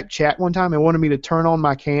in Skype chat one time and wanted me to turn on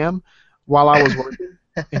my cam while I was working.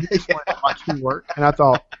 And he just wanted to watch me work. And I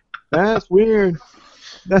thought, that's weird.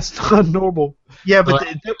 That's not normal. Yeah, but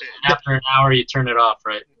after an hour, you turn it off,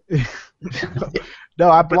 right? No,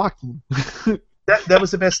 I blocked him. That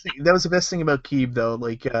was the best thing. That was the best thing about Keeb, though.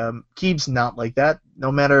 Like Keeb's not like that.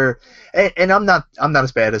 No matter, and I'm not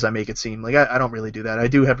as bad as I make it seem. Like I don't really do that. I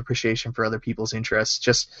do have appreciation for other people's interests.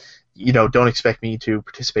 Just don't expect me to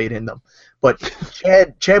participate in them. But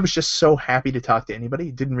Chad was just so happy to talk to anybody.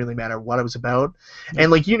 It didn't really matter what it was about.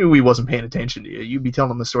 And like you knew he wasn't paying attention to you. You'd be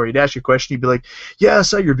telling him the story. He'd ask you a question. You'd be like, "Yeah, I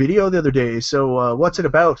saw your video the other day. So what's it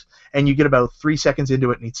about?" And you get about 3 seconds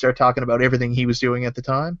into it, and he'd start talking about everything he was doing at the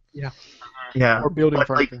time. Yeah. Yeah. Or building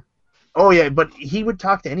furniture. Like, oh yeah, but he would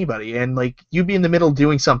talk to anybody, and like you'd be in the middle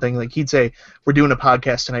doing something. Like he'd say, "We're doing a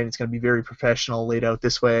podcast tonight. It's going to be very professional, laid out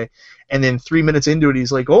this way." And then 3 minutes into it,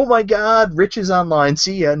 he's like, "Oh my God, Rich is online.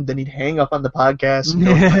 See ya." And then he'd hang up on the podcast. And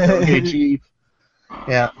go, okay, Chief.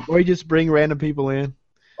 Yeah. Or you just bring random people in.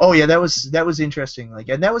 Oh yeah, that was interesting. Like,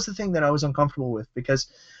 and that was the thing that I was uncomfortable with because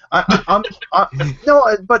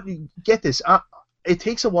but get this. It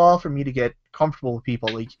takes a while for me to get comfortable with people.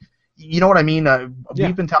 Like, you know what I mean?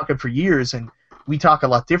 We've been talking for years, and we talk a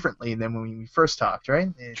lot differently than when we first talked, right?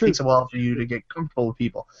 It takes a while for you to get comfortable with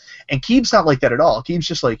people. And Keeb's not like that at all. Keeb's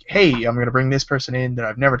just like, hey, I'm going to bring this person in that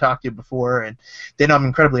I've never talked to before, and then I'm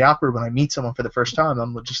incredibly awkward when I meet someone for the first time.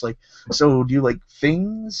 I'm just like, so do you like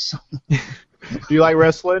things? Do you like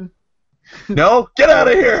wrestling? No, get out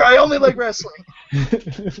of here. I only like wrestling.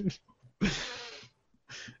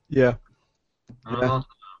 Yeah.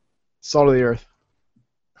 Salt of the earth.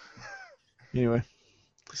 Anyway.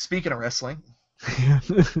 Speaking of wrestling, I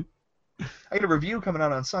got a review coming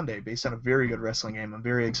out on Sunday based on a very good wrestling game. I'm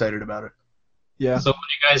very excited about it. Yeah. So what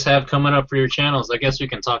do you guys have coming up for your channels? I guess we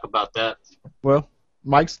can talk about that. Well,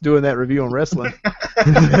 Mike's doing that review on wrestling.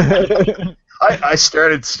 I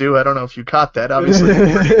started, Stu. I don't know if you caught that. Obviously, you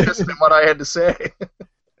weren't interested in what I had to say.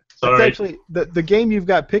 It's actually the game you've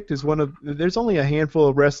got picked is one of. There's only a handful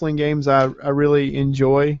of wrestling games I really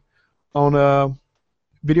enjoy on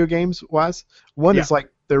video games wise. One is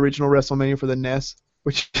like the original WrestleMania for the NES,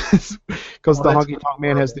 which is because the Honky Tonk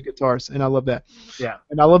Man has the guitars, and I love that. Yeah.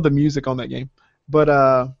 And I love the music on that game. But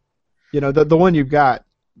the one you've got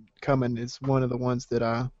coming is one of the ones that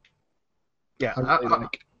I really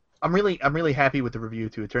like. I'm really happy with the review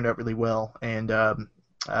too. It turned out really well, and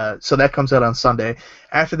so that comes out on Sunday.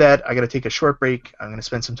 After that, I got to take a short break. I'm going to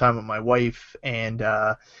spend some time with my wife, and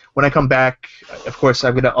when I come back, of course,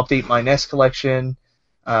 I'm going to update my NES collection.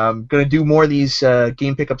 I'm going to do more of these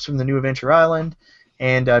game pickups from the New Adventure Island,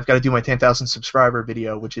 and I've got to do my 10,000 subscriber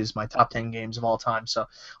video, which is my top 10 games of all time. So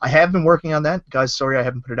I have been working on that, guys. Sorry I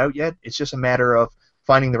haven't put it out yet. It's just a matter of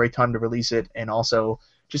finding the right time to release it, and also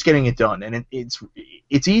just getting it done. And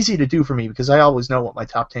it's easy to do for me because I always know what my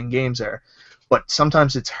top 10 games are. But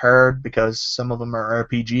sometimes it's hard because some of them are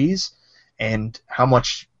RPGs, and how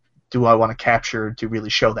much do I want to capture to really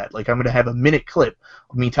show that? Like, I'm going to have a minute clip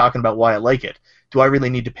of me talking about why I like it. Do I really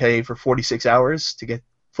need to pay for 46 hours to get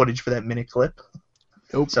footage for that minute clip?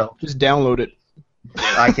 Nope. So just download it.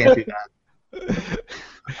 I can't do that.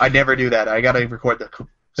 I never do that. I got to record the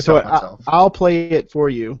stuff myself. I'll play it for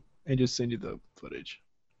you and just send you the footage.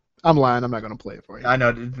 I'm lying. I'm not going to play it for you. I know.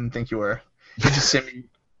 I didn't think you were. You just send me.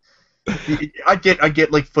 I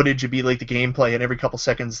get like footage. It'd be like the gameplay, and every couple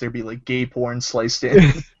seconds there'd be like gay porn sliced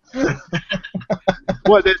in.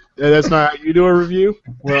 What? That's not how you do a review?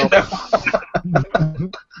 Well, it's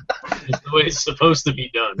the way it's supposed to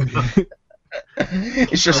be done.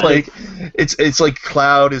 It's just like it's like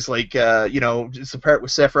Cloud is like just the part where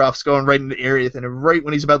Sephiroth's going right in the area, and right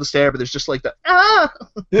when he's about to stab her, there's just like the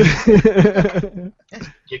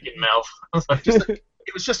kicking mouth.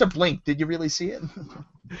 It was just a blink. Did you really see it?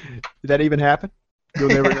 Did that even happen? You'll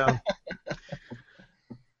never know.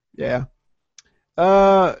 Yeah.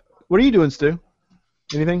 What are you doing, Stu?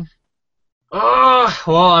 Anything? Well,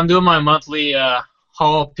 I'm doing my monthly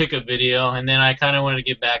haul pickup video, and then I kind of wanted to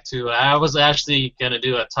get back to. I was actually gonna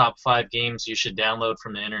do a top 5 games you should download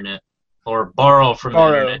from the internet or borrow from the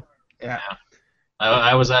internet. Yeah.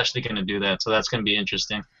 I was actually gonna do that, so that's gonna be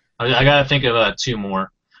interesting. I gotta think of 2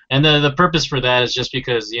 more. And the purpose for that is just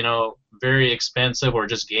because, very expensive or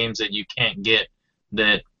just games that you can't get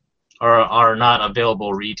that are not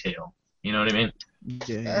available retail. You know what I mean?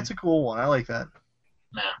 Yeah, that's a cool one. I like that.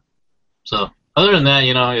 Yeah. So other than that,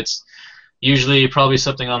 it's usually probably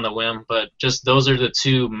something on the whim, but just those are the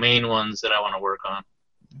 2 main ones that I want to work on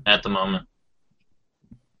at the moment.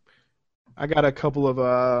 I got a couple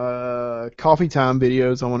of coffee time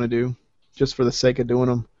videos I want to do just for the sake of doing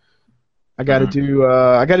them. I got to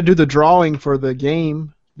do the drawing for the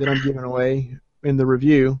game that I'm giving away in the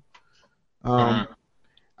review. I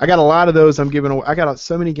got a lot of those I'm giving away. I got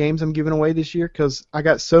so many games I'm giving away this year because I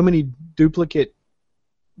got so many duplicate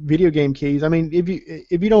video game keys. I mean, if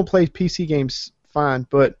you don't play PC games, fine.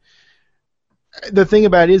 But the thing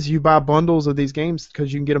about it is, you buy bundles of these games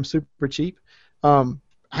because you can get them super cheap. I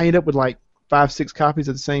end up with like 5-6 copies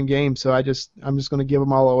of the same game, so I'm just going to give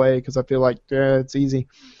them all away because I feel like it's easy.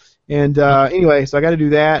 And anyway, so I got to do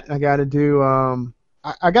that. I got to do.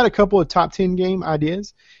 I got a couple of top 10 game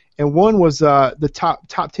ideas, and one was the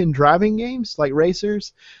top 10 driving games like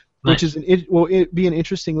racers, which is it'd be an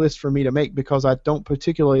interesting list for me to make because I don't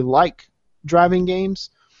particularly like driving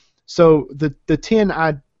games. So the 10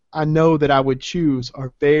 I know that I would choose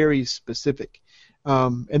are very specific,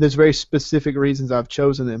 and there's very specific reasons I've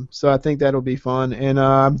chosen them. So I think that'll be fun. And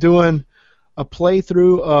I'm doing a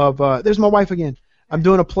playthrough of. There's my wife again. I'm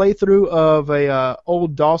doing a playthrough of a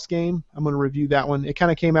old DOS game. I'm going to review that one. It kind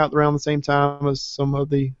of came out around the same time as some of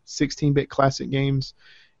the 16-bit classic games,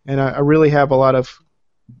 and I really have a lot of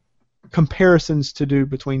comparisons to do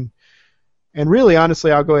between. And really,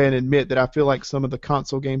 honestly, I'll go ahead and admit that I feel like some of the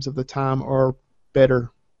console games of the time are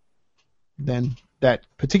better than that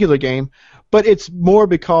particular game, but it's more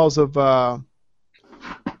because of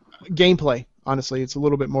gameplay. Honestly, it's a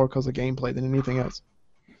little bit more because of gameplay than anything else.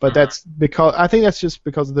 But that's because I think that's just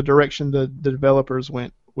because of the direction the developers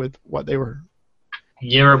went with what they were.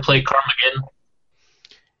 You ever play Carmageddon?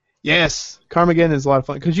 Yes, Carmageddon is a lot of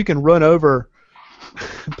fun because you can run over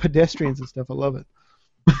pedestrians and stuff. I love it.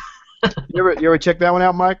 You ever check that one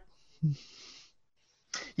out, Mike?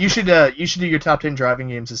 You should do your top 10 driving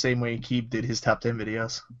games the same way Keeb did his top 10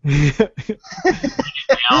 videos.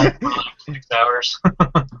 Down for like 6 hours.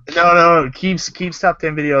 No. Keeb's top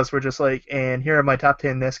 10 videos were just like, and here are my top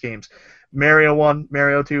 10 NES games: Mario 1,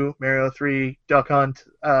 Mario 2, Mario 3, Duck Hunt,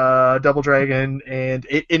 Double Dragon, and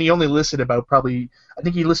he only listed about I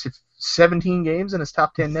think he listed 17 games in his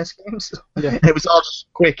top 10 NES games. Yeah. It was all just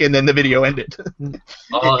quick, and then the video ended.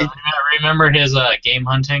 Remember his game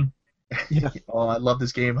hunting? Yeah. Oh, I love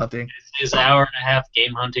this game hunting. His hour-and-a-half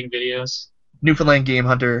game hunting videos. Newfoundland Game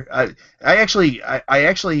Hunter. I actually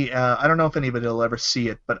don't know if anybody will ever see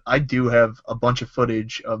it, but I do have a bunch of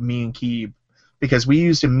footage of me and Keeb, because we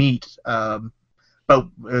used to meet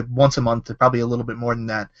about once a month, probably a little bit more than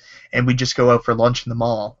that, and we'd just go out for lunch in the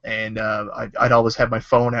mall, and I'd always have my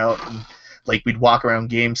phone out, and like we'd walk around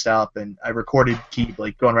GameStop, and I recorded Keeb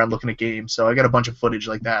like going around looking at games, so I got a bunch of footage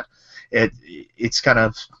like that. It's kind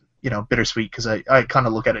of bittersweet because I kind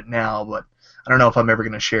of look at it now, but I don't know if I'm ever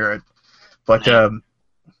going to share it. But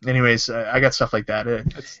anyways, I got stuff like that.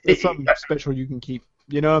 It's something special you can keep.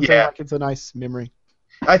 You know what I'm saying? Like, it's a nice memory.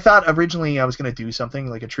 I thought originally I was going to do something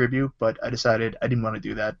like a tribute, but I decided I didn't want to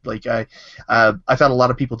do that. Like I thought a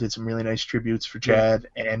lot of people did some really nice tributes for Chad,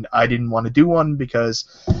 and I didn't want to do one because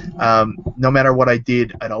no matter what I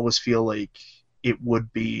did, I'd always feel like it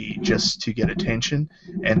would be just to get attention,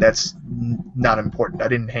 and that's not important. I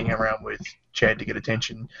didn't hang around with Chad to get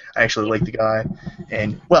attention. I actually liked the guy,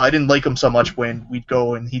 and well, I didn't like him so much when we'd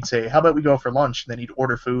go and he'd say, "How about we go for lunch?" And then he'd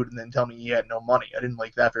order food and then tell me he had no money. I didn't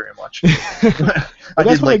like that very much.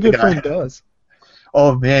 That's what a good friend does.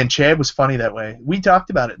 Oh man, Chad was funny that way. We talked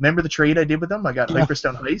about it. Remember the trade I did with him? I got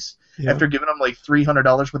Hyperstone Heist after giving him like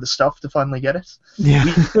 $300 worth of stuff to finally get it. Yeah.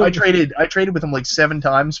 I traded with him like 7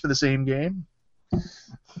 times for the same game.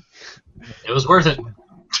 It was worth it.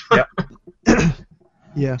 Yep.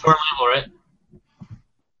 Yeah. Tour level, right?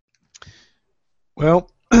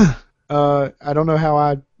 Well, I don't know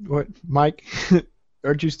how Mike,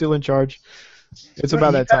 aren't you still in charge? It's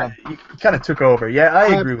about that time. You kind of took over. Yeah,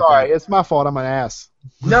 I agree with sorry. you. It's my fault. I'm an ass.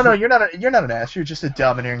 No, you're not an ass. You're just a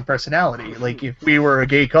domineering personality. Like, if we were a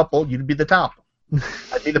gay couple, you'd be the top.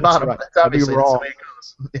 I'd be the bottom. Right. That's obviously raw. the way it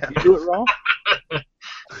goes. Yeah. You do it wrong?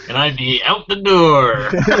 And I'd be out the door.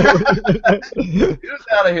 Get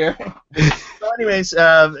out of here. So anyways,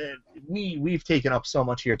 we've taken up so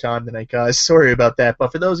much of your time tonight, guys. Sorry about that.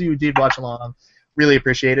 But for those of you who did watch along, really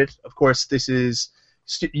appreciate it. Of course, this is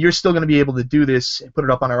you're still going to be able to do this, put it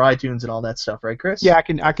up on our iTunes and all that stuff, right, Chris? Yeah, I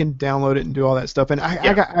can download it and do all that stuff. And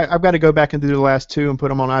I've got to go back and do the last 2 and put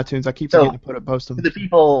them on iTunes. I keep forgetting to post them. For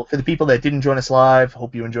the people that didn't join us live,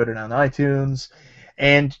 hope you enjoyed it on iTunes.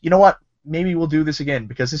 And you know what? Maybe we'll do this again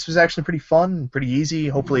because this was actually pretty fun, pretty easy.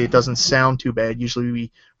 Hopefully it doesn't sound too bad. Usually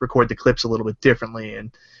we record the clips a little bit differently,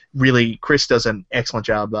 and really Chris does an excellent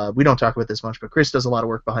job. We don't talk about this much, but Chris does a lot of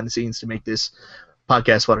work behind the scenes to make this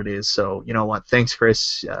podcast what it is. So you know what? Thanks,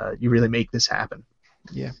 Chris. You really make this happen.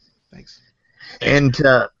 Yeah, thanks. And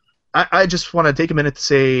I just want to take a minute to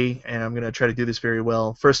say, and I'm going to try to do this very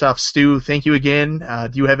well. First off, Stu, thank you again.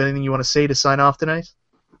 Do you have anything you want to say to sign off tonight?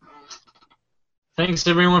 Thanks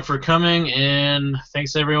everyone for coming, and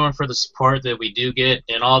thanks everyone for the support that we do get,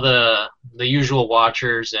 and all the usual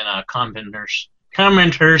watchers and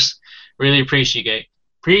commenters. Really appreciate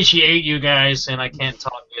you guys, and I can't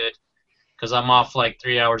talk good because I'm off like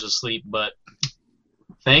 3 hours of sleep, but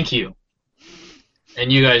thank you,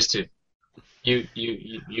 and you guys too. You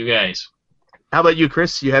guys. How about you,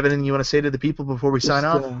 Chris? You have anything you want to say to the people before we sign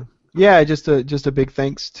off? Yeah, just a big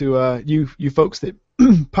thanks to you folks that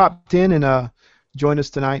popped in and joined us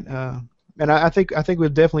tonight. And I think we'll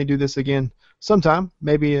definitely do this again sometime,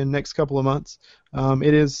 maybe in the next couple of months.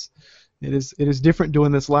 It is different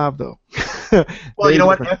doing this live though. Well, you know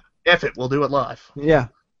what? F it, we'll do it live. Yeah,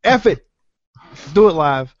 F it, do it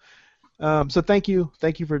live. So thank you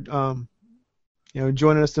for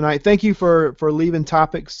joining us tonight. Thank you for leaving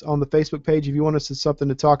topics on the Facebook page. If you want us to something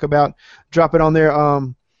to talk about, drop it on there.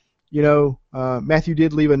 Matthew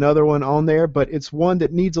did leave another one on there, but it's one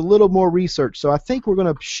that needs a little more research. So I think we're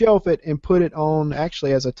going to shelf it and put it on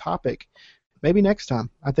actually as a topic. Maybe next time.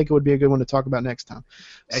 I think it would be a good one to talk about next time.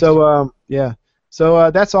 Excellent. So, yeah.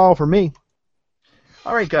 So that's all for me.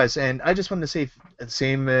 All right, guys, and I just wanted to say the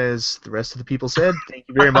same as the rest of the people said. Thank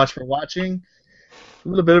you very much for watching. A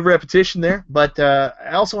little bit of repetition there, but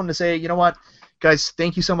I also wanted to say, you know what, guys,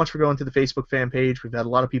 thank you so much for going to the Facebook fan page. We've had a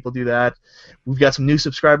lot of people do that. We've got some new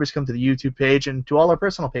subscribers come to the YouTube page and to all our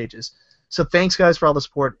personal pages. So thanks, guys, for all the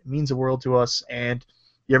support. It means the world to us, and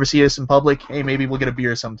you ever see us in public, hey, maybe we'll get a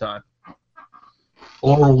beer sometime.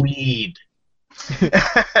 Or weed.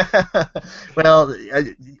 Well,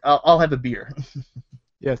 I'll have a beer.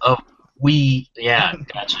 Yes. Oh, yeah,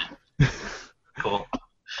 gotcha. Cool.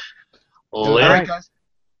 Well, all right, guys.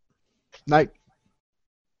 Night.